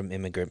 I come from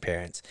immigrant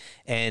parents.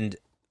 And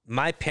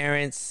my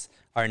parents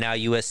are now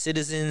U.S.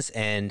 citizens,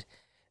 and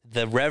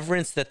the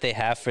reverence that they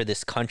have for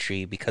this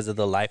country because of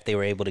the life they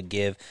were able to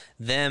give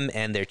them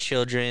and their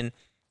children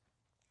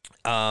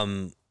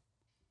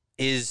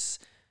is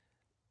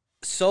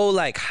so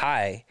like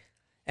high.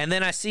 And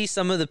then I see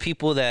some of the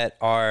people that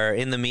are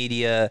in the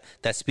media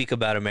that speak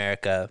about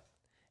America,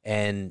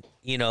 and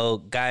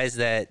guys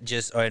that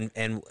just are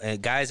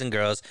and guys and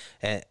girls,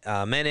 men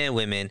and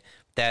women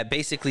that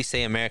basically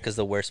say America's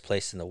the worst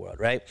place in the world,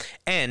 right?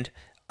 And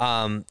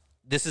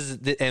this is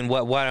and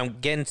what I'm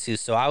getting to.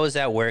 So I was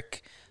at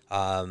work.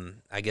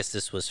 I guess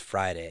this was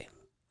Friday,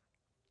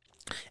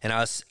 and I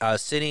was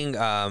sitting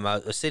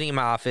in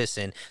my office,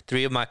 and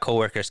 3 of my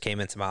coworkers came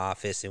into my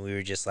office, and we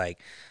were just like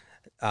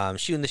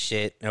shooting the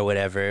shit or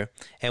whatever.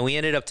 And we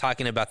ended up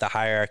talking about the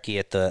hierarchy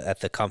at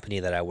the company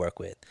that I work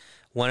with,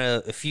 one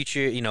of a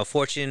future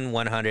Fortune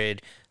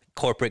 100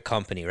 corporate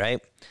company,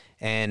 right?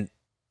 And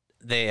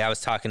I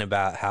was talking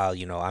about how,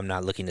 I'm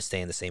not looking to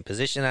stay in the same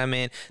position I'm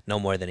in no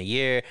more than a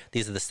year.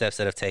 These are the steps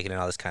that I've taken and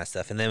all this kind of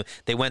stuff. And then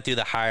they went through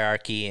the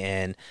hierarchy,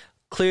 and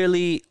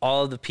clearly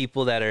all of the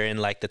people that are in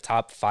like the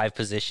top 5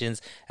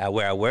 positions at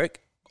where I work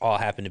all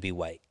happen to be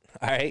white.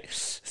 All right.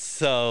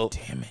 So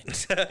Damn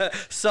it.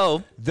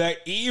 So The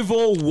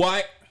evil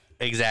white.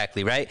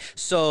 exactly, right?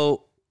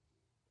 So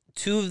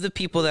 2 of the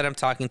people that I'm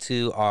talking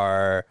to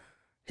are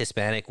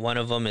Hispanic. One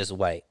of them is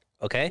white.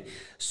 Okay.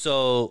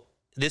 So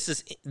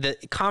the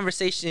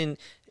conversation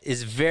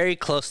is very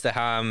close to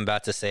how I'm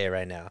about to say it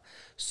right now.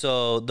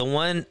 So the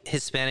one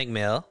Hispanic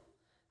male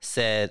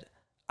said,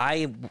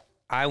 I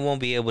won't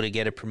be able to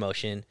get a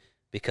promotion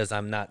because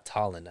I'm not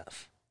tall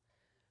enough.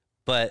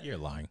 But You're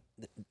lying.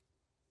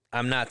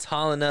 I'm not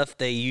tall enough.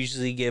 They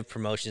usually give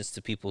promotions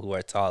to people who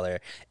are taller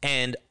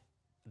and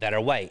that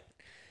are white.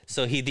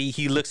 So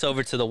he looks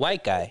over to the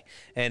white guy,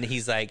 and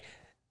he's like,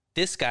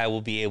 this guy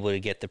will be able to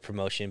get the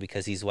promotion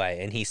because he's white.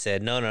 And he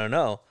said,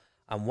 no.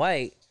 I'm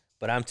white,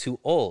 but I'm too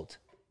old.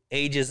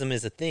 Ageism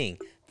is a thing.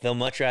 They'll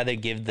much rather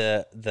give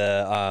the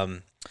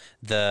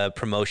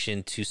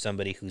promotion to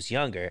somebody who's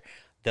younger.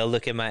 They'll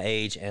look at my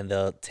age and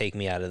they'll take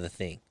me out of the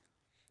thing.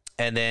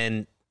 And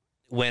then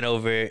went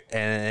over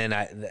and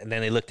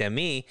then they looked at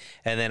me,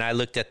 and then I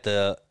looked at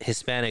the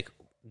Hispanic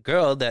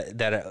girl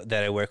that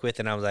I work with,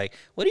 and I was like,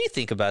 what do you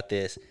think about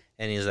this?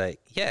 And he's like,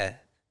 yeah,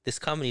 this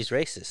company's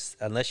racist.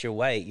 Unless you're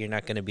white, you're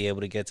not going to be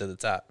able to get to the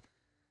top.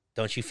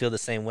 Don't you feel the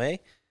same way?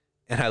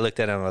 And I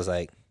looked at him and I was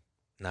like,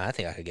 nah, I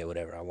think I could get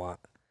whatever I want.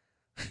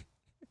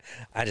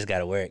 I just got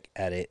to work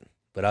at it,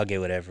 but I'll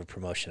get whatever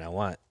promotion I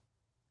want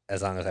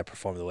as long as I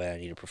perform the way I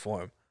need to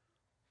perform.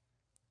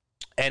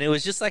 And it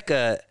was just like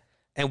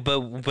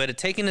but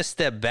taking a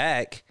step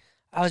back,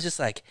 I was just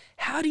like,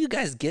 how do you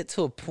guys get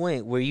to a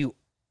point where you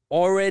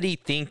already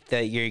think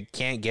that you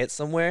can't get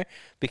somewhere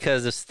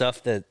because of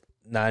stuff that's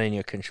not in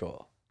your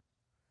control?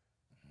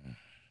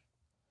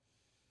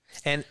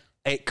 And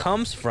it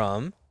comes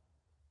from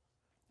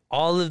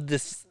all of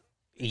this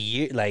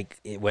year, like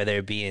whether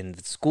it be in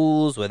the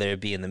schools, whether it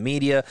be in the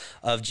media,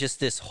 of just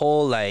this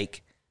whole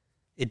like,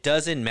 it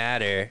doesn't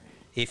matter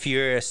if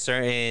you're a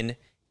certain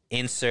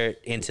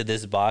insert into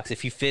this box.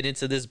 If you fit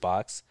into this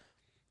box,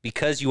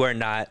 because you are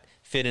not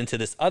fit into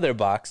this other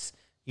box,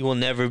 you will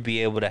never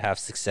be able to have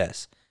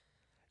success.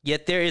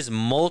 Yet there is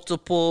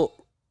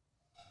multiple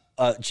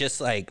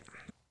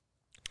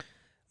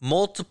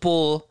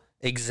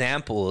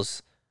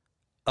examples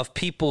of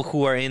people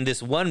who are in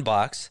this one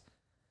box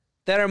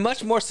that are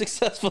much more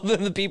successful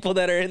than the people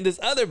that are in this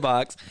other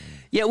box.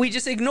 Yet we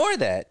just ignore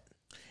that.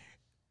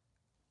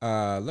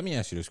 Let me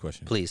ask you this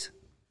question. Please.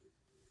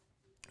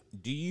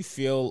 Do you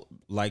feel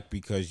like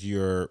because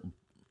you're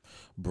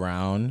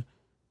brown,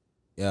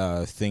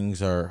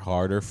 things are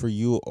harder for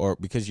you, or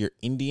because you're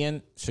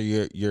Indian, so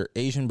you're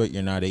Asian but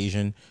you're not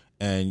Asian,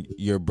 and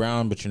you're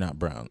brown but you're not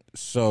brown?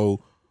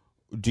 So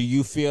do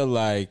you feel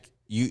like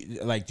do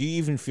you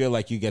even feel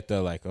like you get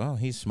the like, oh,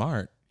 he's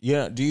smart?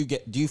 Yeah. Do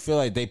you feel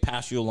like they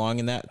pass you along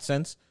in that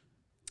sense?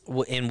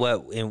 In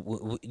what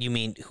you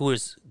mean? Who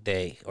is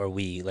they or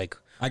we? Like,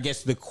 I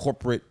guess the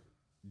corporate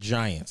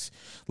giants.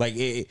 Like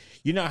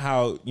you know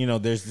how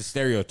there's the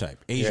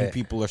stereotype Asian Right.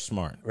 people are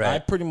smart. Right. I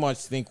pretty much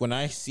think when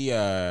I see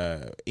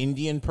a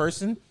Indian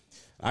person,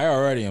 I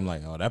already am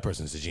like, oh, that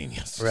person's a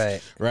genius.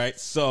 Right. Right.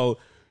 So,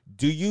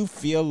 do you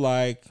feel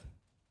like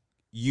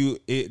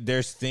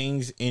there's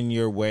things in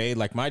your way?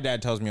 Like my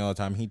dad tells me all the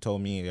time. He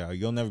told me,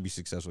 you'll never be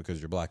successful because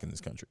you're black in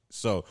this country.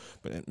 So,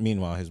 but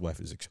meanwhile, his wife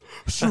is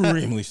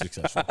extremely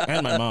successful,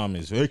 and my mom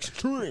is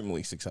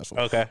extremely successful.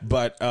 Okay.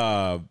 But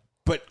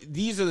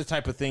these are the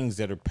type of things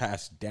that are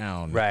passed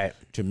down Right.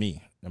 to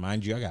me. Now,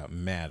 mind you, I got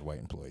mad white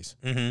employees.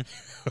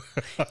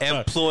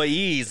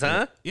 Employees,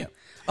 huh? Yeah.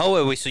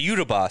 Oh, wait. So you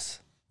the boss?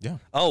 Yeah.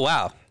 Oh,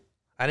 wow.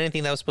 I didn't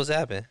think that was supposed to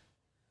happen.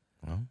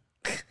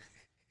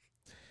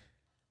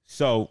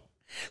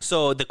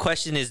 So the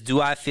question is,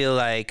 do I feel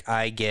like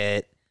I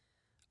get,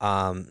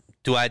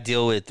 do I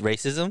deal with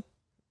racism?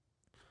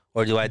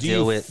 Or do I Do deal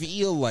you with,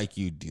 feel like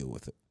you deal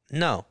with it?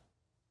 no.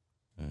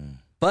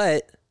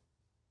 But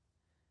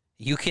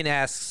you can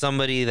ask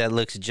somebody that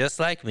looks just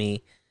like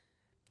me,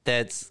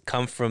 that's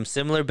come from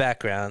similar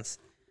backgrounds,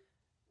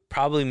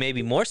 probably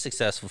maybe more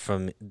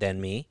successful than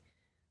me,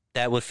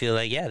 that would feel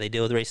like, yeah, they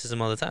deal with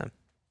racism all the time.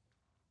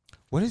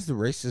 What is the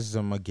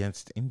racism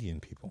against Indian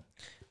people?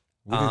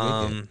 What do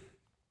they get?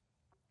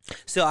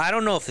 So I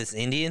don't know if it's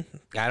Indian.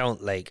 I don't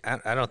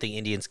think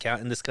Indians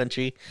count in this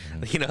country.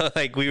 You know,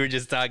 like we were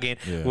just talking.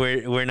 Yeah.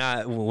 We're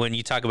not, when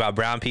you talk about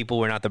brown people,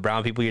 we're not the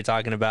brown people you're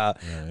talking about.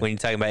 Right. When you're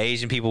talking about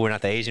Asian people, we're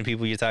not the Asian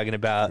people you're talking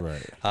about.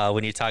 Right.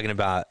 When you're talking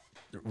about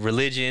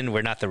religion,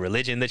 we're not the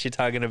religion that you're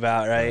talking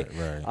about, right?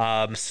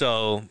 Right.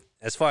 So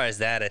as far as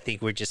that, I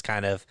think we're just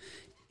kind of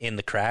in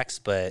the cracks,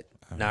 but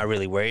not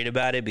really worried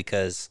about it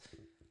because,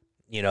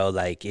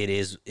 like it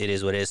is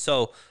what it is.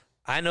 So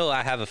I know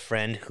I have a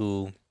friend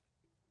who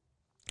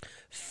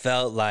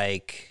felt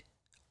like,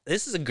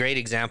 this is a great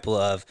example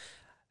of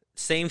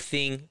same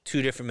thing,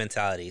 two different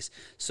mentalities.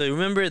 So you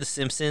remember The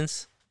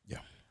Simpsons? Yeah.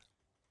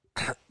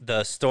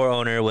 The store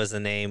owner was the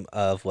name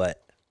of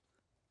what?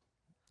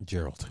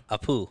 Gerald.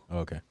 Apu,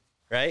 Okay.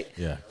 right?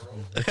 Yeah.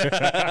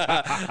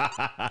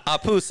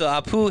 Apu. So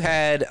Apu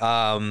had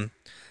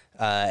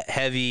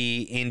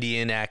heavy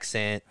Indian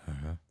accent.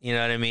 You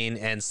know what I mean?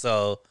 And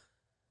so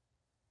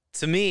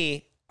to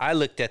me, I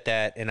looked at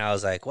that and I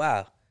was like,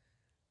 wow,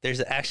 there's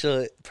an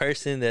actual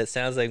person that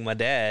sounds like my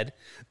dad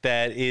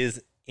that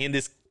is in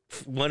this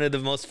one of the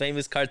most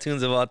famous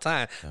cartoons of all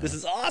time. This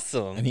is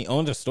awesome. And he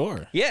owned a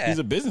store. Yeah. He's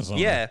a business owner.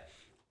 Yeah.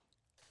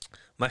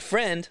 My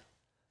friend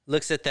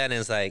looks at that and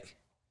is like,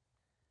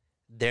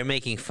 they're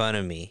making fun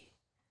of me.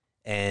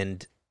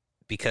 And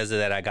because of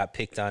that, I got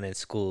picked on in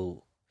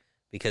school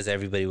because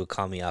everybody would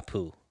call me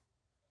Apu.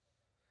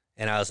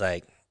 And I was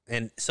like,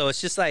 and so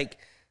it's just like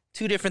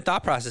two different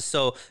thought processes.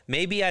 So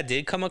maybe I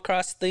did come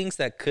across things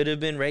that could have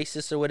been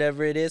racist or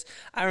whatever it is.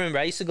 I remember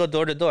I used to go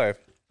door to door,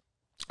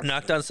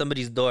 knocked on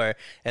somebody's door,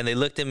 and they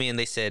looked at me and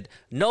they said,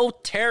 "No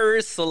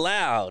terrorists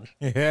allowed."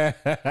 Yeah.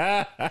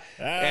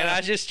 And I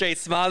just straight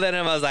smiled at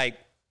him. I was like,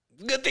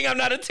 good thing I'm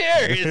not a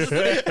terrorist.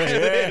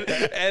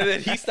 and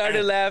then he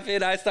started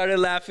laughing. I started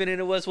laughing,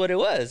 and it was what it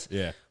was.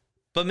 Yeah.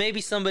 But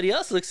maybe somebody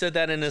else looks at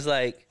that and is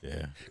like,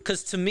 Yeah.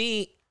 because to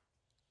me,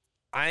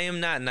 I am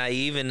not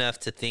naive enough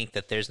to think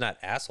that there's not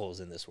assholes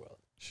in this world.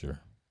 Sure.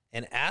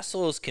 And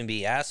assholes can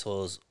be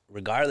assholes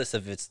regardless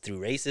if it's through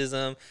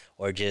racism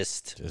or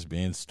just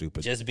being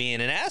stupid.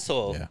 being an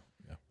asshole. Yeah.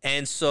 Yeah.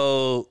 And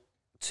so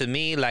to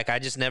me, like, I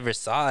just never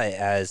saw it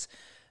as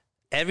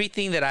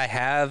everything that I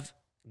have,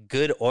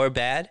 good or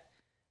bad,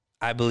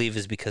 I believe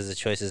is because of the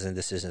choices and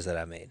decisions that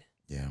I made.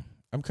 Yeah.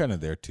 I'm kind of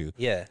there too.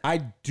 Yeah. I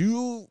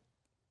do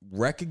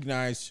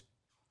recognize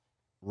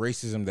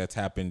racism that's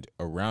happened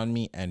around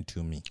me and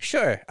to me.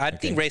 Sure. I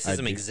think I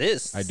racism do.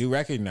 exists. I do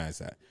recognize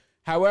that.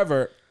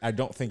 However, I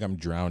don't think I'm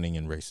drowning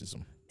in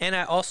racism. And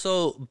I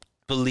also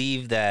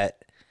believe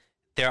that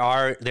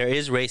there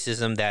is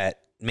racism that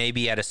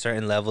maybe at a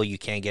certain level you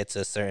can't get to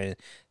a certain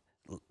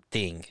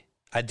thing.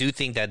 I do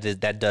think that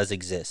that does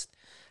exist.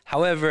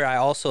 However, I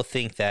also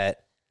think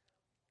that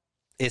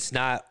it's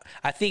not,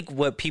 I think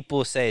what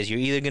people say is you're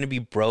either going to be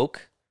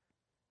broke,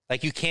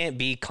 like you can't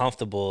be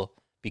comfortable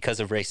because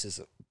of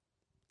racism.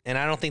 And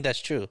I don't think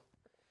that's true.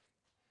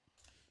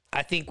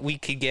 I think we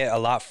could get a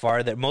lot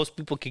farther. Most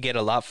people could get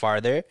a lot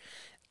farther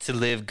to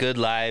live good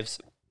lives,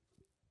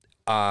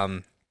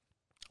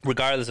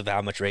 regardless of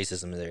how much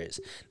racism there is.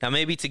 Now,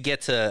 maybe to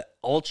get to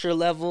ultra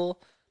level,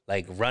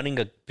 like running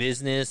a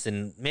business,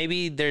 and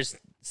maybe there's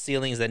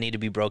ceilings that need to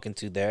be broken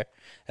to there,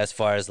 as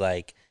far as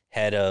like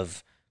head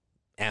of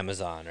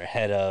Amazon or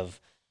head of,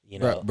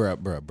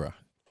 Bruh.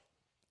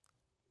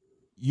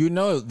 You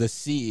know the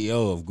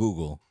CEO of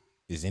Google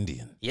is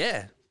Indian.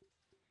 Yeah.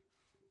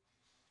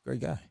 Great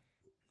guy.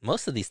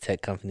 Most of these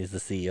tech companies, the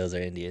CEOs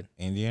are Indian.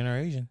 Indian or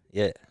Asian?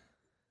 Yeah.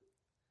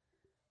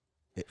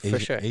 Asian,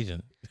 sure.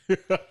 Asian.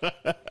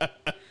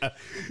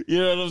 You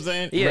know what I'm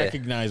saying? Yeah.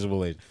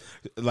 Recognizable Asian.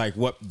 Like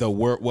what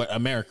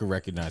America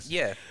recognizes.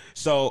 Yeah.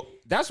 So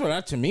that's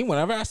what to me,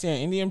 whenever I see an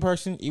Indian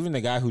person, even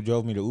the guy who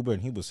drove me to Uber,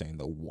 and he was saying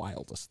the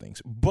wildest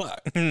things.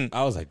 But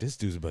I was like, this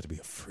dude's about to be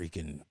a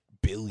freaking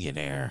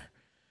billionaire.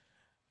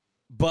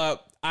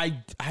 But I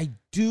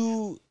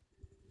do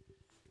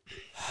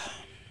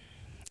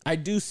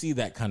see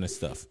that kind of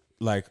stuff.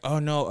 Like, oh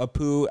no,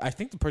 Apu. I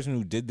think the person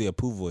who did the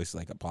Apu voice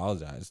like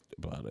apologized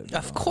about it.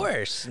 Of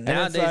course. it's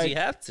Nowadays like- you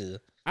have to.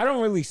 I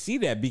don't really see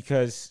that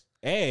because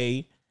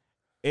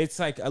it's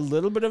like a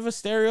little bit of a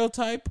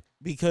stereotype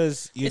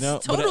because It's know,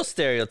 total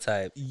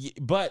stereotype.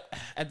 but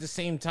at the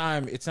same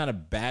time, it's not a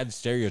bad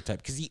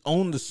stereotype because he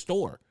owned the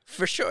store.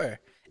 For sure.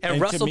 And And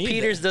to Russell me,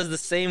 Peters does the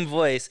same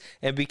voice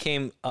and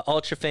became an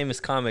ultra famous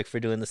comic for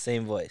doing the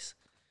same voice.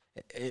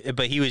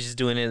 But he was just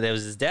doing it. That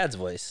was his dad's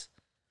voice.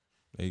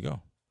 There you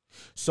go.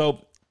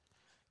 So,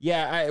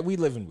 yeah, we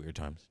live in weird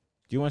times.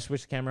 Do you want to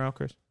switch the camera out,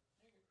 Chris?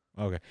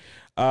 Okay.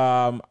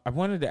 I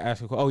wanted to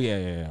ask. Oh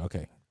yeah.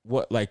 Okay.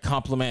 What like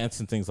compliments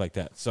and things like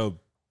that. So,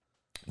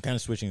 I'm kind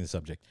of switching the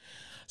subject.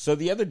 So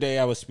the other day,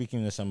 I was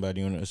speaking to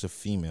somebody and it was a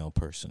female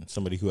person,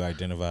 somebody who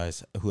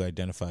identifies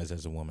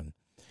as a woman,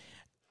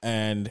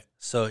 and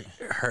So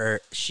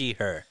she,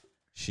 her.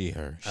 she,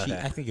 her. She.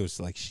 Okay. I think it was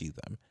like she,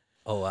 them,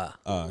 Oh, wow.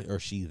 or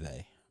she,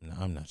 they. No,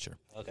 I'm not sure.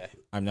 Okay.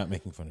 I'm not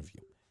making fun of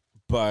you.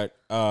 But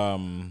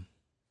I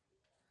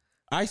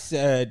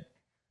said,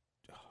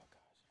 oh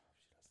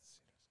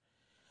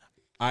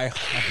gosh,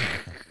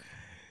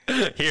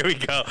 Here we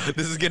go.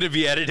 This is going to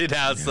be edited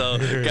out. So,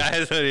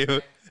 guys, don't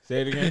even.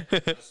 say it again.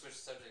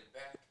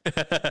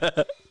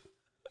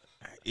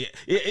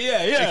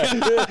 Yeah.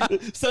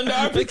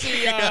 Sundar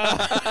Pichai.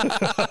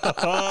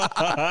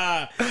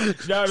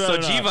 No. So,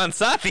 Jivan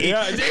Sati.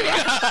 Yeah,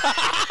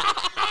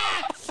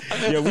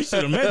 yeah, we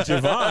should have met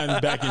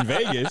Javon back in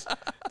Vegas.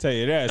 Tell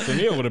you that. So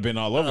Neil would have been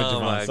all over Oh,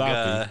 my Javon Sati.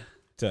 God.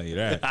 Tell you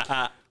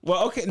that.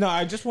 Well, okay. No,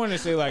 I just wanted to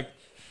say, like,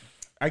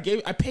 I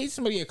paid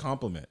somebody a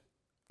compliment.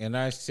 And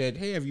I said,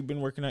 hey, have you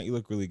been working out? You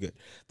look really good.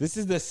 This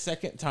is the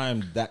second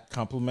time that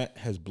compliment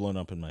has blown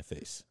up in my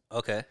face.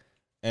 Okay.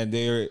 And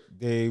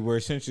they were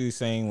essentially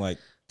saying, like,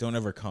 don't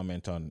ever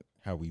comment on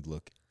how we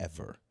look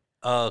ever.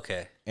 Oh,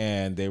 okay.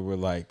 And they were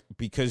like,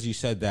 because you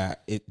said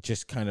that, it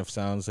just kind of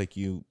sounds like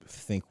you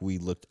think we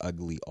looked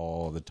ugly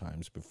all the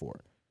times before.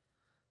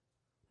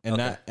 And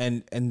Okay.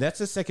 that and that's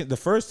the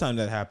first time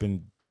that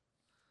happened.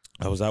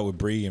 I was out with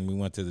Bree and we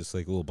went to this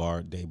like little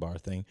day bar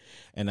thing.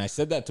 And I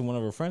said that to one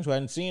of her friends who I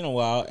hadn't seen in a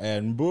while,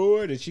 and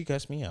boy, did she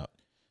cuss me out.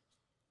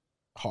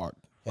 Hard.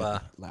 Heavy,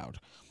 Wow. loud.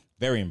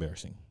 Very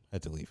embarrassing.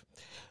 Had to leave.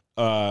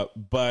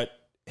 But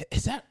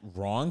is that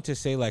wrong to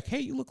say, like, hey,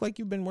 you look like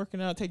you've been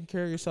working out, taking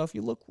care of yourself.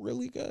 You look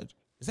really good.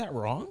 Is that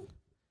wrong?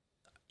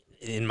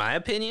 In my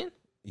opinion,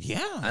 Yeah.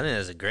 I think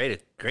that's a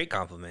great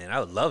compliment.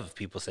 I would love if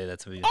people say that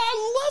to me.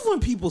 I love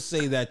when people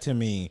say that to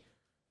me.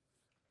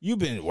 You've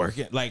been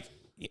working, like,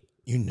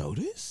 you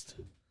noticed?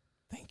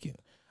 Thank you.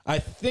 I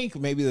think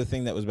maybe the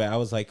thing that was bad, I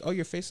was like, oh,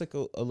 your face like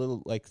a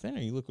little like thinner.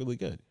 You look really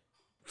good.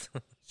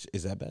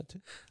 Is that bad too?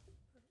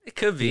 It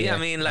could be. Yeah, I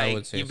mean, I would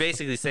like, say you're so.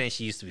 basically saying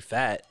she used to be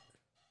fat.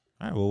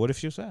 All right. Well, what if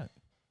she was fat?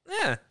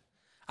 Yeah.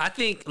 I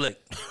think, look,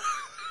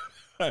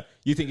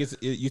 You think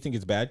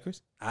it's bad,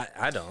 Chris?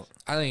 I don't.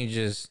 I think you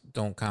just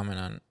don't comment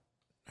on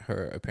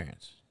her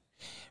appearance.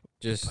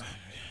 Just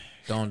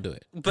don't do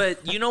it.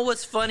 But you know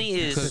what's funny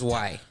Because is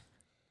why?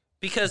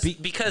 because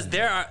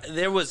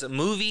there was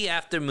movie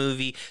after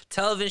movie,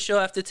 television show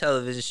after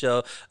television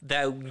show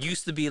that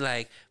used to be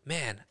like,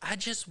 man, I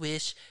just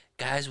wish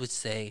guys would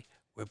say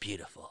we're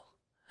beautiful.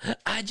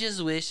 I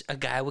just wish a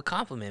guy would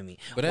compliment me.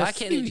 But that's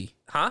TV.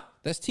 Huh?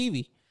 That's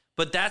TV.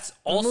 But that's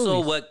also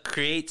movies. what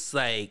creates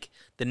like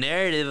the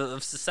narrative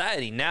of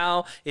society.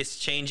 Now it's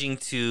changing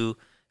to,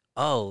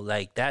 oh,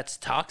 like that's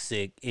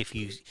toxic. If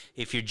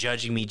you're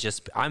judging me,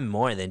 I'm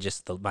more than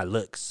just my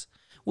looks,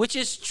 which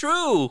is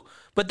true.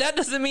 But that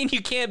doesn't mean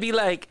you can't be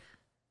like,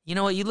 you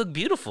know what? You look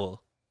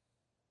beautiful.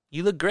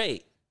 You look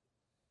great.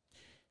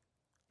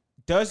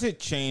 Does it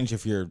change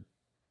if you're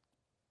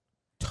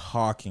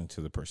talking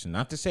to the person?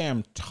 Not to say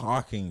I'm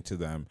talking to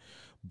them,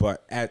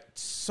 but at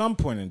some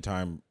point in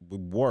time we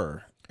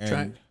were.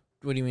 And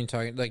What do you mean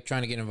talking? Like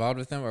trying to get involved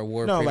with them, or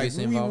were no, like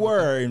previously we involved? with them?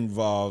 were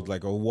involved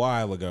like a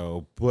while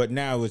ago, but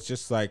now it's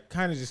just like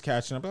kind of just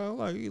catching up.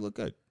 Oh, you look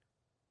good.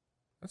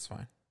 That's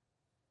fine.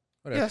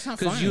 Yeah, that's not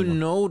Because fine you anymore.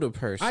 know the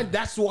person.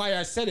 That's why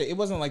I said it. It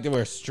wasn't like they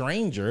were a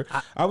stranger.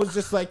 I was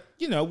just like,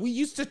 we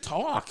used to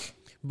talk.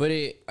 But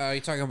are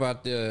you talking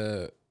about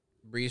the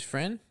Bree's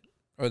friend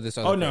or this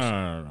other? Oh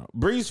no.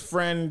 Bree's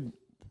friend,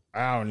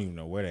 I don't even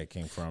know where that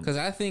came from. Because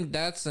I think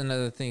that's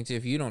another thing too.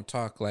 If you don't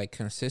talk like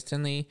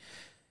consistently,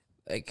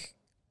 like,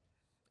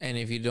 and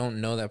if you don't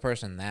know that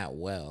person that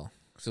well,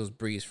 because it was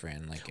Bree's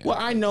friend. Like, Well,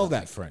 I know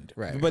that friend,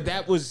 Right, But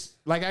that was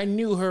like I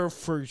knew her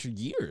for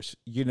years,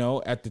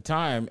 at the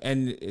time,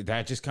 and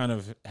that just kind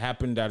of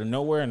happened out of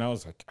nowhere. And I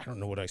was like, I don't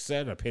know what I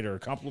said. I paid her a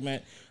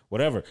compliment,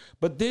 whatever.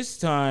 But this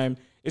time,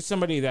 it's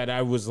somebody that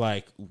I was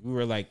like, we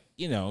were like,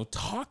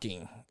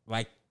 talking,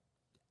 like,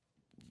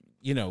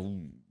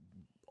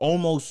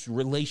 almost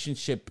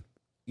relationship,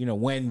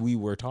 when we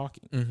were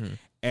talking,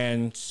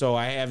 and so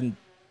I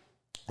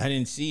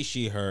didn't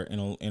see her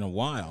in a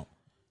while.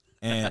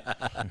 And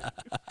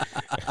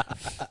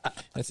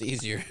That's That's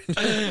easier.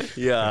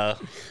 Yeah.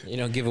 You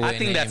don't give away. I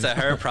think that's name.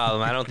 her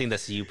problem. I don't think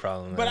that's a you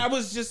problem. But man. I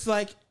was just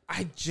like,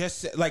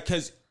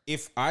 because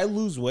if I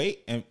lose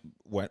weight and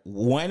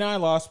when I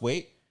lost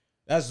weight,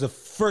 that's the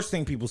first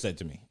thing people said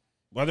to me,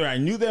 whether I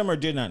knew them or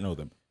did not know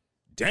them.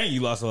 Dang,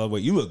 you lost a lot of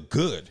weight. You look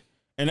good.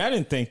 And I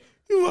didn't think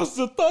you must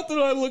have thought that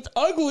I looked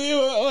ugly.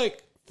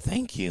 Like,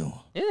 thank you.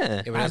 Yeah.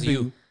 Yeah, but that's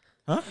you.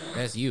 Huh?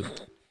 That's you.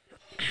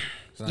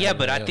 It's not Yeah,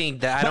 but I everybody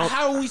think that I But don't.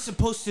 how are we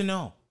supposed to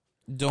know? else.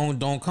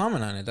 Don't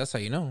comment on it. That's how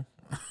you know.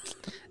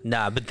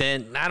 Nah, but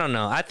then I don't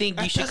know. I think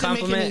you That should doesn't make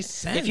any compliment.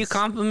 sense. If you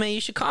compliment,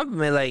 you should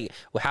compliment. Like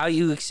how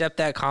you accept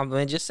that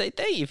compliment. Just say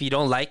thank you. If you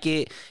don't like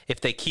it, if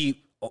they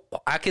keep,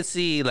 I could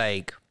see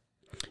like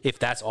if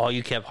that's all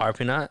you kept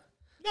harping on.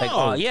 Like,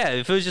 No. oh yeah,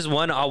 if it was just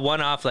one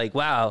off, like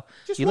wow,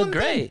 Just you look one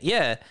great.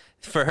 Yeah,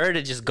 for her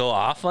to just go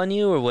off on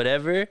you or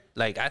whatever,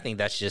 like I think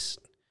that's just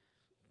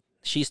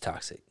she's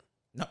toxic.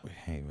 No,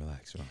 hey,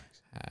 relax.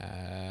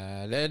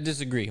 I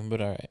disagree, but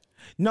all right.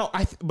 No,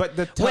 but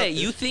the Wait,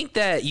 you think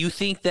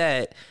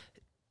that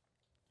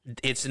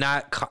it's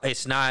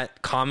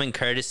not common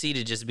courtesy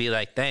to just be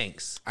like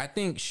thanks? I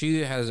think she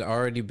has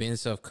already been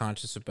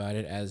self-conscious about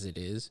it as it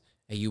is,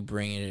 and you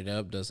bringing it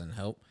up doesn't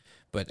help.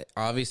 But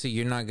obviously,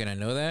 you're not gonna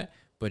know that.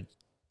 But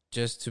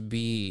just to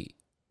be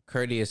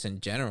courteous in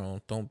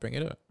general, don't bring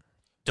it up.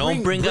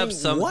 Don't bring up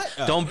what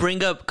up? Don't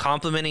bring up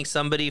complimenting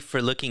somebody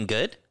for looking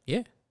good.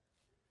 Yeah,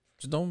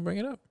 just don't bring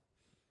it up.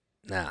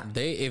 Nah.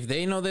 If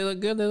they know they look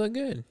good, they look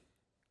good.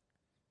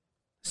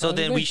 So Oh,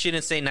 then okay. we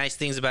shouldn't say nice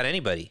things about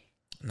anybody.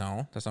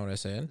 No, that's not what I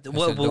said. I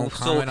Well, said well, don't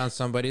so- comment on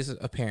somebody's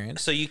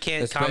appearance, So you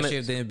can't especially comment.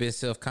 if they've been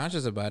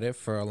self-conscious about it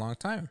for a long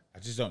time. I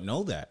just don't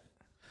know that.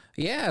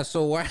 Yeah,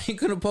 so why are you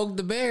gonna poke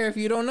the bear if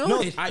you don't know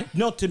No,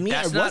 it? to me,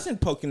 That's I not-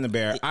 wasn't poking the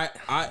bear.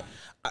 I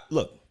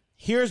look.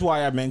 Here's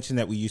why I mentioned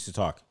that we used to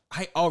talk.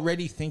 I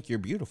already think you're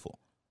beautiful.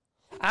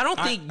 I don't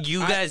think you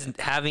guys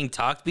having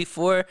talked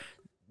before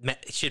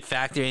should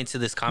factor into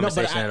this No,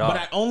 conversation at all. but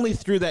I only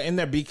threw that in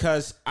there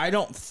because I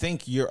don't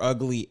think you're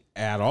ugly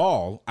at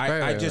all.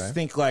 I just right.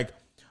 think like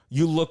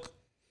you look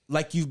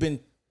like you've been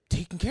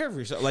taking care of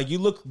yourself. Like you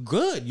look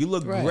good. You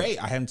look Right. great.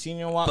 I haven't seen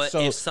you in a while, But so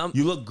if some-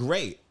 you look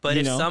great. But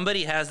you if know?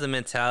 somebody has the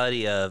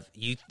mentality of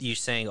you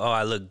saying, "Oh,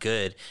 I look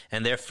good,"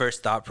 and their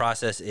first thought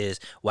process is,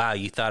 "Wow,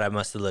 you thought I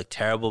must have looked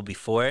terrible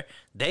before,"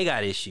 they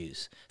got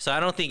issues. So I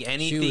don't think She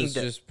anything was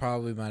that just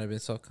probably might have been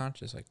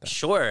self-conscious like that.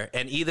 sure.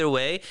 And either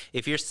way,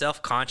 if your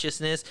self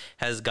consciousness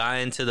has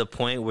gotten to the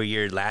point where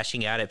you're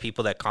lashing out at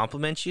people that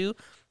compliment you,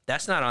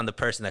 that's not on the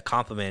person that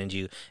complimented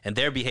you, and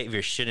their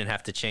behavior shouldn't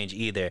have to change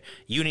either.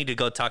 You need to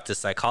go talk to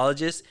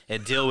psychologists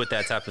and deal with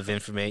that type of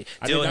information.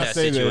 Deal with that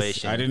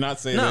situation. I did not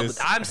say No, this.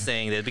 but I'm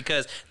saying this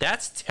because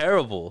that's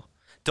terrible.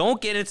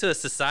 Don't get into a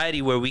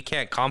society where we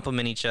can't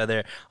compliment each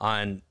other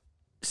on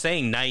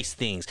saying nice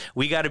things.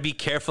 We got to be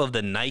careful of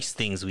the nice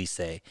things we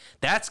say.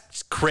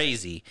 That's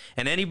crazy.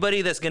 And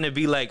anybody that's going to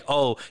be like,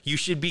 "Oh, you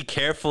should be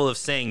careful of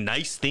saying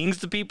nice things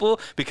to people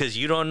because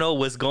you don't know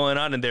what's going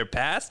on in their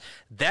past,"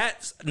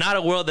 that's not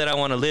a world that I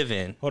want to live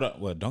in. Hold on.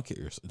 Well, don't kill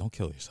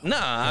yourself. No,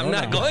 I'm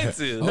not going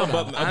to. No,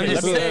 but I'm okay,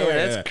 just let me- saying wait,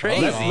 that's wait.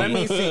 crazy. Let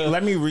me see.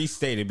 Let me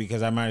restate it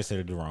because I might have said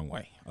it the wrong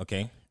way.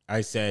 Okay, I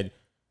said,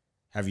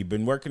 "Have you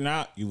been working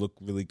out? You look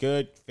really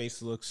good.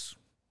 Face looks."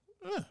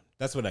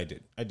 That's what I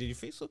did. I did your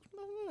face look.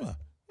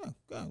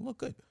 God, look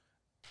good.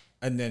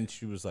 And then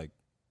she was like,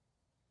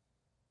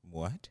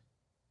 "What?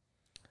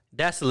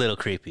 That's a little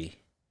creepy.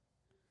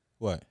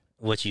 What?"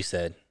 What you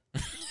said.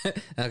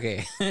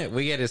 Okay,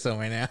 we get it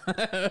somewhere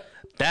now.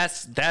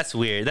 That's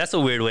weird. That's a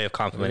weird way of We're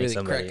complimenting really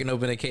somebody. cracking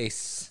open a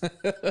case.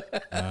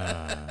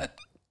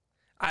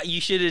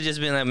 You should have just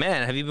been like,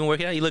 "Man, have you been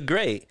working out? You look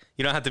great."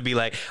 You don't have to be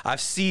like, "I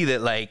see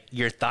that like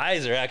your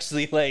thighs are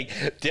actually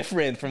like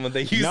different from what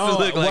they used No, to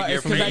look well, like." Your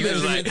it's 'cause I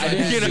previous, didn't- like, I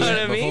didn't you know see what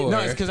it I mean? before. No,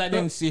 it's because I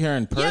didn't see her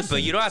in person. Yeah,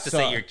 but you don't have to So-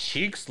 say your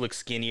cheeks look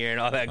skinnier and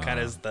all that kind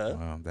of stuff.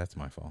 Well, that's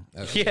my fault.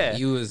 Yeah.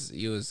 you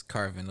was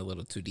carving a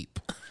little too deep.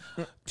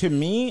 To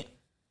me,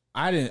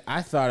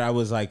 I thought I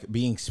was like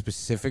being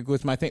specific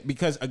with my thing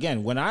because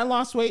again, when I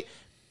lost weight,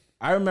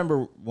 I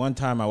remember one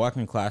time I walked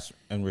in class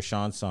and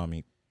Rashawn saw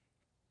me,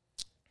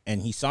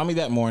 and he saw me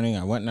that morning.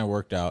 I went and I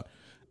worked out,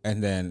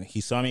 and then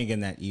he saw me again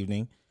that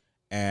evening,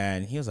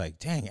 and he was like,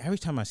 "Dang, every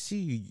time I see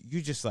you,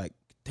 you're just like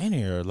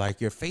thinner, like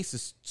your face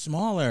is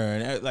smaller,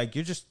 and like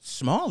you're just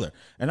smaller."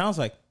 And I was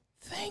like,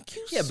 "Thank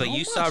you." Yeah, so but you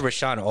much. saw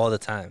Rashawn all the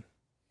time.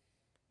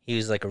 He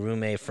was like a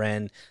roommate,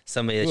 friend,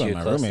 somebody that He you wasn't were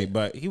my close roommate, to.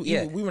 but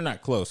Yeah. we were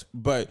not close.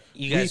 But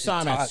You we guys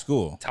saw him at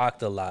school.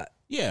 Talked a lot.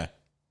 Yeah.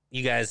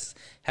 You guys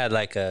had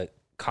like a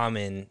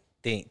common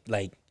thing.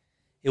 Like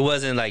it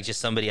wasn't like just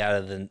somebody out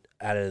of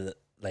the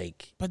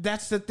like. But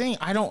that's the thing.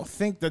 I don't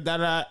think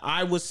that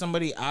I was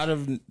somebody out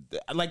of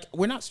like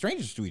we're not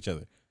strangers to each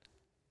other.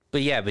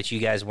 But yeah, but you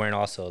guys weren't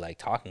also like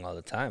talking all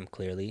the time.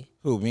 Clearly,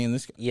 Who, me and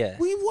this guy? Yeah.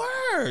 We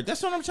were.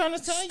 That's what I'm trying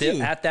to tell still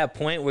you. at that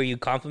point where you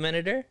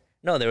complimented her.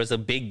 No, there was a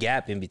big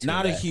gap in between.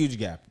 Not a that. huge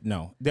gap.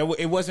 No.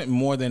 It wasn't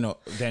more than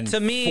To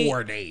me,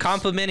 4 days.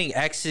 complimenting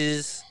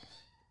exes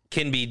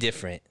can be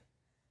different.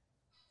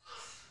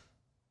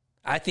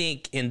 I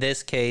think in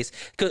this case,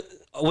 'cause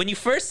when you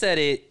first said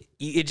it,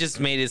 it just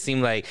made it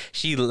seem like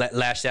she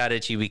lashed out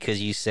at you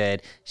because you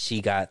said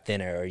she got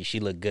thinner or she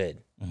looked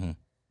good.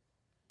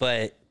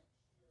 But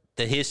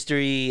the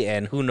history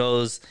and who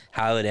knows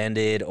how it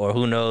ended or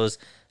who knows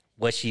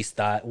what she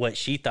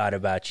thought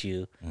about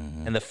you.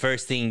 And the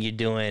first thing you're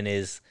doing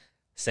is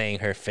saying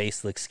her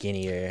face looks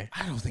skinnier.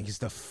 I don't think it's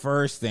the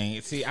first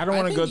thing. See, I don't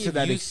want to go to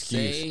that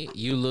excuse. Say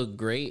you look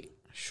great,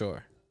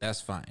 sure,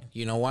 that's fine.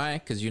 You know why?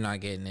 Because you're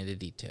not getting into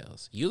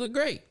details. You look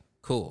great,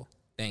 cool,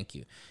 thank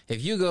you.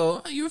 If you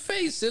go, oh, your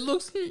face, it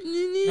looks.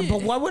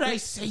 But why would I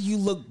say you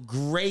look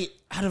great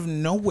out of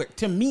nowhere?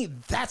 To me,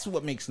 that's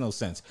what makes no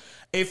sense.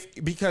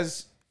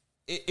 Because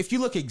if you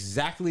look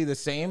exactly the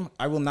same,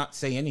 I will not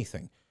say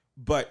anything.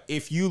 But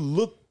if you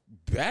look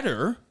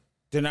better,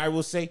 then I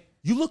will say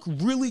you look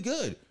really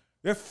good.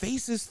 Your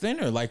face is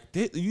thinner. Like,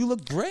 you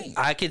look great.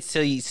 I could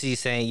see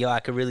saying, yo, I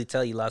could really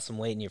tell you lost some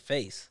weight in your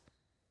face.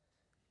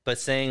 But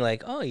saying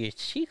like, oh, your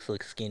cheeks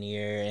look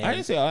skinnier. And I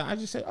didn't say. I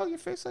just said, oh, your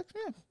face looks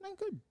not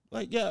good.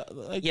 Like, yeah,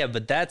 like yeah,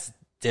 but that's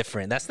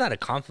different. That's not a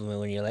compliment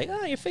when you're like,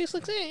 oh, your face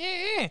looks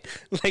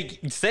like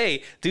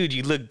say, dude,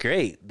 you look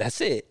great.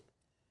 That's it.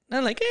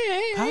 Not like,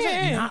 how's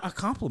that not a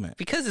compliment?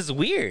 Because it's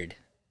weird.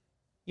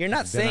 You're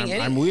not saying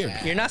anything. I'm weird.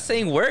 You're not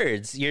saying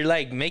words. You're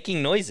like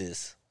making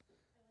noises.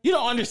 You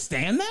don't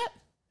understand that?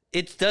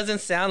 It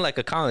doesn't sound like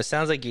a compliment. It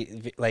sounds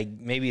like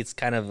maybe it's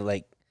kind of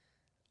like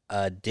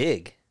a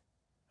dig.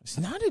 It's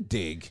not a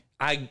dig.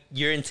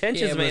 Your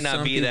intentions may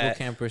not be that.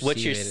 What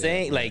you're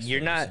saying, like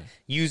you're not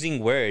using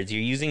words.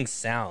 You're using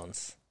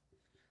sounds.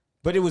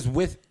 But it was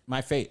with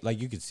my face.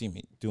 Like you could see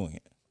me doing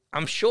it.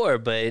 I'm sure,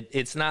 but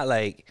it's not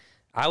like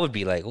I would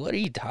be like, what are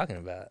you talking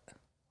about?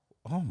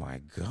 Oh my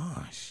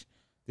gosh.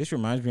 This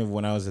reminds me of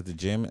when I was at the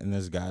gym and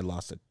this guy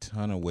lost a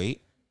ton of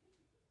weight,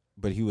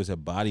 but he was a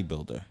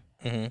bodybuilder.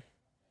 Mm-hmm.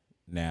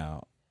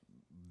 Now,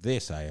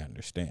 this I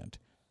understand.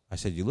 I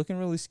said, "You're looking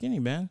really skinny,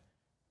 man."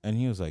 And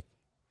he was like,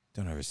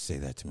 "Don't ever say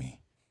that to me."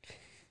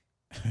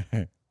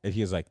 And he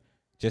was like,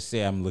 "Just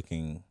say I'm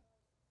looking,"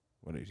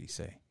 what did he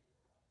say?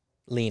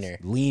 Leaner.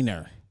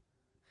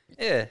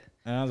 Yeah.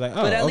 And I was like,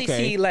 "Oh, but at okay." least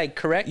he like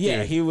corrected.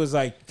 Yeah, he was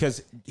like,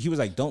 because he was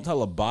like, "Don't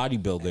tell a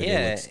bodybuilder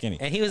they look skinny."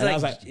 And he was I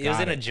like, it was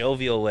in a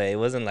jovial way. It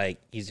wasn't like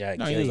he's like,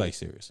 no, he was like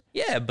serious.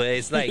 yeah, but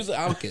it's like, was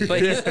like, okay. but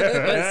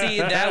see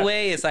that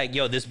way, it's like,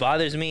 yo, this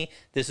bothers me.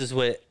 This is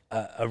what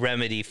a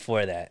remedy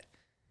for that.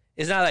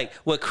 It's not like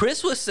what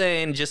Chris was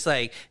saying, just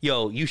like,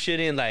 yo, you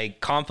shouldn't like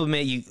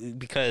compliment you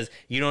because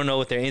you don't know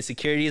what their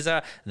insecurities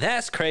are.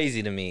 That's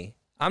crazy to me.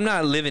 I'm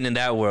not living in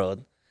that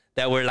world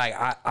that we're like,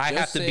 I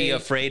have to be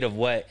afraid of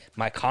what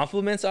my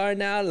compliments are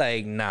now.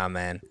 Like, nah,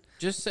 man.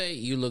 Just say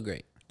you look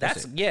great.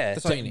 That's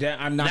That's all you need.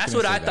 I'm not. That's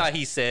gonna what say I that. thought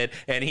he said,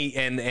 and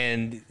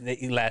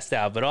he lashed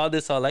out. But all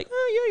this, all like,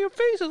 oh yeah, your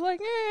face is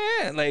like,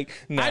 like,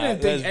 nah, I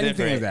didn't think that's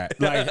anything different. of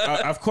that.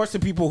 Like, of course, the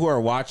people who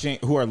are watching,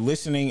 who are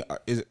listening,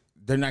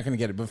 they're not going to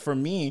get it. But for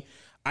me,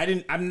 I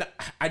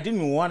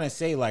didn't want to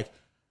say like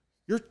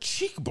your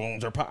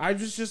cheekbones are. I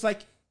was just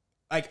like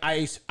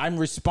I'm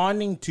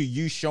responding to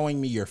you showing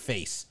me your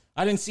face.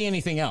 I didn't see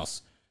anything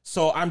else,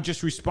 so I'm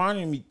just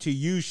responding to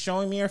you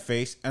showing me your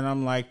face, and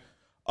I'm like,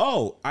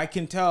 oh, I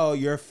can tell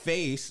your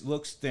face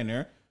looks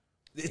thinner.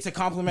 It's a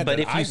compliment. But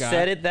that if I you got.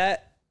 said it,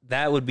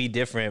 that would be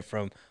different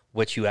from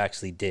what you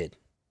actually did.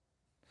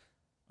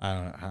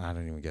 I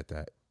don't even get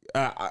that.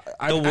 The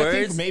I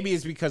words- think maybe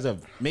it's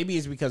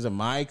because of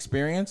my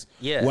experience.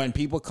 Yeah. When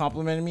people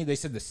complimented me, they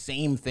said the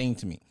same thing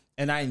to me,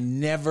 and I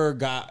never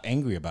got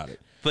angry about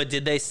it. But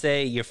did they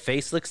say your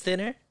face looks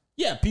thinner?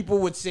 Yeah, people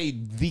would say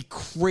the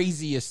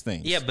craziest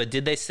things. Yeah, but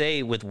did they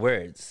say with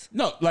words?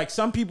 No, like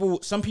some people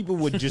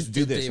would just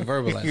do this. They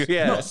verbalize.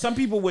 Yeah. No, some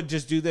people would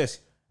just do this.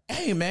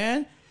 Hey,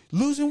 man,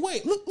 losing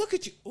weight. Look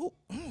at you.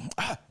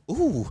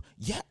 Ooh,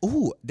 yeah.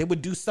 Ooh, they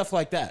would do stuff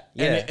like that.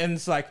 Yeah. And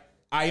it's like,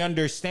 I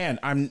understand.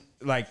 I'm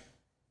like,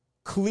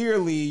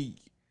 clearly,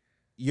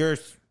 you're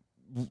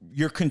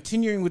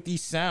continuing with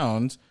these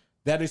sounds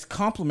that is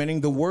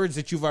complimenting the words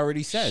that you've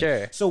already said.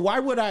 Sure. So why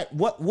would I?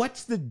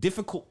 What's the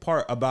difficult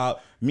part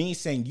about me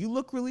saying you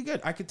look really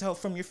good? I could tell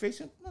from your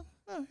face.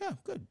 Oh, yeah,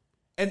 good.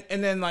 And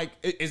then like,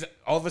 is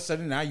all of a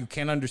sudden now you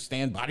can't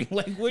understand body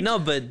language? No,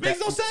 but makes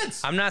no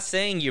sense. I'm not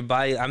saying your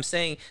body. I'm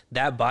saying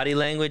that body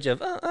language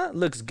of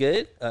looks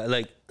good,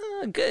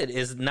 good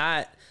is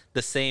not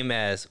the same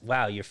as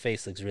wow, your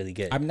face looks really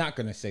good. I'm not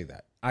gonna say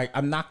that.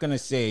 I'm not gonna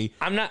say.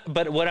 I'm not.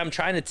 But what I'm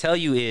trying to tell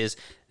you is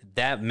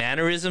that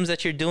mannerisms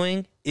that you're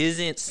doing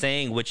isn't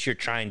saying what you're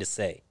trying to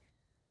say.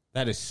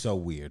 That is so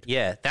weird.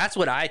 Yeah, that's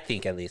what I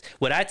think. At least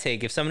what I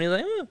take if somebody's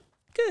like,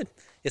 good.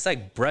 It's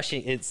like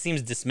brushing. It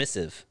seems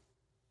dismissive.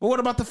 But what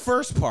about the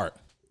first part?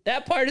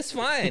 That part is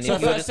fine. So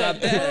If if I it's said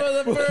not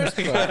that. the first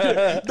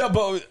part. No,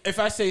 but if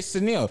I say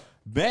Sunil,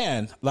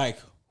 man, like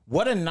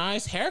what a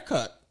nice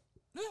haircut.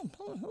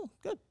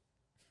 Good.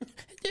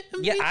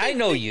 Yeah, I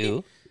know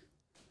you.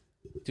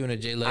 Doing a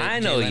J-Lo. I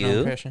know Jay Leno you.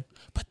 impression.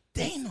 But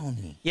they know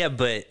me. Yeah,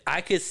 but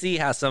I could see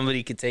how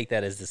somebody could take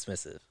that as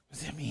dismissive.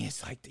 I mean,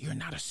 it's like you're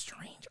not a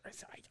stranger.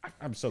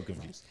 I'm so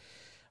confused.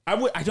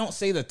 I don't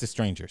say that to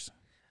strangers.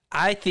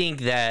 I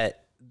think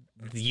that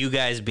you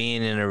guys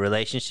being in a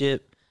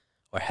relationship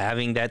or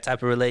having that type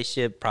of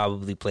relationship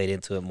probably played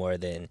into it more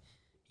than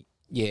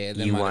Yeah,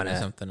 there You might have wanna- been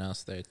something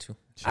else there too.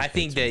 I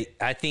think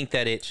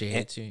that it. She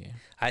hates you. Yeah.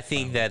 I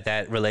think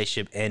that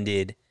relationship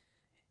ended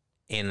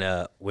in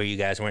where you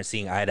guys weren't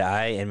seeing eye to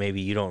eye, and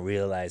maybe you don't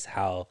realize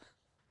how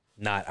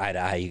not eye to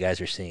eye you guys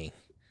are seeing.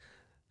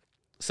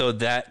 So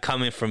that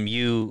coming from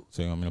you,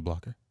 So you want me to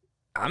block her?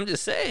 I'm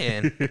just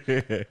saying.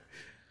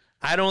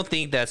 I don't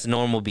think that's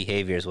normal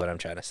behavior, is what I'm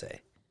trying to say.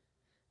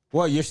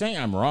 Well, you're saying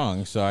I'm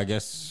wrong, so I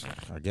guess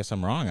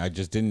I'm wrong. I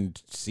just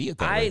didn't see it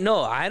that way.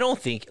 I don't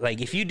think,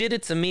 like, if you did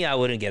it to me, I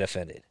wouldn't get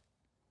offended.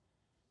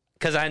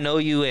 Because I know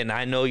you and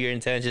I know your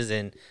intentions,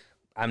 and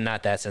I'm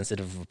not that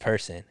sensitive of a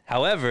person.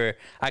 However,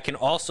 I can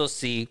also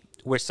see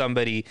where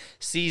somebody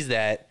sees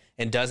that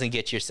and doesn't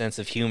get your sense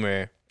of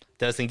humor,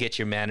 doesn't get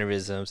your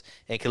mannerisms,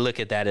 and can look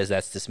at that as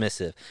that's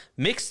dismissive.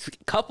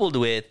 Mixed, coupled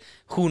with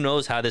who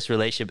knows how this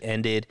relationship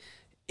ended.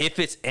 If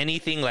it's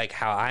anything like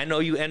how I know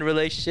you end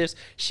relationships,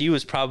 she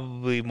was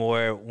probably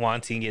more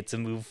wanting it to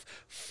move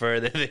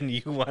further than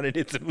you wanted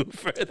it to move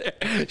further.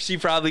 She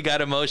probably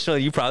got emotional.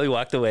 You probably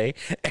walked away.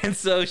 And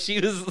so she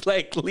was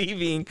like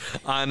leaving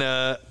on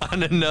a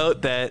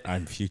note that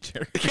I'm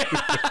Future.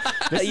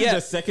 This is Yeah.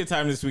 the second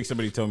time this week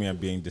somebody told me I'm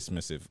being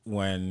dismissive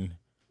when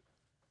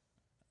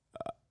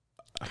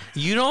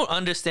you don't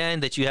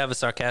understand that you have a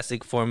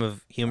sarcastic form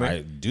of humor. I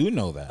do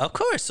know that. Of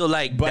course. So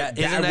like, But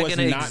isn't that was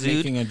gonna not exude?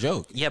 making a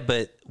joke. Yeah,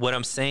 but what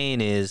I'm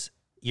saying is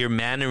your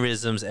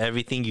mannerisms,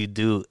 everything you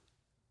do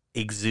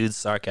exudes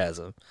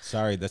sarcasm.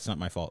 Sorry, that's not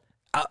my fault.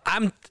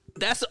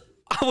 That's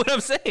what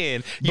I'm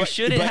saying. You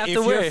shouldn't but have if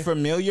to you're worry.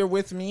 familiar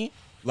with me,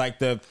 like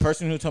the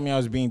person who told me I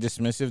was being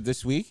dismissive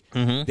this week,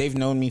 Mm-hmm. they've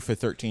known me for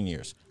 13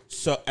 years.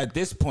 So at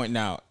this point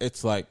now,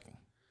 it's like,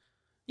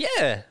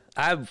 Yeah,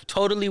 I'm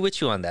totally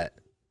with you on that.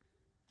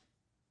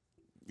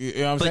 you know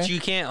what I'm But saying? you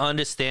can't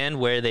understand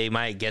where they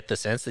might get the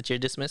sense that you're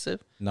dismissive.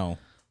 No.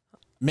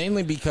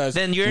 Mainly because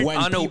Then you're when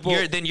people,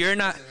 you're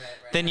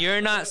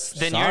not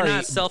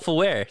Sorry.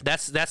 self-aware.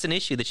 That's an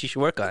issue that you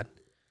should work on.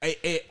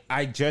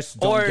 I just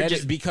don't Or get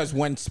just- it because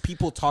when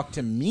people talk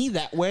to me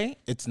that way,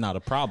 it's not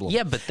a problem.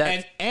 Yeah, but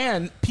that-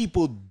 and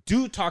people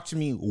do talk to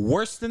me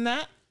worse than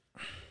that,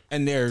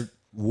 and they're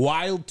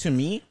wild to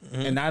me,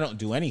 Mm-hmm. and I don't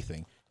do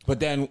anything. But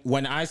then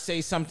when I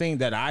say something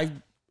that I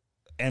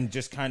am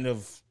just kind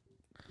of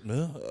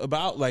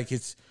about, like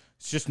it's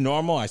just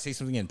normal. I say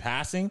something in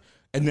passing,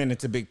 and then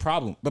it's a big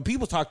problem. But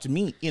people talk to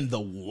me in the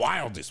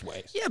wildest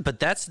ways. Yeah, but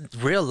that's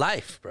real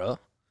life, bro.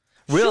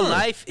 Real Sure.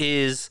 life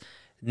is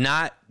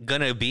not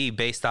gonna be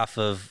based off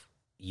of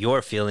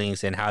your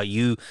feelings and how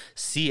you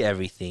see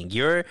everything.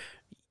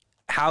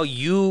 How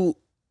you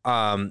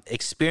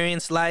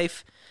experience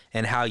life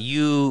and how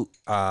you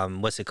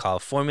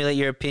formulate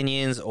your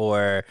opinions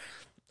or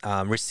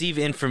receive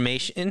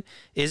information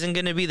isn't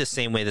going to be the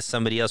same way that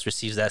somebody else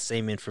receives that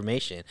same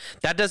information.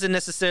 That doesn't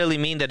necessarily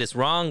mean that it's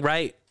wrong,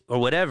 right, or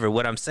whatever.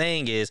 What I'm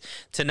saying is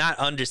to not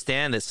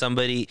understand that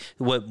somebody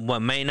what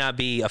may not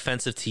be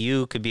offensive to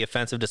you could be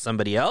offensive to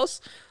somebody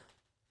else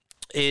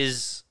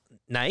is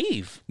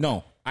naive.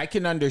 No, I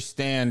can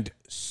understand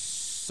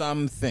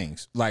some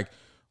things. Like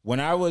when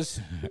I was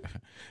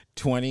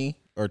 20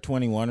 or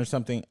 21 or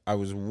something, I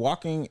was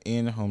walking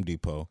in Home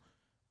Depot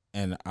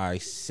and I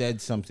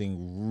said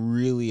something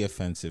really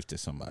offensive to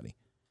somebody.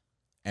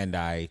 And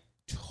I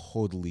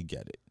totally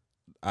get it.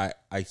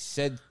 I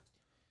said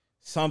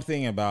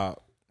something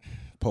about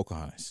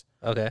Pocahontas.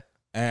 Okay.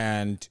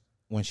 And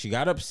when she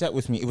got upset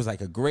with me, it was like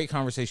a great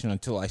conversation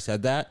until I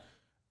said that.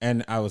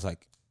 And I was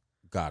like,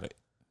 got it.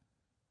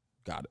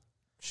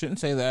 Shouldn't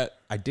say that.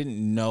 I didn't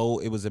know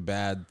it was a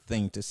bad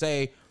thing to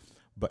say.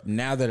 But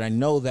now that I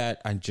know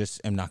that, I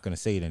just am not going to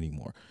say it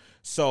anymore.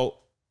 So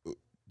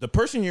the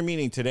person you're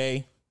meeting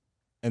today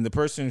and the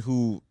person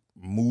who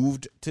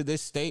moved to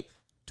this state,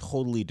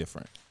 totally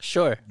different.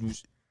 Sure.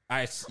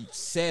 I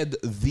said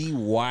the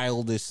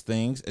wildest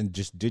things and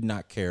just did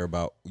not care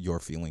about your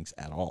feelings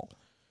at all.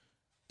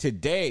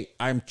 Today,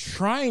 I'm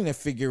trying to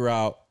figure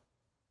out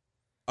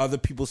other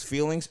people's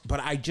feelings, but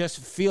I just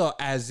feel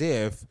as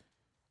if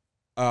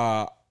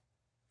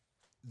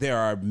there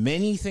are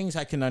many things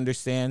I can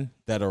understand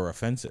that are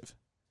offensive.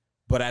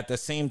 But at the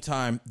same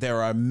time,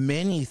 there are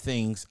many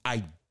things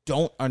I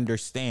don't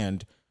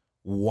understand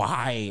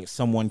why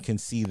someone can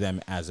see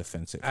them as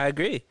offensive. I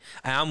agree.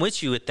 I'm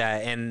with you with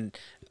that. And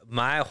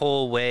my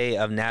whole way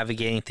of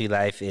navigating through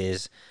life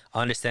is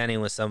understanding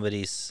when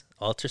somebody's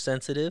ultra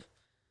sensitive.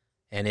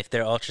 And if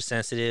they're ultra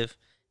sensitive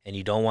and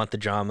you don't want the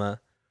drama,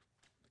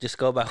 just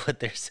go by what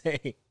they're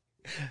saying.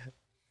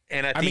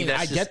 And I think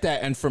I get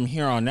that. And from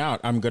here on out,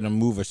 I'm going to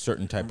move a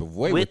certain type of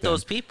way with with them,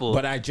 those people.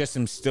 But I just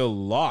am still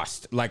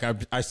lost. Like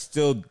I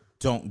still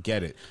don't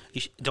get it.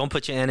 Don't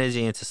put your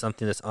energy into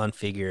something that's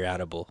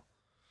unfigureoutable.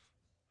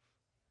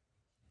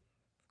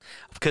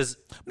 Because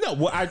No,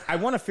 well, I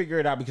want to figure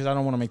it out because I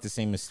don't want to make the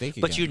same mistake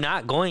again. But you're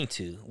not going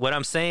to. What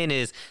I'm saying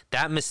is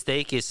that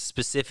mistake is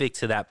specific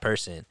to that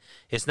person.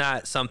 It's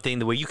not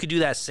something where you could do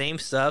that same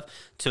stuff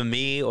to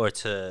me or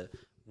to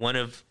one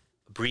of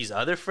Bree's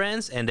other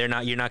friends, and you're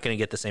not going to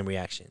get the same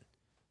reaction.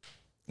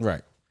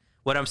 Right.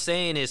 What I'm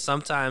saying is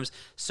sometimes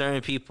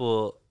certain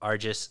people are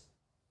just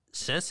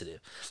sensitive.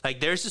 Like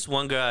there's this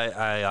one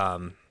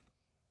girl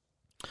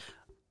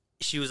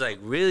she was like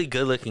really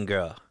good looking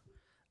girl.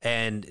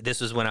 And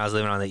this was when I was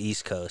living on the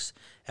East Coast.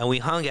 And we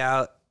hung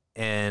out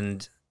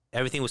and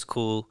everything was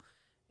cool.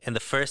 And the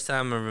first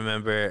time I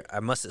remember, I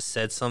must have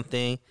said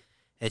something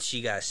and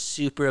she got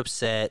super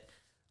upset,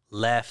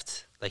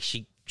 left. Like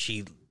she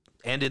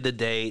ended the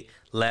date,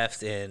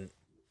 left, and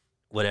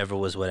whatever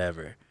was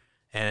whatever.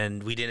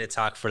 And we didn't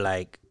talk for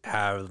like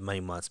however many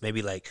months,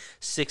 maybe like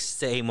 6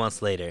 to 8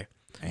 months later.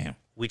 Damn.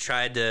 We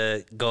tried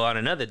to go on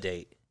another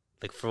date.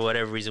 Like for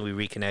whatever reason, we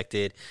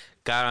reconnected,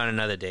 got on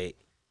another date.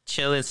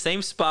 Chilling,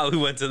 same spot we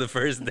went to the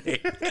first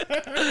date. Might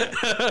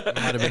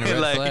have been a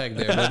red flag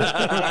there.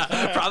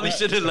 But Probably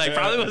should have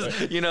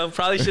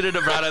probably shouldn't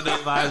have brought up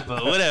those vibes,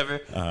 but whatever.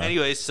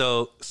 Anyway,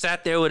 so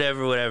sat there,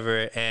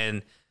 whatever,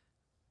 and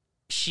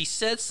she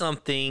said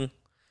something,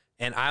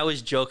 and I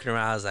was joking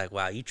around. I was like,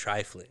 "Wow, you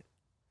trifling."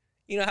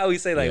 You know how we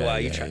say like, "Wow,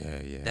 you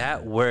trifling." Yeah.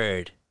 That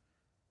word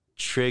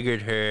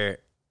triggered her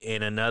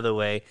in another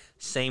way.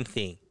 Same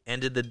thing.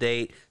 Ended the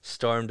date,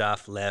 stormed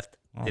off, left.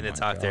 Didn't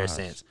talk to her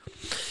since.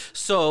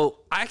 So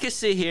I could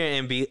sit here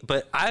and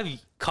but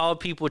I've called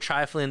people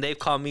trifling. They've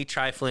called me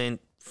trifling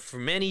for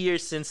many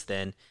years since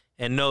then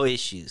and no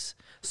issues.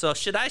 So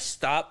should I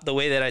stop the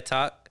way that I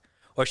talk?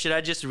 Or should I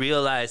just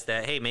realize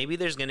that, hey, maybe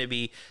there's going to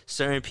be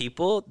certain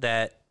people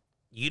that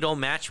you don't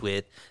match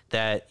with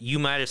that you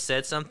might have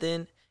said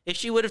something. If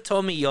she would have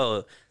told me,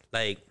 yo,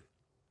 like,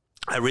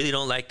 I really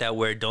don't like that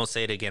word, don't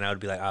say it again, I would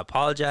be like, I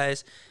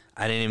apologize.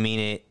 I didn't mean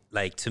it.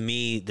 Like, to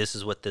me, this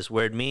is what this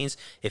word means.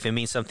 If it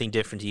means something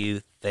different to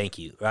you, thank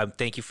you.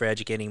 Thank you for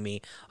educating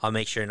me. I'll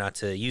make sure not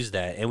to use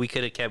that. And we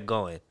could have kept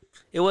going.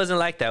 It wasn't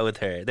like that with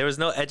her. There was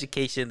no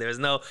education. There was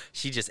no,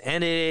 she just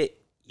ended it.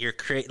 You're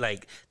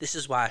like, this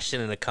is why I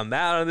shouldn't have come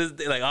out on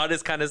this, like all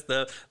this kind of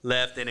stuff,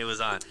 left, and it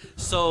was on.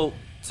 So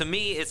to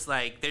me, it's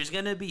like, there's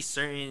going to be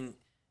certain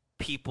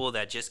people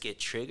that just get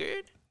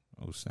triggered.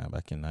 Oh, snap. I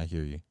cannot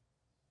hear you.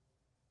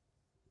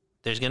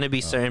 There's going to be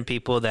certain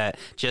people that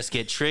just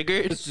get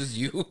triggered. it's just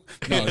you.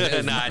 No,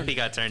 I think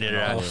I turned it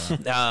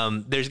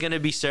around. There's going to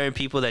be certain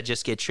people that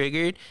just get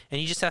triggered, and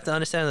you just have to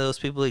understand that those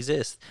people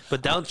exist.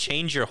 But don't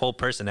change your whole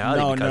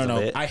personality because of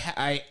it.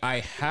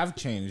 I have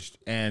changed,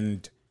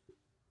 and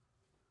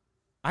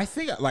I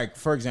think, like,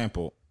 for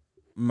example,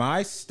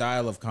 my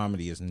style of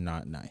comedy is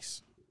not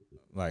nice.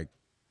 Like,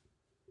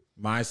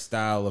 my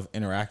style of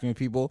interacting with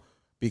people,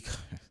 because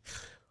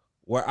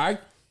where I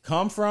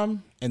come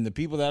from and the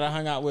people that I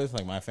hung out with,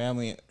 like my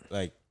family,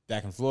 like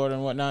back in Florida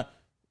and whatnot,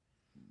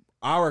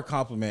 our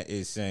compliment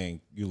is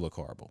saying you look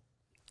horrible.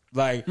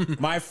 Like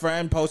my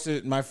friend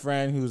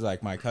who's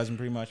like my cousin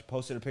pretty much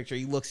posted a picture.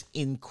 He looks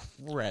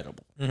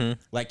incredible.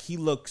 Mm-hmm. Like he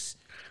looks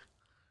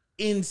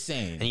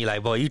insane. And you're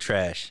like, boy, you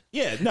trash.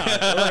 Yeah, no.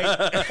 Like,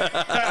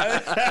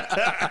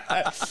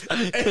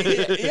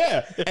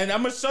 yeah. And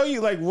I'm gonna show you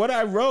like what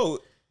I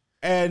wrote,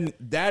 and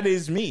that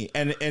is me.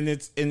 And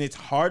it's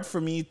hard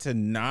for me to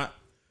not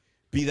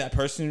be that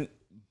person,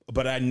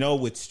 but I know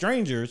with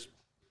strangers,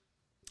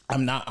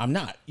 I'm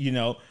not, you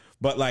know.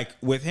 But like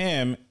with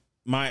him,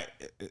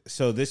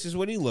 so this is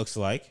what he looks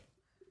like.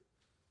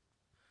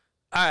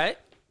 All right.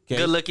 Okay?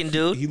 Good looking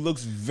dude. He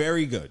looks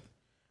very good.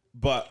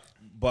 But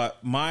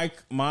my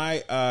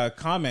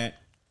comment,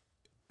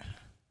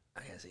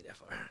 I can't see that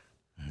far.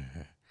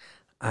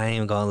 I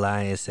ain't gonna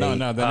lie and say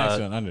no, the next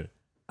one under.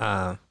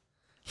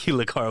 You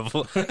look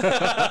horrible.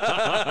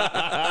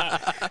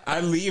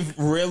 I leave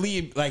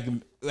really like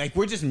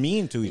we're just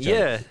mean to each other.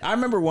 Yeah. I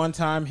remember one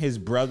time his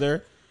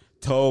brother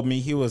told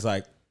me, he was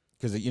like,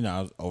 because you know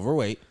I was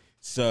overweight,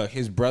 so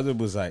his brother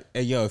was like,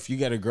 "Hey, yo, if you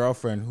get a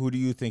girlfriend, who do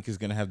you think is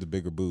gonna have the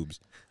bigger boobs?"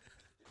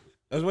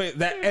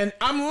 And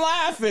I'm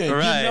laughing.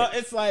 Right. You know,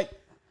 it's like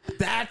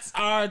that's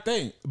our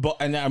thing. But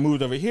and then I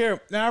moved over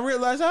here, and I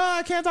realized,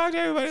 I can't talk to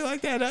everybody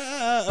like that.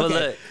 Okay. But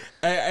look,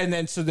 And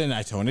then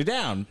I tone it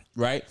down,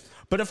 right?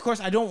 But of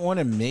course, I don't want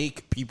to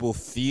make people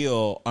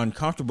feel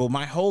uncomfortable.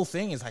 My whole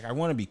thing is like, I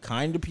want to be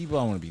kind to people.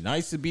 I want to be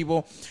nice to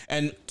people.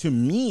 And to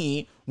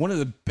me, one of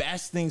the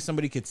best things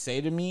somebody could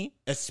say to me,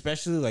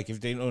 especially like if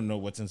they don't know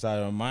what's inside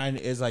of my mind,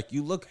 is like,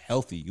 you look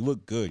healthy. You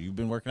look good. You've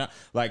been working out.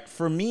 Like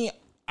for me,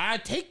 I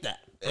take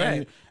that.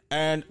 Right.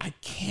 And I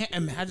can't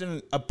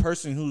imagine a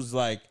person who's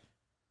like,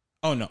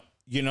 oh no,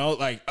 you know,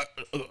 like,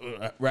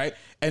 right.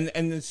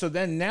 And so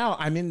then now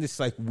I'm in this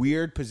like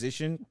weird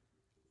position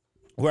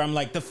where I'm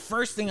like, the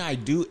first thing I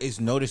do is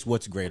notice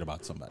what's great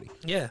about somebody.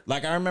 Yeah.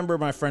 Like I remember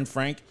my friend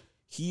Frank,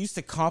 he used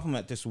to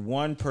compliment this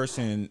one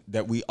person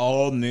that we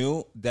all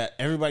knew that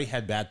everybody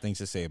had bad things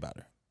to say about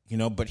her, you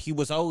know, but he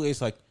was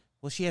always like,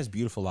 well, she has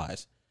beautiful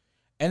eyes.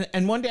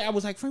 And one day I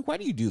was like, Frank, why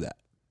do you do that?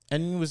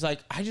 And he was like,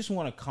 I just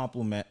want to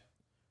compliment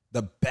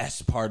the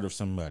best part of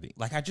somebody.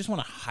 Like, I just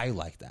want to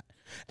highlight that.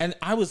 And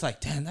I was like,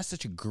 damn, that's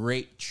such a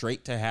great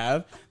trait to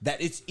have that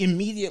it's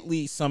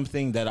immediately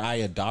something that I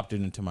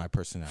adopted into my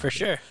personality. For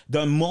sure.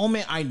 The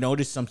moment I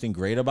notice something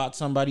great about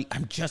somebody,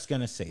 I'm just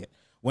going to say it.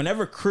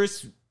 Whenever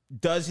Chris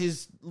does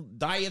his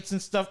diets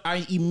and stuff,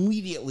 I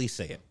immediately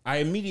say it. I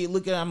immediately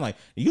look at him, I'm like,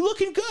 you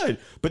looking good.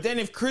 But then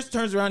if Chris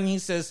turns around and he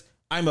says,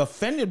 I'm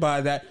offended by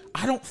that,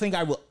 I don't think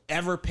I will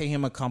ever pay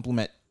him a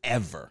compliment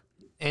ever.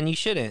 And you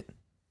shouldn't.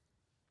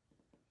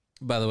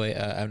 By the way,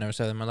 I've never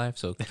said that in my life,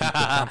 so keep the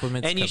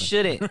compliments And you coming.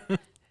 shouldn't.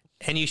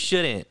 And you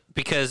shouldn't.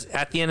 Because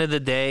at the end of the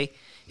day,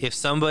 if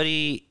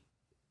somebody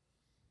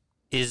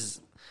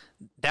is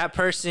that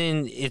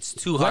person, it's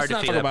too hard to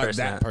not figure talk that about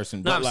person that out. person,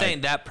 No, but I'm like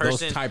saying that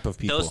person. those type of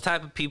people. Those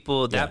type of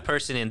people, that Yeah.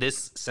 person in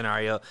this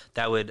scenario,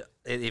 that would,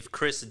 if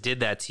Chris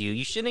did that to you,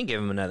 you shouldn't give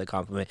him another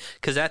compliment.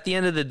 Because at the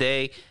end of the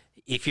day,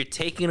 if you're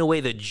taking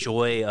away the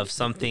joy of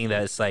something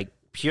that's like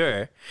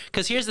pure,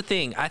 because here's the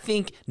thing, I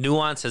think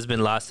nuance has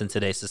been lost in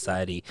today's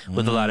society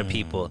with a lot of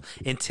people.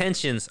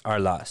 Intentions are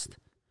lost.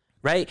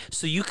 Right?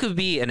 So you could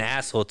be an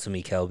asshole to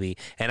me, Kelby,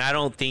 and I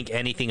don't think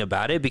anything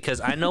about it because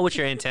I know what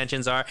your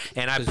intentions are,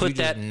 and I 'Cause put you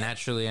that just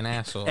naturally an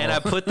asshole. and I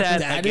put that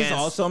That is against,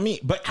 also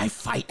me. But I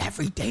fight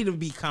every day to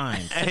be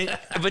kind.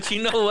 but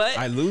you know what?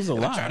 I lose a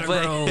lot.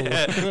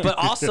 But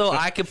also,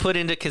 I could put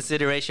into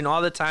consideration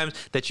all the times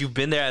that you've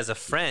been there as a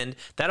friend.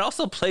 That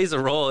also plays a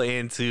role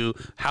into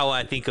how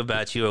I think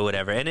about you or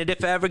whatever. And if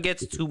it ever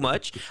gets too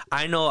much,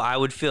 I know I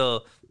would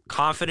feel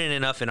confident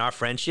enough in our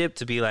friendship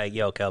to be like,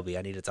 yo, Kelby,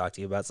 I need to talk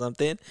to you about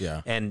something. Yeah.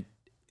 And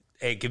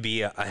it could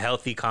be a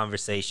healthy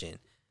conversation.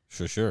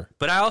 For sure.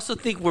 But I also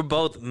think we're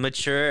both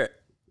mature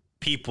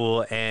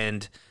people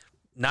and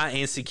not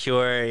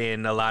insecure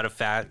in a lot of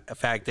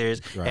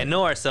factors Right. and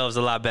know ourselves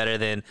a lot better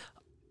than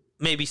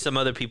maybe some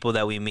other people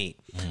that we meet.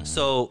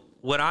 So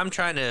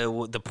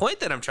the point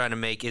that I'm trying to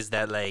make is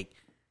that, like,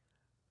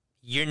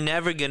 you're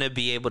never going to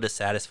be able to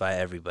satisfy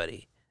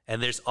everybody.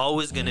 And there's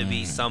always going to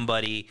be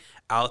somebody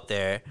out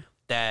there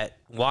that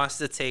wants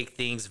to take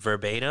things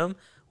verbatim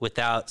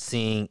without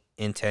seeing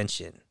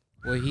intention.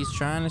 What he's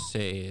trying to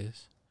say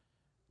is,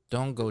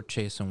 don't go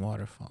chasing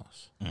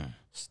waterfalls.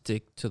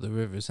 Stick to the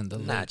rivers and the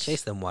lakes. Nah,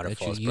 chase them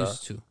waterfalls, that you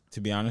used to.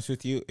 To be honest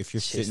with you, if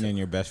you're sitting in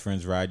your best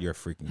friend's ride, you're a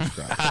freaking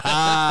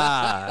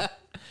star.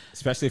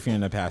 Especially if you're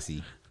in a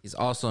passy. He's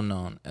also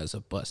known as a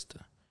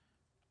buster.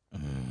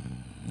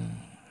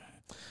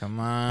 Come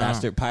on.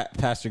 Pastor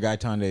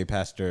Gaitonde,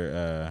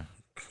 Pastor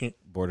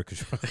Border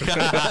Control.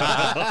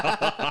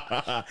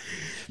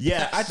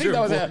 Yeah, I think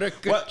that was Border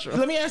well, Control.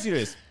 let me ask you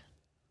this.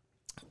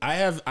 I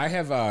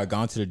have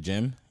gone to the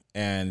gym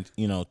and,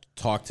 you know,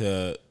 talked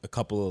to a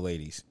couple of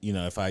ladies. You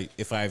know, if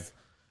I've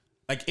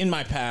like in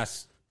my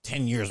past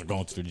 10 years of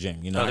going to the gym,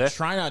 you know, I Okay.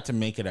 try not to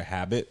make it a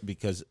habit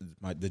because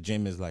the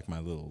gym is like my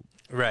little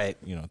Right.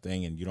 you know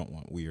thing, and you don't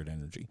want weird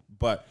energy.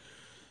 But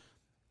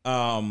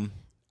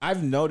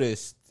I've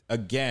noticed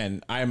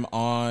again, I'm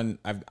on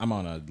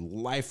a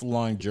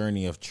lifelong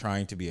journey of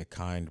trying to be a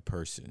kind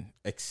person,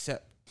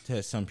 except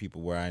to some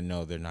people where I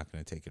know they're not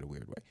going to take it a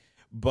weird way.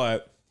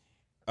 But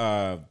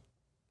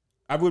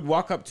I would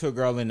walk up to a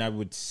girl and I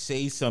would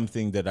say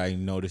something that I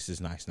notice is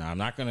nice. Now I'm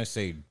not gonna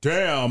say,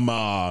 "Damn,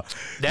 that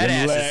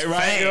ass is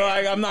right?" fat.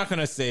 Like, I'm not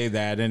gonna say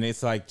that, and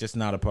it's like just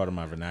not a part of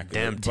my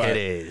vernacular. Damn But-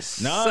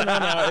 titties. No,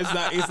 it's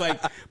not. It's like,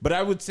 but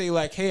I would say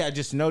like, "Hey, I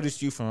just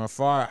noticed you from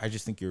afar. I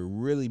just think you're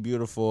really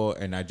beautiful,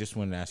 and I just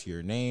wanted to ask you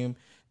your name."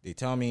 They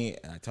tell me,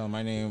 and I tell them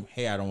my name.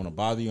 Hey, I don't want to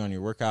bother you on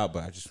your workout,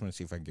 but I just want to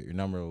see if I can get your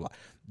number. Blah, blah.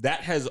 That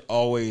has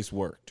always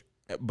worked,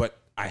 but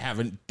I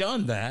haven't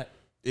done that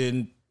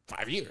in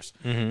 5 years.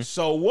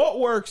 So what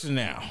works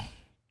now?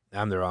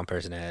 I'm the wrong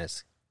person to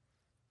ask.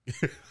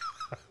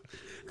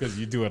 Because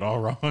you do it all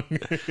wrong.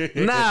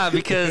 Nah,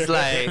 because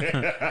like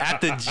at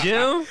the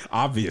gym,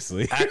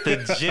 Obviously.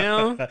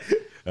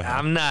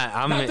 I'm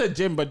not Not the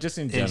gym, but just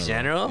in general.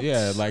 general?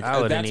 Yeah, like I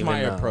wouldn't that's my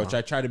even know. approach.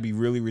 I try to be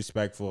really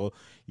respectful,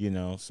 you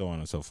know, so on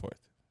and so forth.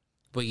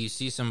 But you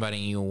see somebody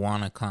and you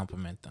want to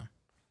compliment them.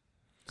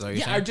 Is that what you're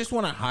Yeah, saying? I just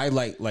want to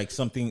highlight like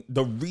something,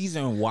 the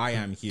reason why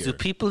I'm here. Do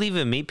people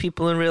even meet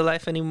people in real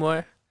life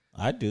anymore?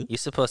 I do. You're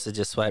supposed to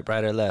just swipe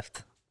right or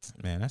left.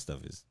 Man, that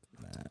stuff is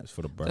it's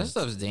for the That birds.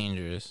 stuff's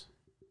dangerous.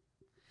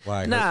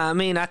 Why? Nah, I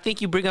mean, I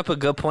think you bring up a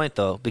good point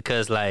though,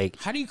 because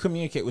like, How do you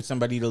communicate with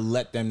somebody to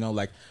let them know,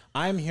 like,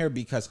 I'm here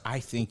because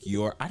I think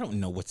I don't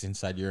know what's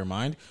inside your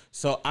mind.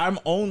 So I'm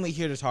only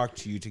here to talk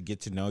to you to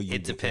get to know you.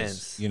 It because,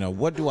 depends. You know,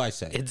 what do I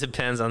say? it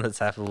depends on the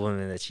type of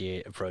woman that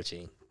you're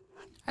approaching.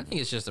 I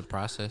think it's just a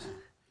process.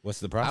 What's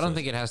the process? I don't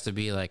think it has to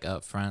be like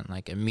up front,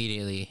 like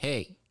immediately,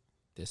 hey,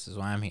 this is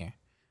why I'm here.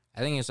 I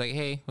think it's like,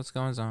 hey, what's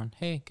going on?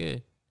 Hey,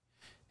 good.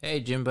 Hey,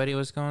 gym buddy,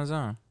 what's going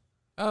on?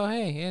 Oh,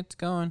 hey, it's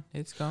going.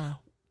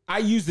 I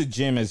use the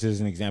gym as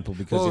an example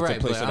because it's a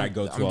place but that I I'm-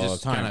 go to I'm all the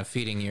just time. kind of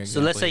feeding your So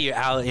let's say you're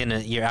out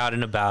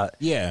and about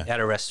Yeah. at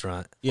a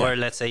restaurant, Yeah. or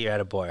let's say you're at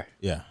a bar,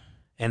 Yeah.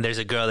 and there's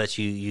a girl that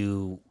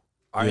you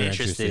are You're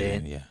interested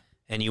in, yeah.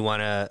 and you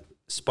want to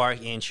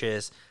spark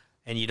interest.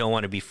 and you don't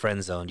want to be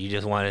friend zoned. You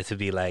just want it to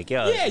be like,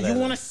 yo. Yeah, you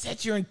want to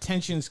set your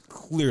intentions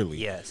clearly.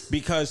 Yes.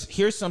 Because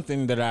here's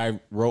something that I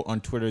wrote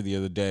on Twitter the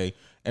other day,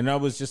 and I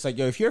was just like,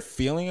 yo, if you're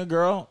feeling a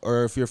girl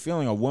or if you're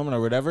feeling a woman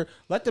or whatever,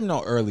 let them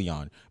know early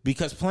on.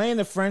 Because playing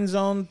the friend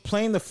zone,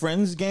 playing the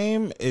friends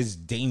game is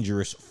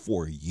dangerous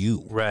for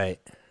you. Right.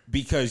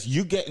 Because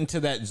you get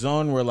into that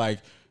zone where like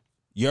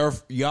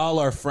y'all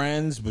are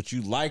friends, but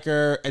you like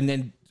her, and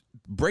then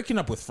breaking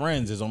up with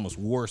friends is almost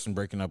worse than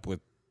breaking up with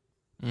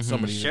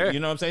somebody. Sure. You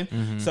know what I'm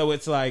saying? So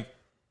it's like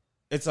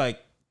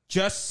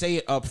just say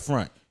it up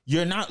front.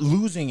 You're not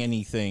losing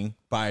anything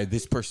by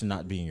this person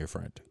not being your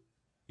friend.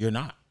 You're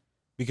not,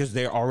 because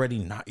they're already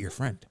not your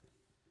friend.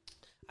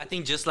 I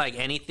think just like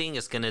anything,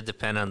 it's gonna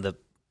depend on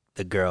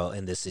the girl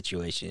in this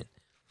situation.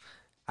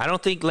 I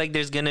don't think like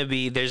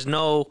there's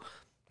no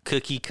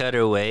cookie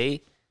cutter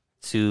way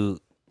to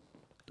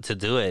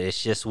do it.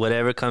 It's just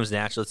whatever comes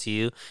natural to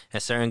you.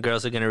 And certain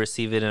girls are going to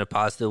receive it in a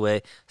positive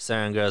way.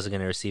 Certain girls are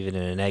going to receive it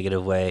in a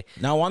negative way.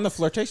 Now, on the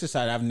flirtation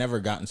side, I've never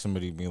gotten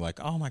somebody to be like,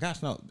 oh my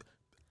gosh, no.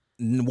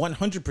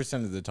 100%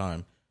 of the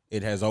time,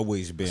 it has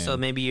always been. So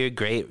maybe you're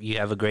great. You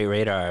have a great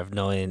radar of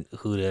knowing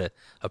who to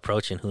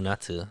approach and who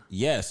not to.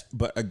 Yes,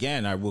 but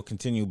again, I will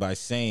continue by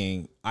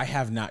saying I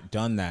have not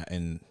done that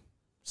in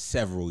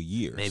several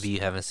years. Maybe you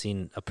haven't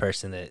seen a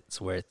person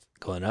that's worth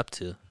going up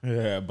to.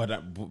 Yeah,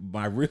 but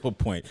my real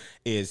point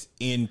is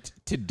in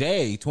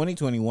today,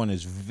 2021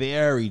 is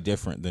very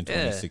different than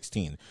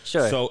 2016.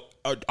 Sure. So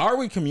are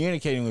we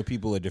communicating with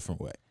people a different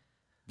way?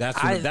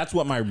 That's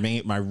what my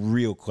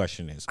real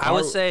question is. I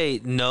would say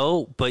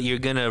no, but you're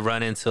going to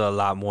run into a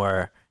lot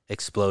more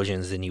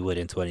explosions than you would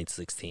in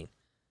 2016.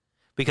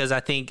 Because I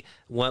think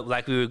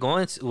like we were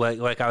going to,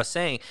 like I was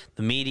saying,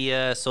 the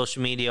media,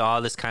 social media, all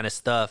this kind of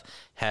stuff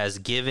has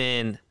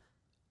given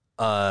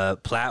a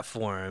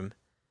platform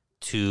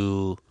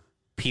to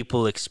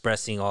people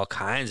expressing all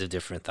kinds of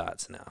different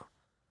thoughts now,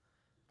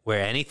 where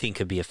anything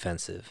could be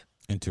offensive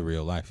into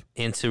real life,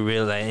 into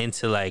real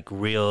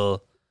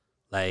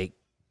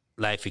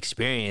life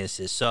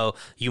experiences. So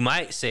you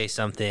might say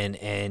something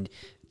and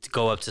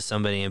go up to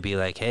somebody and be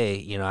like,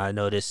 hey, I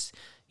noticed,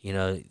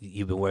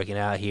 you've been working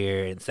out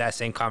here. It's that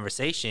same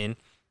conversation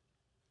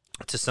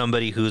to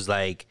somebody who's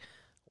like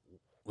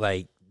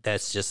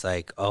that's just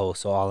like, oh,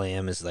 so all I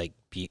am is like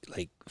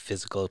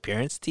physical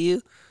appearance to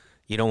you.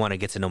 You don't want to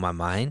get to know my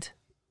mind.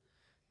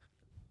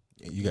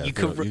 You gotta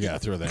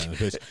throw that in the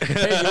pitch.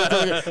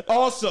 Hey,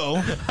 also,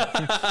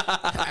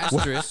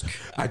 asterisk.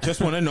 I just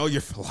want to know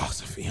your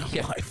philosophy on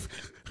life.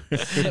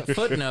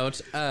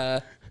 Footnote.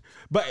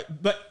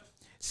 But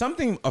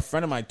something a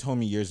friend of mine told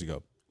me years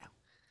ago,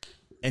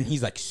 and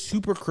he's like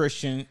super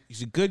Christian.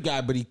 He's a good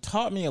guy, but he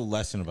taught me a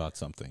lesson about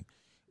something.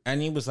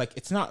 And he was like,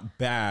 it's not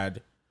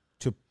bad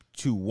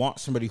to want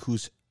somebody who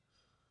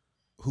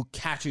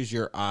catches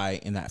your eye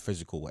in that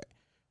physical way.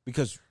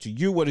 Because to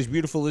you, what is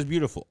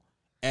beautiful.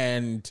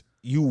 And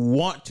you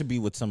want to be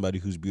with somebody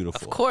who's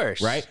beautiful. Of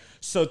course. Right?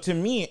 So to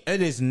me,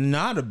 it is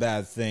not a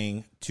bad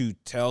thing to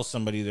tell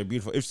somebody they're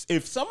beautiful.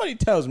 If somebody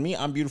tells me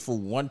I'm beautiful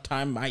one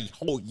time, my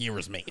whole year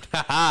is made.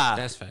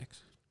 That's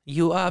facts.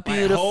 You are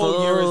beautiful. My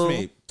whole year is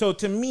made. So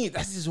to me,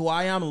 this is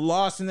why I'm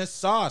lost in this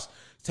sauce.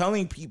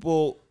 Telling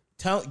people,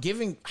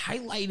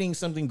 highlighting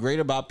something great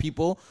about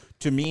people,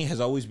 to me has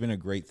always been a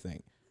great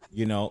thing.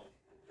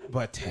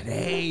 But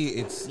today,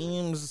 it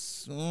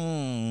seems...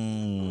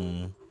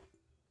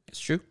 It's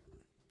true.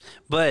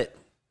 But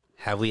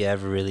have we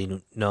ever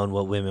really known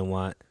what women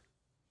want?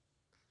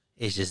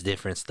 It's just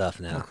different stuff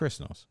now. Well, Chris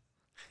knows.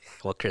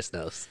 Well, Chris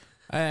knows.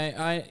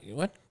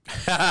 What?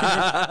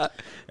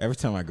 Every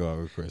time I go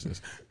out with Chris,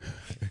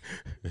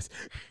 it's,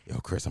 yo,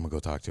 Chris, I'm going to go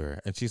talk to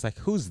her. And she's like,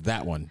 who's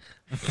that one?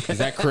 Is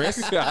that Chris?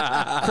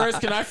 Chris,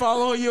 can I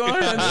follow you on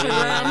Instagram?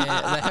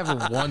 Yeah, that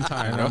happened one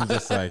time. And I'm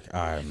just like,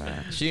 all right,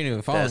 man. She didn't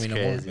even follow That's me no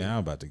crazy. more. Yeah, I'm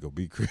about to go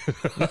beat Chris.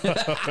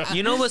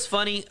 You know what's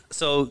funny?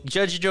 So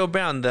Judge Joe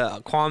Brown,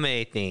 the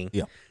Kwame thing.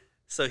 Yeah.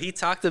 So he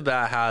talked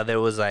about how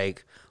there was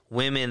like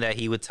women that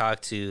he would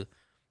talk to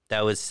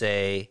that would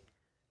say,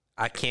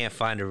 I can't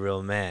find a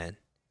real man.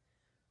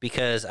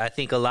 Because I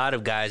think a lot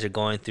of guys are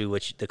going through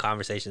the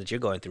conversation that you're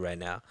going through right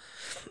now.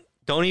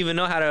 Don't even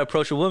know how to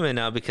approach a woman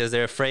now because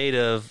they're afraid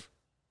of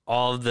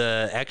all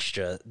the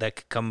extra that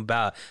could come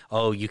about.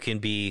 Oh, you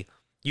could be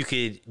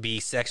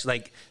sexual.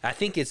 Like, I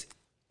think it's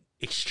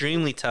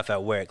extremely tough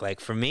at work. Like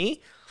for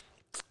me,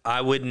 I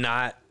would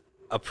not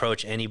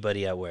approach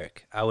anybody at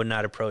work. I would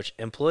not approach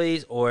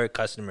employees or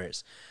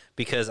customers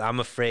because I'm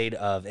afraid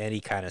of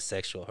any kind of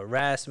sexual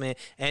harassment,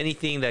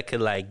 anything that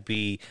could like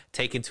be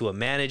taken to a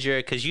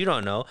manager. Cause you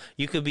don't know,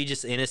 you could be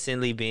just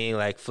innocently being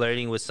like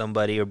flirting with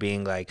somebody or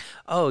being like,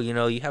 oh,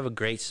 you have a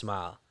great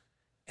smile.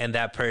 And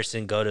that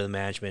person go to the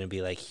management and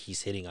be like,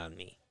 he's hitting on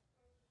me.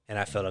 And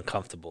I felt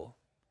uncomfortable.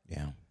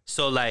 Yeah.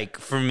 So like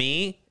for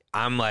me,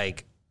 I'm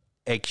like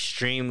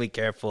extremely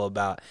careful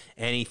about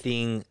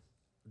anything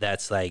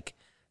that's like,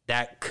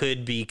 that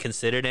could be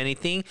considered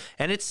anything.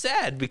 And it's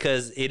sad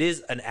because it is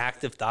an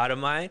active thought of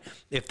mine.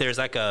 If there's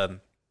like a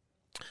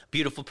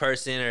beautiful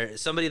person or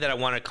somebody that I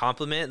want to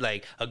compliment,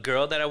 like a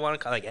girl that I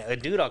want to, like a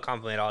dude I'll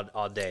compliment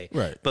all day.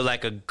 Right. But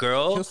like a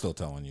girl, He'll still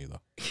telling you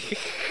though.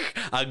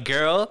 a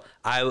girl,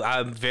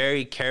 I'm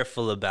very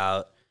careful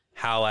about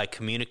how I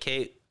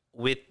communicate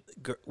with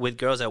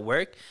girls at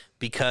work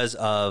because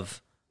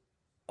of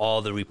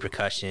all the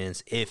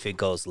repercussions if it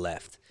goes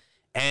left,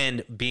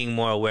 and being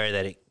more aware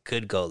that it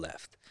could go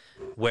left.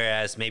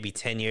 Whereas maybe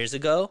 10 years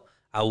ago,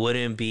 I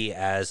wouldn't be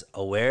as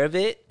aware of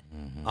it.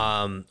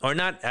 Or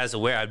not as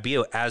aware. I'd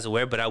be as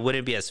aware, but I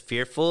wouldn't be as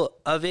fearful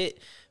of it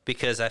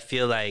because I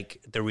feel like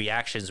the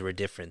reactions were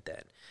different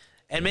then.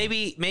 And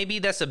maybe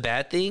that's a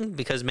bad thing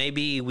because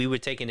maybe we were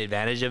taking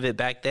advantage of it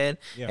back then,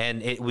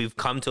 and we've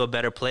come to a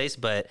better place.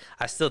 But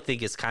I still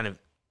think it's kind of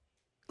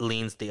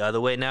leans the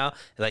other way now.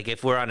 Like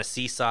if we're on a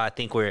seesaw, I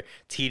think we're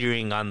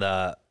teetering on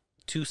the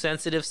too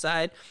sensitive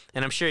side,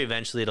 and I'm sure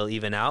eventually it'll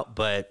even out.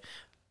 But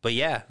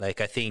yeah,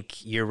 like I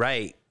think you're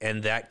right,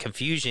 and that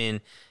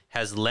confusion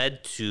has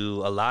led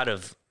to a lot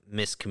of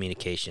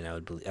miscommunication.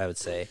 I would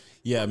say.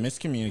 Yeah,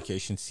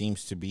 miscommunication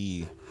seems to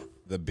be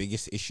the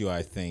biggest issue,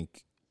 I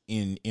think,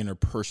 in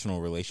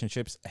interpersonal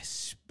relationships,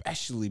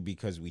 especially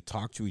because we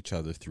talk to each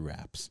other through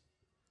apps.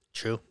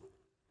 True.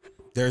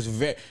 There's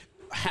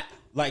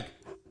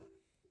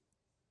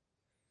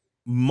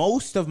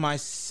most of my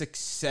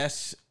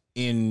success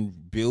in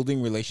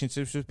building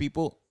relationships with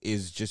people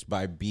is just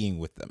by being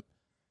with them.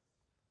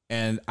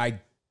 And I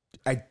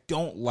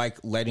don't like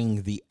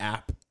letting the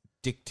app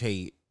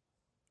dictate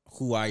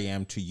who I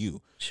am to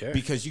you. Sure.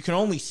 Because you can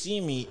only see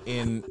me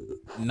in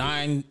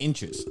 9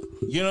 inches.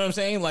 You know what I'm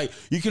saying? Like,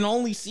 you can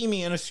only see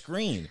me in a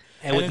screen.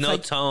 And with no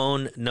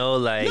tone, no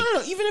like...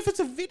 No, even if it's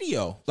a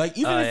video. Like,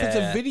 even if it's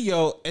a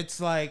video, it's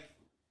like...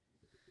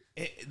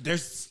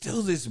 there's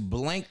still this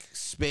blank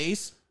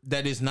space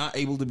that is not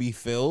able to be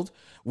filled,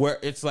 where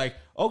it's like,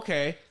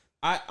 okay,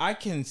 I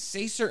can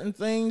say certain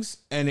things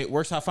and it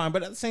works out fine.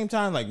 But at the same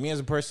time, like me as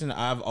a person,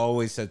 I've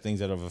always said things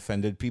that have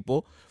offended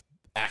people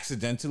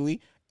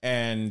accidentally.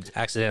 And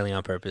accidentally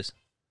on purpose.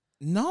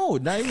 No,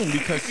 not even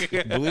because,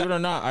 believe it or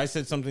not, I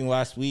said something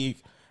last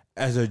week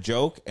as a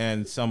joke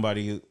and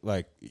somebody,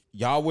 like,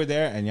 y'all were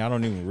there and y'all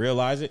don't even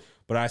realize it,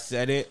 but I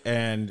said it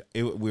and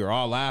we were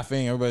all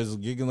laughing, everybody's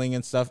giggling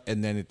and stuff,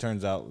 and then it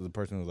turns out the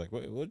person was like,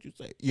 what'd you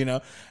say? You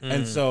know?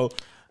 And so...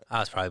 I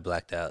was probably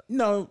blacked out.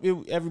 No,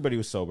 everybody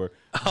was sober.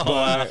 Oh,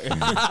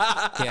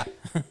 but,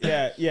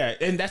 yeah.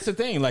 And that's the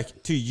thing.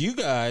 Like, to you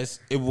guys,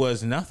 it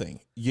was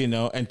nothing, you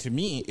know? And to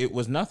me, it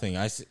was nothing.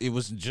 It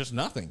was just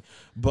nothing.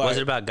 But was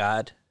it about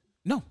God?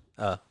 No.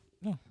 Oh.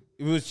 No.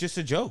 It was just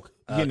a joke,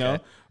 you know?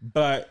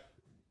 But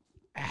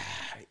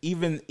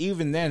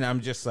even then, I'm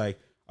just like,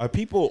 are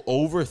people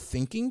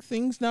overthinking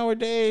things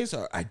nowadays?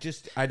 Or I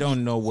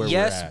don't know where we're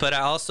at. Yes, but I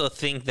also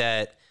think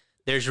that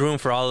there's room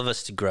for all of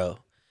us to grow.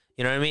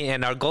 You know what I mean?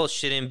 And our goal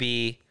shouldn't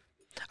be...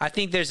 I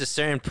think there's a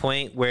certain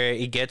point where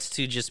it gets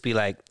to just be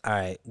like, all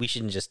right, we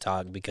shouldn't just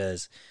talk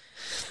because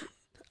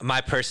my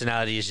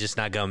personality is just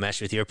not going to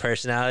mesh with your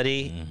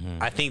personality.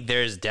 Mm-hmm. I think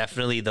there's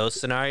definitely those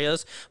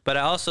scenarios. But I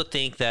also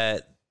think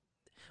that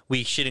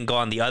we shouldn't go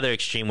on the other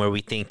extreme where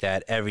we think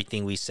that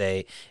everything we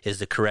say is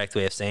the correct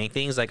way of saying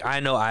things. Like, I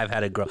know I've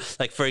had to grow.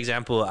 Like, for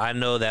example, I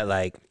know that,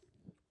 like,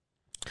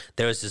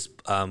 there was this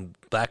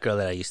black girl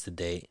that I used to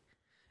date.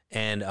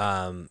 And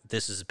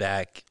this is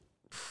back...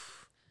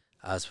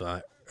 I was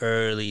about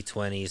early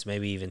 20s,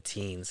 maybe even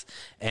teens.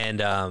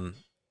 And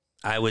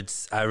I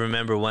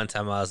remember one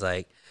time I was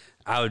like,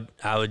 I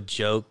would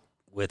joke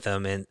with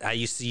them, and I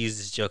used to use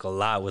this joke a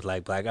lot with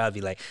like black. I'd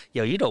be like,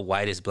 yo, you're the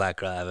whitest black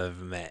girl I've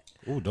ever met.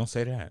 Ooh, don't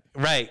say that.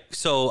 Right.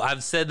 So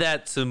I've said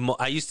that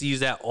I used to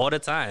use that all the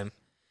time.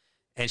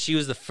 And she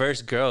was the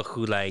first girl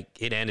who, like,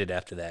 it ended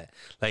after that.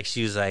 Like,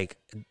 she was like,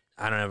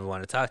 I don't ever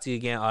want to talk to you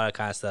again, all that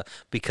kind of stuff,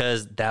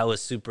 because that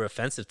was super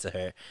offensive to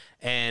her.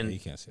 And yeah, you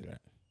can't say that.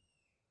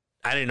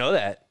 I didn't know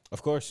that.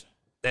 Of course.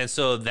 And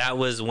so that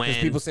was when...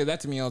 Because people say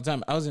that to me all the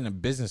time. I was in a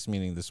business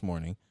meeting this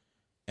morning,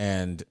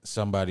 and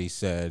somebody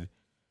said,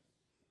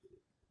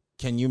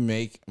 can you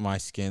make my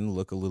skin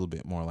look a little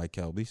bit more like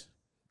Kelby's?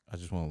 I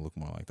just want to look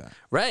more like that.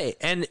 Right.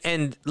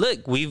 And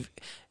look,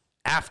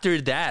 after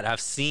that,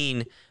 I've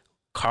seen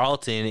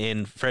Carlton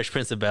in Fresh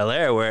Prince of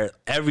Bel-Air where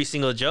every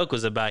single joke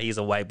was about he's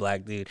a white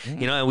black dude.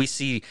 You know, and we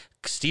see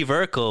Steve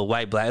Urkel,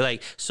 white black.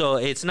 Like, so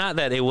it's not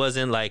that it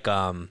wasn't like...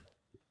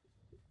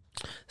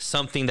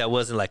 something that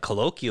wasn't like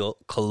colloquial,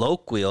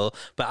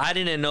 but I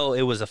didn't know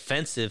it was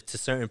offensive to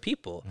certain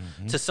people.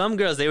 Mm-hmm. To some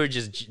girls, they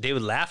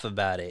would laugh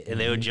about it and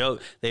they would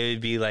joke. They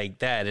would be like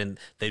that, and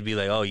they'd be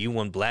like, "Oh, you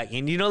want black?"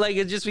 And you know, like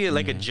it'd just be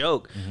like a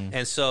joke. Mm-hmm.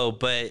 And so,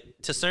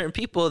 but to certain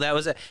people, that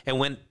was, and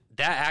when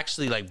that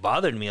actually like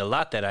bothered me a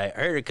lot that I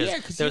heard it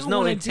because there was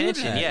no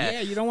intention.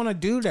 Yeah, you don't want to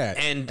do that,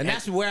 and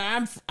that's where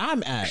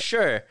I'm at.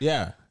 Sure,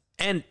 yeah.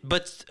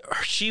 But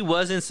she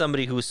wasn't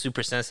somebody who was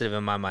super sensitive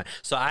in my mind.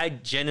 So I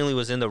genuinely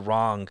was in the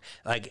wrong.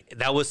 Like,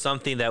 that was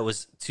something that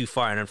was too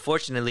far. And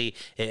unfortunately,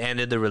 it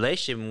ended the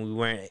relationship.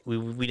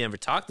 We never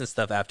talked and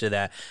stuff after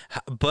that.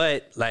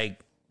 But,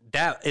 like,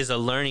 that is a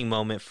learning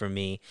moment for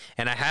me.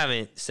 And I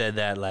haven't said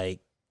that,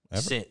 like,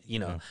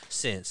 Ever?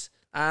 Since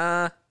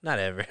not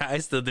ever. I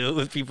still do it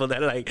with people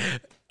that like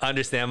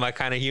understand my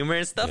kind of humor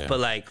and stuff. Yeah. But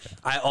like,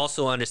 I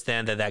also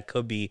understand that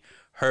could be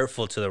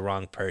hurtful to the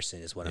wrong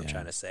person. Is what I'm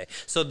trying to say.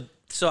 So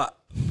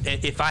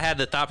if I had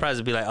the thought process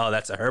to be like, oh,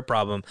 that's a her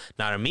problem,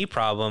 not a me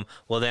problem,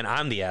 well, then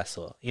I'm the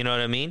asshole. You know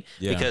what I mean?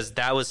 Yeah. Because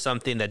that was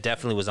something that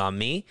definitely was on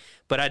me.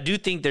 But I do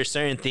think there's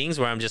certain things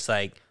where I'm just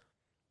like,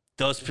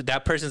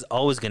 that person's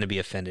always going to be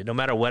offended. No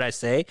matter what I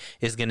say,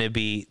 they're going to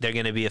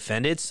be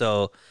offended.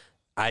 So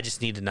I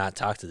just need to not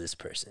talk to this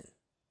person.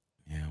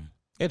 Yeah.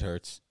 It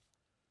hurts.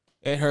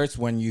 It hurts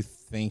when you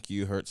think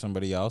you hurt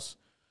somebody else.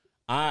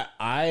 I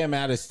am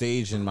at a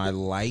stage in my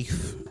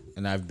life,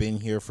 and I've been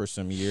here for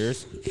some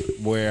years,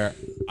 where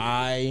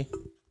I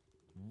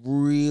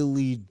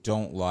really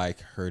don't like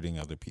hurting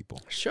other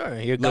people. Sure,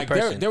 you're a good Like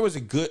person. there was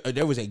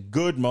a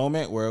good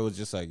moment where it was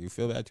just like, you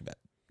feel bad, too bad.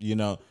 You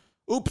know,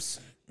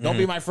 oops, don't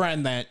be my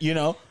friend then, you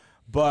know.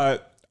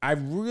 But I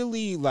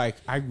really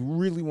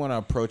want to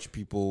approach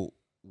people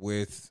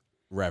with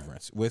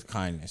reverence, with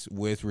kindness,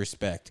 with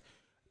respect.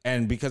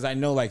 And because I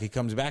know like it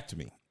comes back to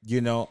me,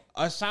 you know,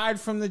 aside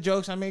from the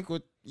jokes I make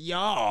with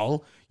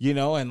y'all, you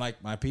know, and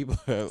like my people,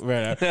 but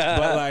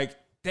like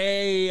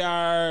they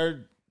are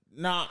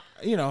not,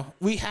 you know,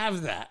 we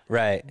have that.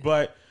 Right.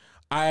 But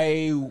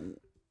we're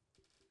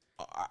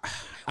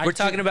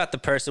talking about the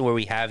person where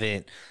we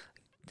haven't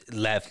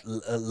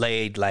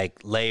laid like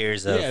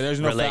layers of there's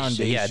no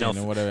relationship. foundation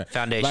or whatever.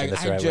 Foundation. Like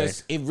That's the right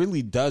word. it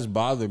really does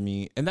bother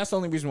me, and that's the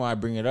only reason why I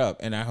bring it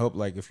up. And I hope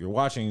like if you're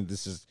watching,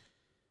 this is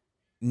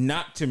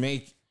not to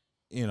make,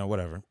 you know,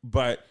 whatever,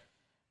 but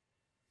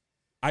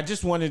I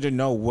just wanted to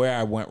know where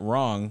I went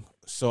wrong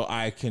so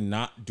I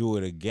cannot do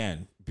it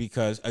again.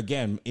 Because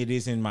again, it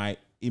is in my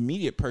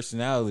immediate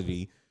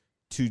personality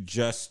to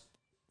just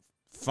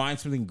find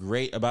something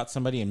great about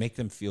somebody and make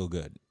them feel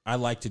good. I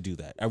like to do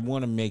that. I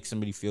want to make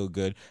somebody feel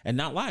good and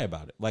not lie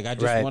about it. Like I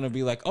just want to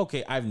be like,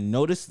 okay, I've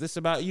noticed this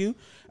about you.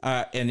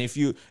 And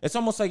it's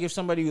almost like if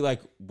somebody like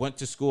went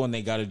to school and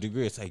they got a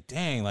degree, it's like,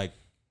 dang, like,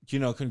 you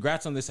know,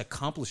 congrats on this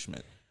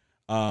accomplishment.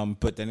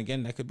 But then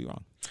again, that could be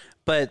wrong.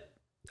 But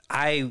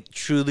I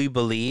truly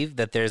believe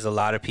that there's a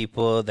lot of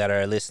people that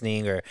are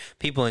listening, or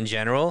people in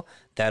general,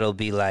 that'll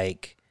be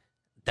like,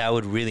 that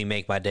would really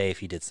make my day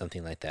if you did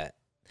something like that.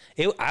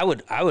 I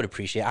would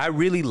appreciate it. I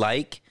really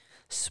like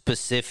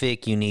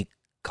specific, unique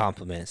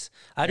compliments.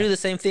 I do the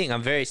same thing.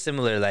 I'm very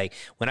similar. Like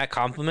when I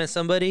compliment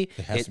somebody,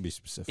 It has to be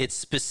specific. It's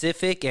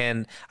specific.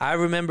 And I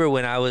remember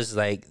when I was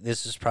like,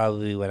 this was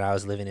probably when I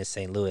was living in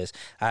St. Louis,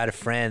 I had a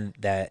friend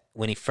that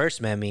when he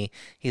first met me,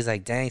 he's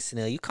like, dang,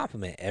 Sunil, you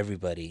compliment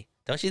everybody.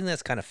 Don't you think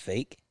that's kind of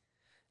fake?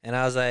 And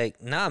I was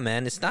like, nah,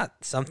 man, it's not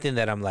something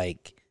that I'm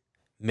like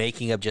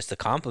making up just a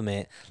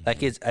compliment.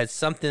 Like it's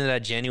something that I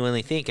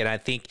genuinely think. And I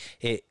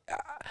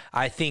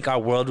think our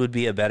world would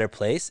be a better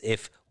place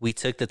if we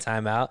took the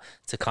time out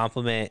to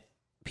compliment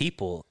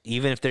people,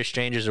 even if they're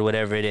strangers or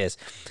whatever it is.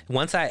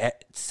 Once I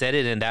said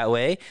it in that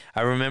way,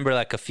 I remember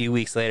like a few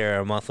weeks later or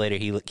a month later,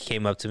 he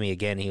came up to me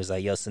again. And he was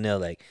like, yo,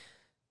 Sunil, like,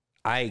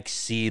 I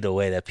see the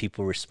way that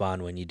people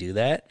respond when you do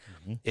that.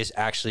 It's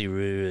actually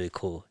really, really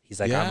cool. He's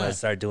like, I'm gonna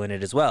start doing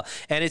it as well.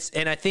 And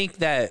I think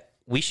that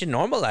we should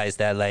normalize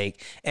that.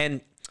 Like,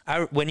 and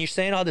when you're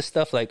saying all this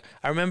stuff, like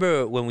I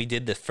remember when we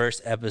did the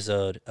first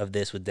episode of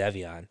this with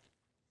Devion,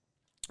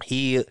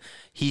 he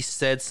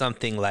said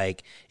something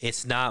like,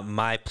 it's not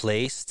my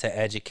place to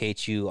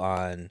educate you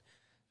on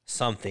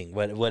something,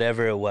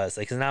 whatever it was.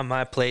 Like, it's not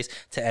my place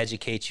to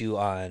educate you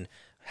on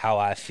how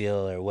I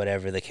feel or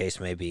whatever the case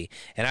may be.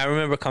 And I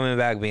remember coming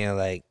back being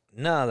like,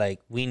 no, like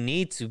we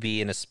need to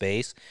be in a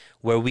space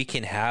where we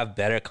can have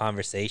better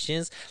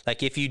conversations.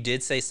 Like if you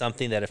did say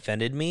something that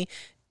offended me,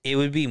 it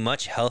would be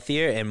much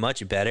healthier and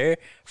much better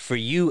for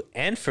you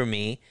and for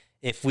me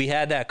if we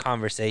had that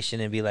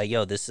conversation and be like,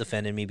 yo, this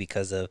offended me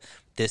because of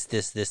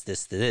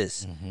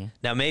this.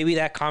 Now, maybe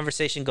that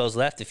conversation goes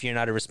left if you're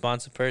not a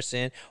responsive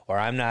person or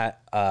I'm not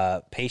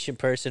a patient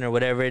person or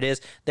whatever it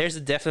is. There's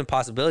a definite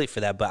possibility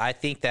for that. But I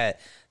think that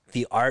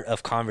the art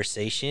of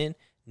conversation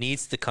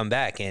needs to come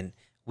back, and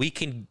we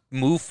can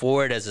move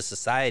forward as a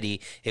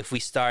society if we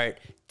start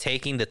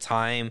taking the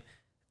time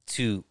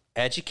to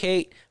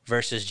educate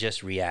versus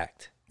just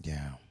react.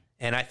 Yeah.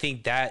 And I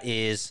think that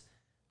is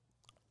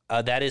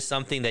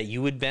something that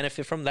you would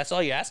benefit from. That's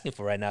all you're asking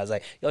for right now. Is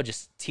like, yo,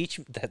 just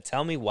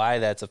tell me why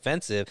that's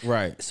offensive.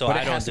 Right. So but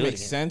I it don't has do to it make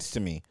again. sense to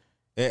me.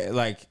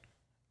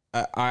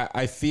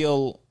 I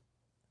feel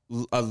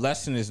a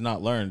lesson is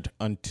not learned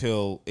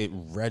until it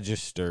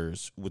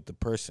registers with the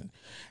person.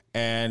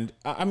 And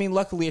I mean,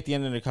 luckily at the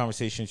end of the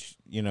conversation,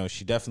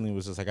 she definitely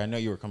was just like, I know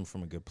you were coming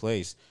from a good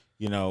place.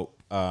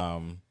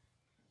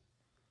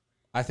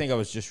 I think I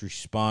was just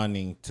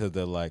responding to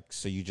the like,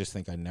 so you just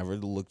think I never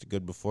looked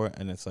good before?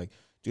 And it's like,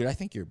 dude, I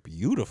think you're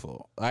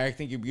beautiful. I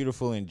think you're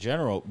beautiful in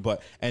general,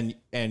 but and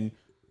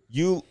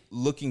you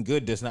looking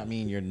good does not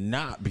mean you're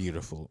not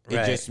beautiful. It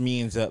Right. just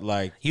means that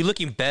like You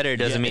looking better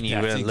doesn't mean you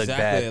that's really look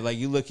exactly bad. it. Like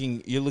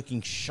you're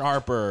looking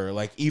sharper,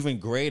 like even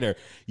greater,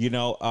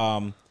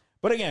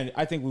 But again,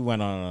 I think we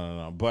went on and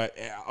on. But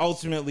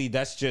ultimately,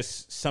 that's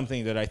just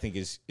something that I think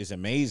is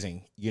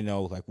amazing. You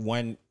know, like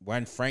when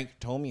Frank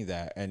told me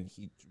that, and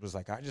he was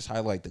like, I just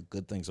highlight the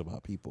good things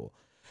about people.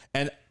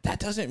 And that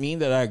doesn't mean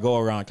that I go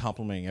around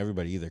complimenting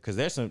everybody either, because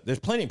there's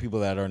plenty of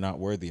people that are not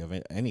worthy of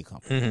any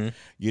compliment,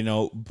 you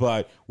know.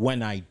 But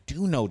when I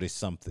do notice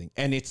something,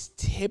 and it's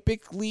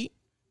typically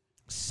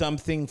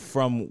something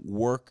from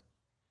work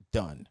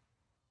done.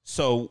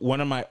 So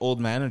one of my old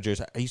managers,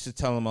 I used to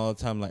tell him all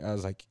the time, like, I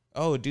was like,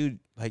 oh, dude,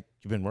 like,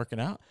 you've been working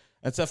out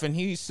and stuff. And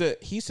he said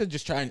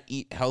just try and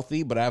eat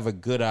healthy, but I have a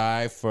good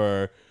eye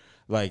for,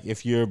 like,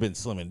 if you've been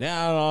slimming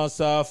down and all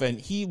stuff. And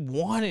he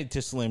wanted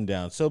to slim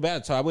down so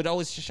bad. So I would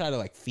always just try to,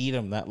 like, feed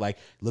him that, like,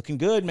 looking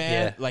good,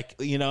 man. Yeah. Like,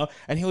 you know,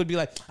 and he would be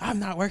like, I'm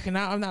not working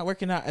out.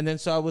 And then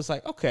so I was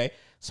like, okay.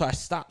 So I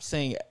stopped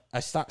saying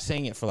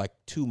it for like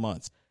 2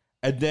 months.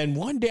 And then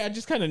one day I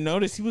just kind of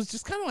noticed he was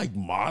just kind of like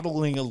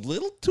modeling a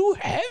little too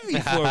heavy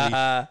for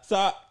me.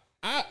 So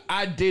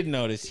I did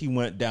notice he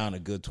went down a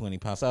good 20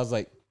 pounds. So I was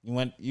like,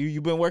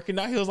 you been working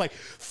out? He was like,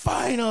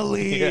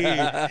 finally,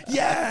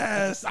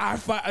 yes.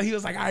 He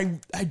was like, I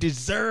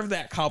deserve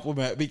that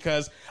compliment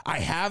because I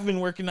have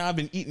been working out, I've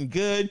been eating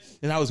good,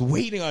 and I was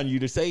waiting on you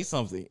to say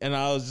something. And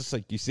I was just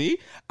like, you see,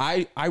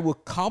 I will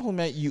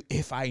compliment you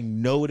if I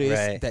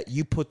notice that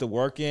you put the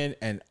work in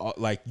and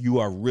like you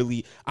are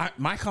really.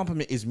 My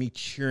compliment is me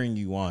cheering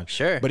you on.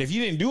 Sure, but if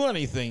you didn't do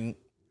anything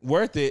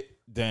worth it,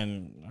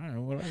 then I don't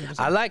know what I'm gonna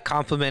say. I like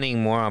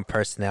complimenting more on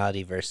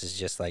personality versus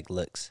just like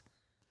looks.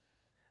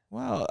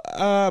 Well,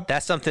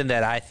 that's something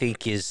that I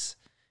think is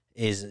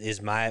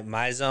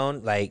my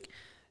zone. Like,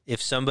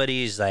 if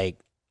somebody's like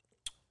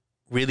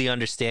really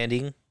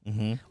understanding,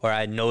 or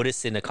I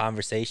notice in a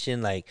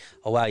conversation, like,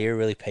 oh wow, you're a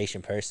really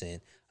patient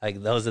person.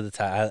 Like, those are the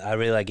time I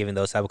really like giving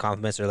those type of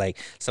compliments, or like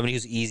somebody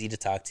who's easy to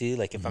talk to.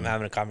 Like, if I'm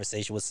having a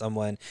conversation with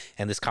someone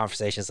and this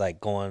conversation is like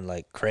going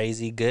like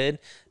crazy good,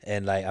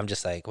 and like I'm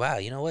just like, wow,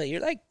 you know what, you're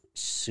like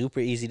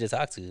super easy to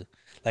talk to.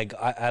 Like,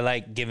 I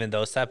like giving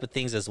those type of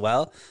things as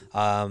well.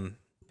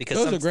 Because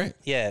those are great.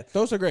 Yeah.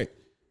 Those are great.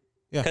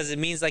 Yeah. Because it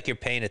means like you're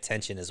paying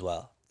attention as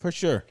well. For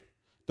sure.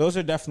 Those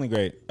are definitely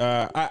great.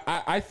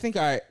 I think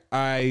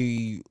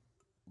I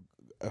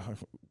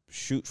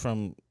shoot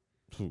from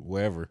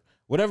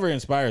whatever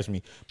inspires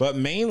me, but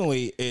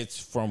mainly it's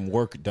from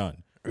work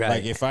done.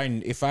 Right. Like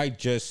if I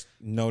just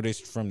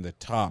noticed from the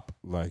top,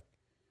 like,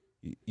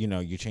 you know,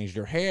 you changed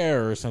your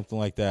hair or something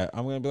like that,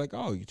 I'm going to be like,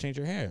 oh, you changed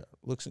your hair.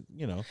 Looks,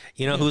 you know.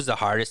 You know who's the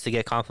hardest to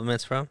get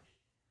compliments from?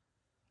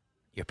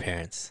 Your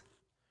parents.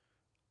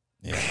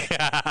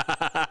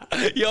 Yeah.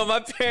 Yo, my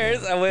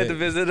parents, I went to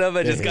visit them.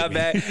 I just got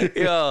back.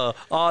 Yo,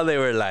 all they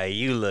were like,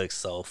 you look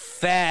so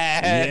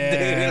fat. Yeah.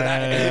 Dude.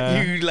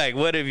 Like, you, like,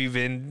 what have you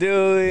been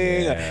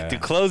doing? Yeah. Do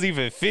clothes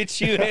even fit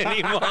you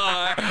anymore?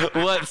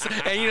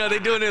 And you know, they're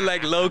doing it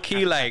like low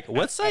key, like,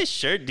 what size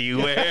shirt do you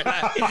wear?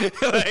 I'm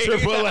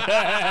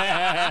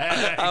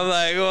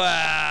like,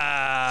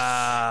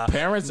 wow.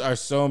 Parents are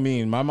so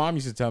mean. My mom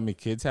used to tell me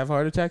kids have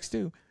heart attacks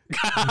too.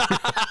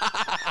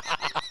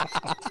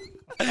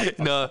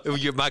 No,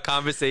 my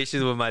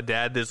conversations with my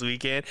dad this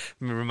weekend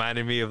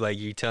reminded me of like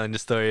you telling the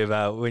story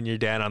about when your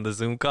dad on the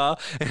Zoom call.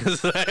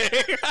 It's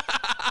like,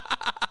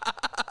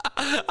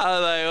 I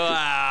was like,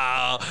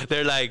 wow.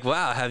 They're like,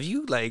 wow, have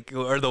you like,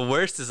 or the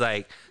worst is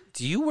like,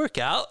 do you work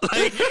out?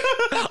 Like,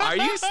 are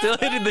you still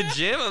hitting the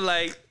gym? I'm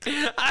like,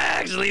 I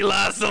actually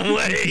lost some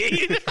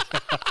weight.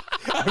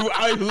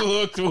 I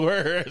looked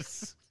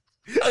worse.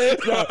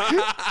 No,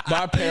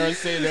 my parents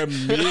say their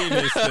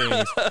meanest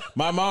things.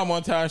 My mom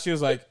one time, she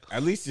was like,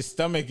 at least your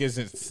stomach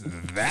isn't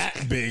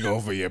that big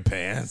over your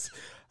pants.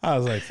 I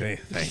was like, hey,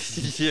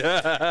 thanks.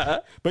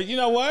 Yeah. But you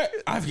know what?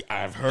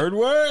 I've heard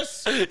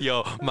worse.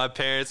 Yo, my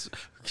parents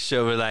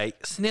were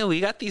like, Snail, we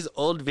got these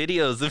old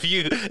videos of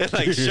you, and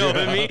like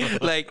showing me,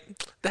 like,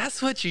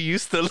 that's what you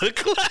used to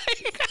look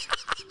like.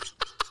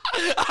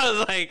 I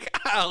was like,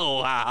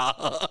 oh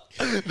wow,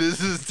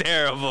 this is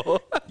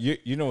terrible.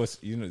 You know this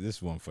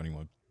is one funny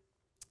one.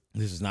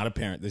 This is not a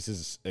parent. This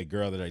is a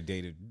girl that I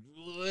dated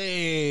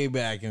way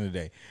back in the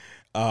day.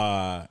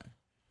 I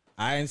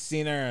hadn't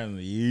seen her in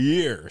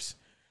years,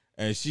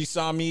 and she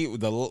saw me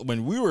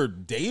when we were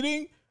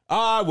dating.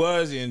 I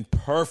was in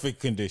perfect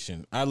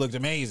condition. I looked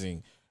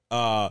amazing.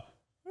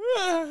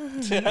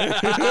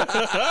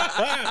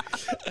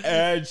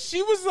 And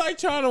she was like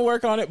trying to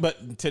work on it,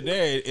 but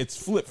today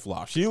it's flip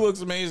flop. She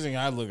looks amazing.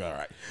 I look all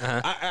right.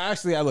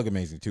 I look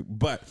amazing too,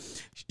 but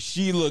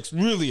she looks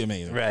really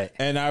amazing. Right.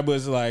 And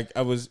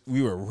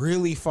we were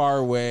really far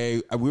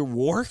away. We were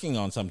working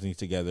on something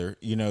together.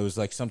 You know, it was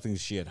like something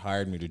she had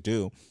hired me to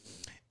do.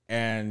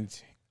 And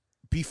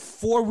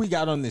before we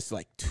got on this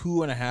like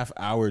 2.5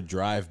 hour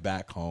drive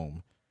back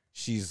home,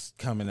 she's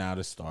coming out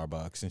of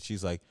Starbucks and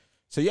she's like,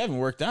 so you haven't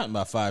worked out in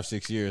about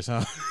 5-6 years,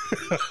 huh?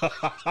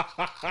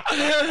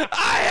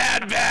 I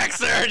had back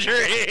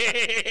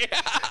surgery.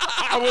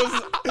 I was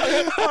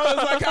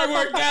like, I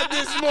worked out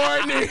this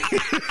morning.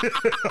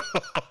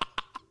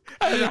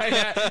 I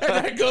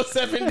and I go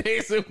 7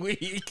 days a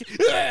week.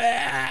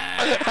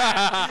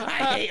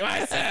 I hate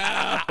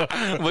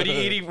myself. What do you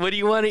eating? What do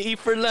you want to eat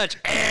for lunch?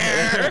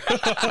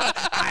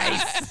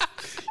 Ice.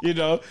 You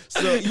know,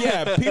 so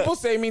yeah, people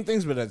say mean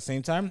things, but at the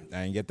same time,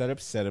 I didn't get that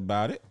upset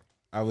about it.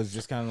 I was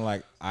just kind of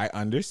like, I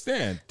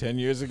understand. 10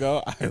 years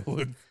ago, I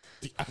was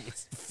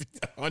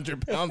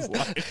 100 pounds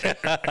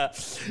lighter,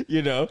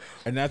 you know,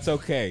 and that's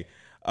okay.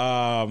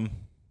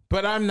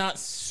 But I'm not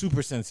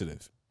super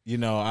sensitive. You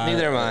know,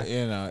 Neither am I.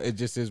 You know, it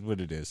just is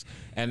what it is,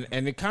 and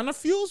it kind of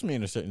fuels me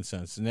in a certain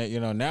sense. And that, you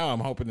know, now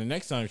I'm hoping the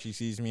next time she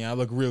sees me, I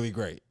look really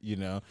great. You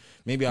know,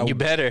 maybe I. You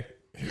better.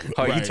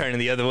 Oh, you Right. turning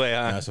the other way,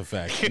 huh? That's a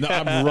fact. No,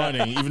 I'm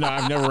running, even though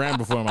I've never ran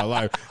before in my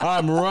life.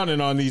 I'm running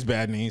on these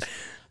bad knees.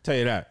 Tell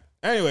you that.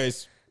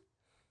 Anyways,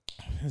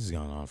 this is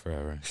going on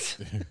forever.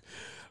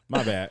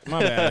 My bad.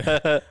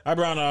 I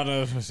brought on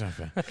a.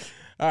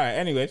 All right.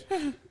 Anyways,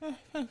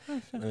 Let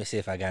me see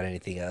if I got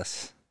anything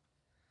else.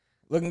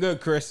 looking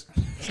good, Chris.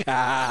 Hey,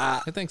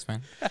 thanks,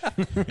 man.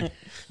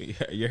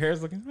 Your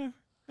hair's looking.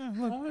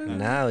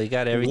 Nah, we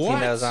got everything What?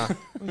 that was on.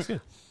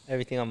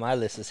 Everything on my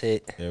list is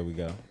hit. There we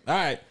go. All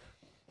right.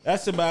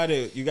 That's about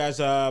it. You guys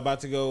about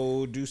to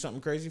go do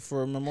something crazy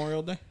for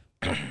Memorial Day?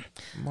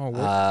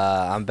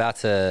 I'm about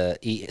to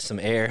eat some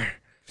air,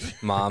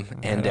 Mom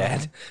and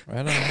Dad.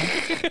 Right on.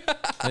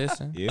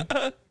 Listen. Yeah.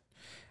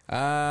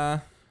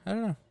 I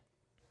don't know.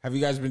 Have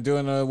you guys been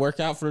doing a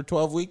workout for the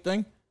 12-week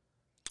thing?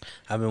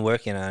 I've been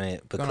working on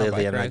it, but Going on clearly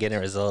bike I'm not rides? getting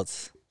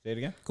results. Say it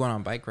again. Going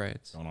on bike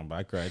rides. Going on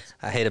bike rides.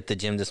 I hit up the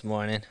gym this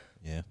morning.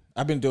 Yeah.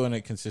 I've been doing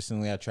it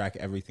consistently. I track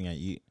everything I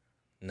eat.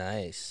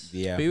 Nice.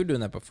 Yeah. But you were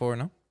doing that before,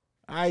 no?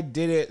 I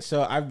did it.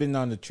 So I've been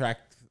on the track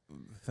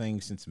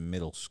thing since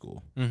middle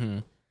school.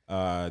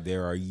 Mm-hmm.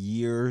 There are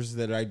years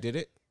that I did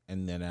it,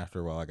 and then after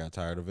a while I got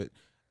tired of it,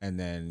 and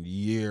then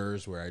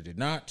years where I did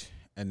not.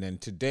 And then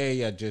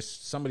today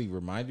somebody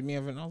reminded me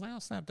of it, and I was like, oh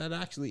snap, that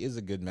actually is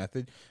a good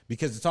method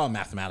because it's all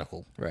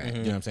mathematical. Right. You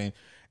know what I'm saying?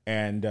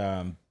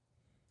 And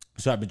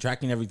so I've been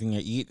tracking everything I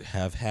eat,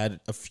 have had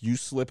a few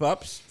slip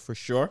ups for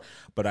sure,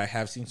 but I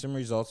have seen some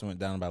results and went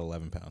down about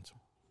 11 pounds.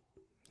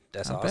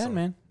 That's Not awesome. bad,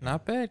 man.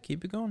 Not bad.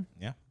 Keep it going.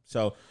 Yeah.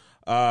 So,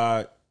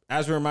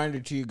 as a reminder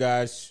to you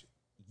guys,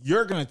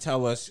 you're going to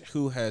tell us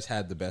who has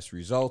had the best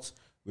results.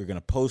 We're going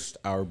to post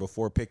our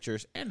before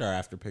pictures and our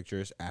after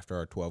pictures after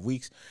our 12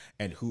 weeks.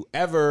 And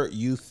whoever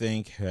you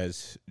think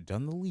has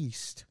done the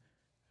least,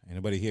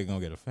 anybody here going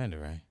to get offended,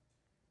 right?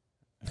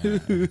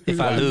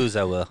 If I lose,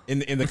 I will. In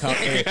the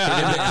comments,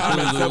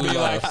 they'll be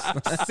like,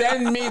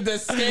 "Send me the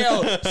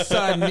scale,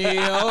 son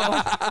Neil."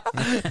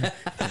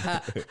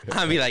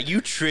 I'll be like, you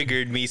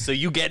triggered me, so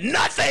you get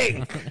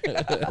nothing.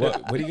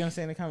 What are you gonna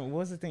say in the comment? What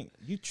was the thing?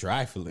 You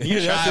trifling. You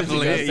That's what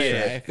trifling, gonna say.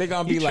 yeah. They're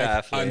gonna be You like,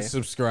 trifling.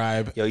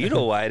 unsubscribe. Yo, you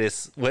know why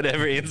this,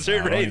 whatever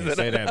insert I don't even raise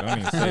say it. that. I don't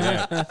even say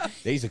that.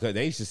 They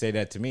used to say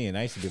that to me, and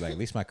I used to be like, at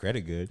least my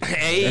credit good.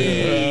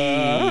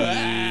 Hey.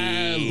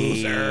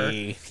 Loser.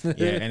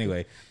 Yeah.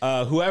 Anyway,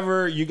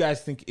 whoever you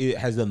guys think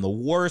has done the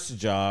worst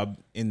job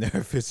in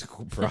their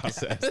physical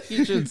process,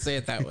 You shouldn't say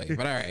it that way,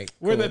 but all right.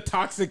 we're the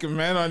toxic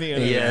men on the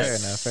internet.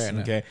 Yes. Fair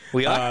enough. Okay.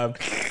 We are?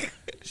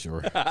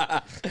 Sure.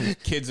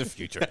 Kids of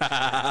future.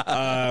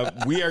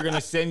 We are going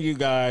to send you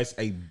guys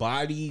a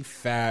body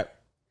fat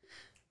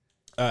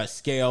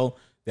scale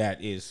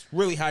that is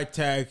really high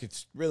tech.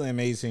 It's really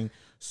amazing.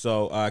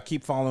 So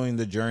keep following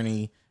the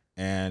journey,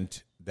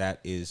 and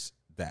that is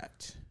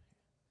that.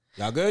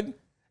 Y'all good?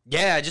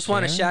 Yeah, I just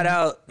want to shout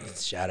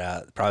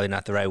out, probably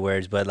not the right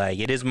words, but like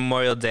it is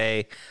Memorial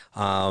Day.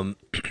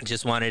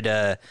 Just wanted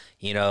to,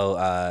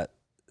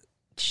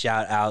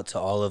 shout out to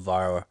all of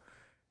our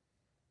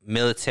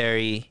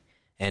military,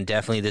 and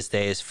definitely this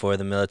day is for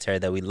the military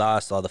that we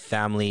lost, all the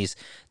families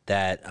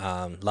that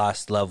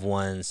lost loved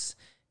ones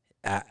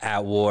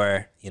at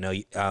war.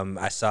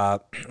 I saw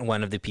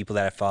one of the people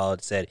that I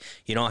followed said,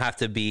 you don't have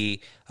to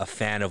be a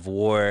fan of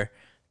war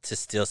to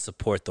still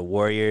support the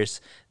warriors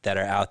that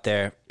are out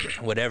there.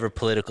 Whatever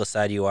political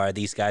side you are,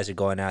 these guys are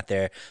going out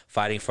there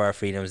fighting for our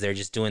freedoms. They're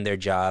just doing their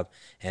job,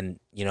 and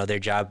their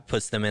job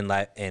puts them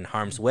in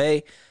harm's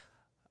way.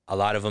 A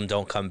lot of them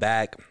don't come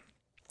back.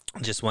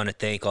 Just want to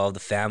thank all the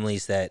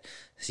families that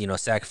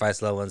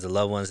sacrifice loved ones, the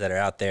loved ones that are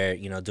out there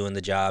doing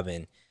the job,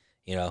 and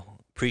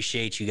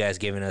appreciate you guys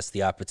giving us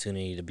the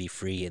opportunity to be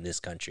free in this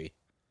country.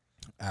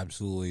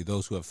 Absolutely.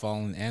 Those who have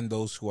fallen and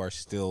those who are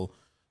still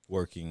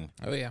working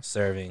Oh, yeah.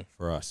 Serving.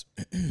 for us.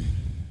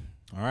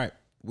 All right.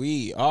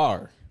 We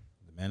are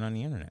the Men on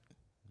the Internet.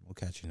 We'll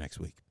catch you next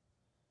week.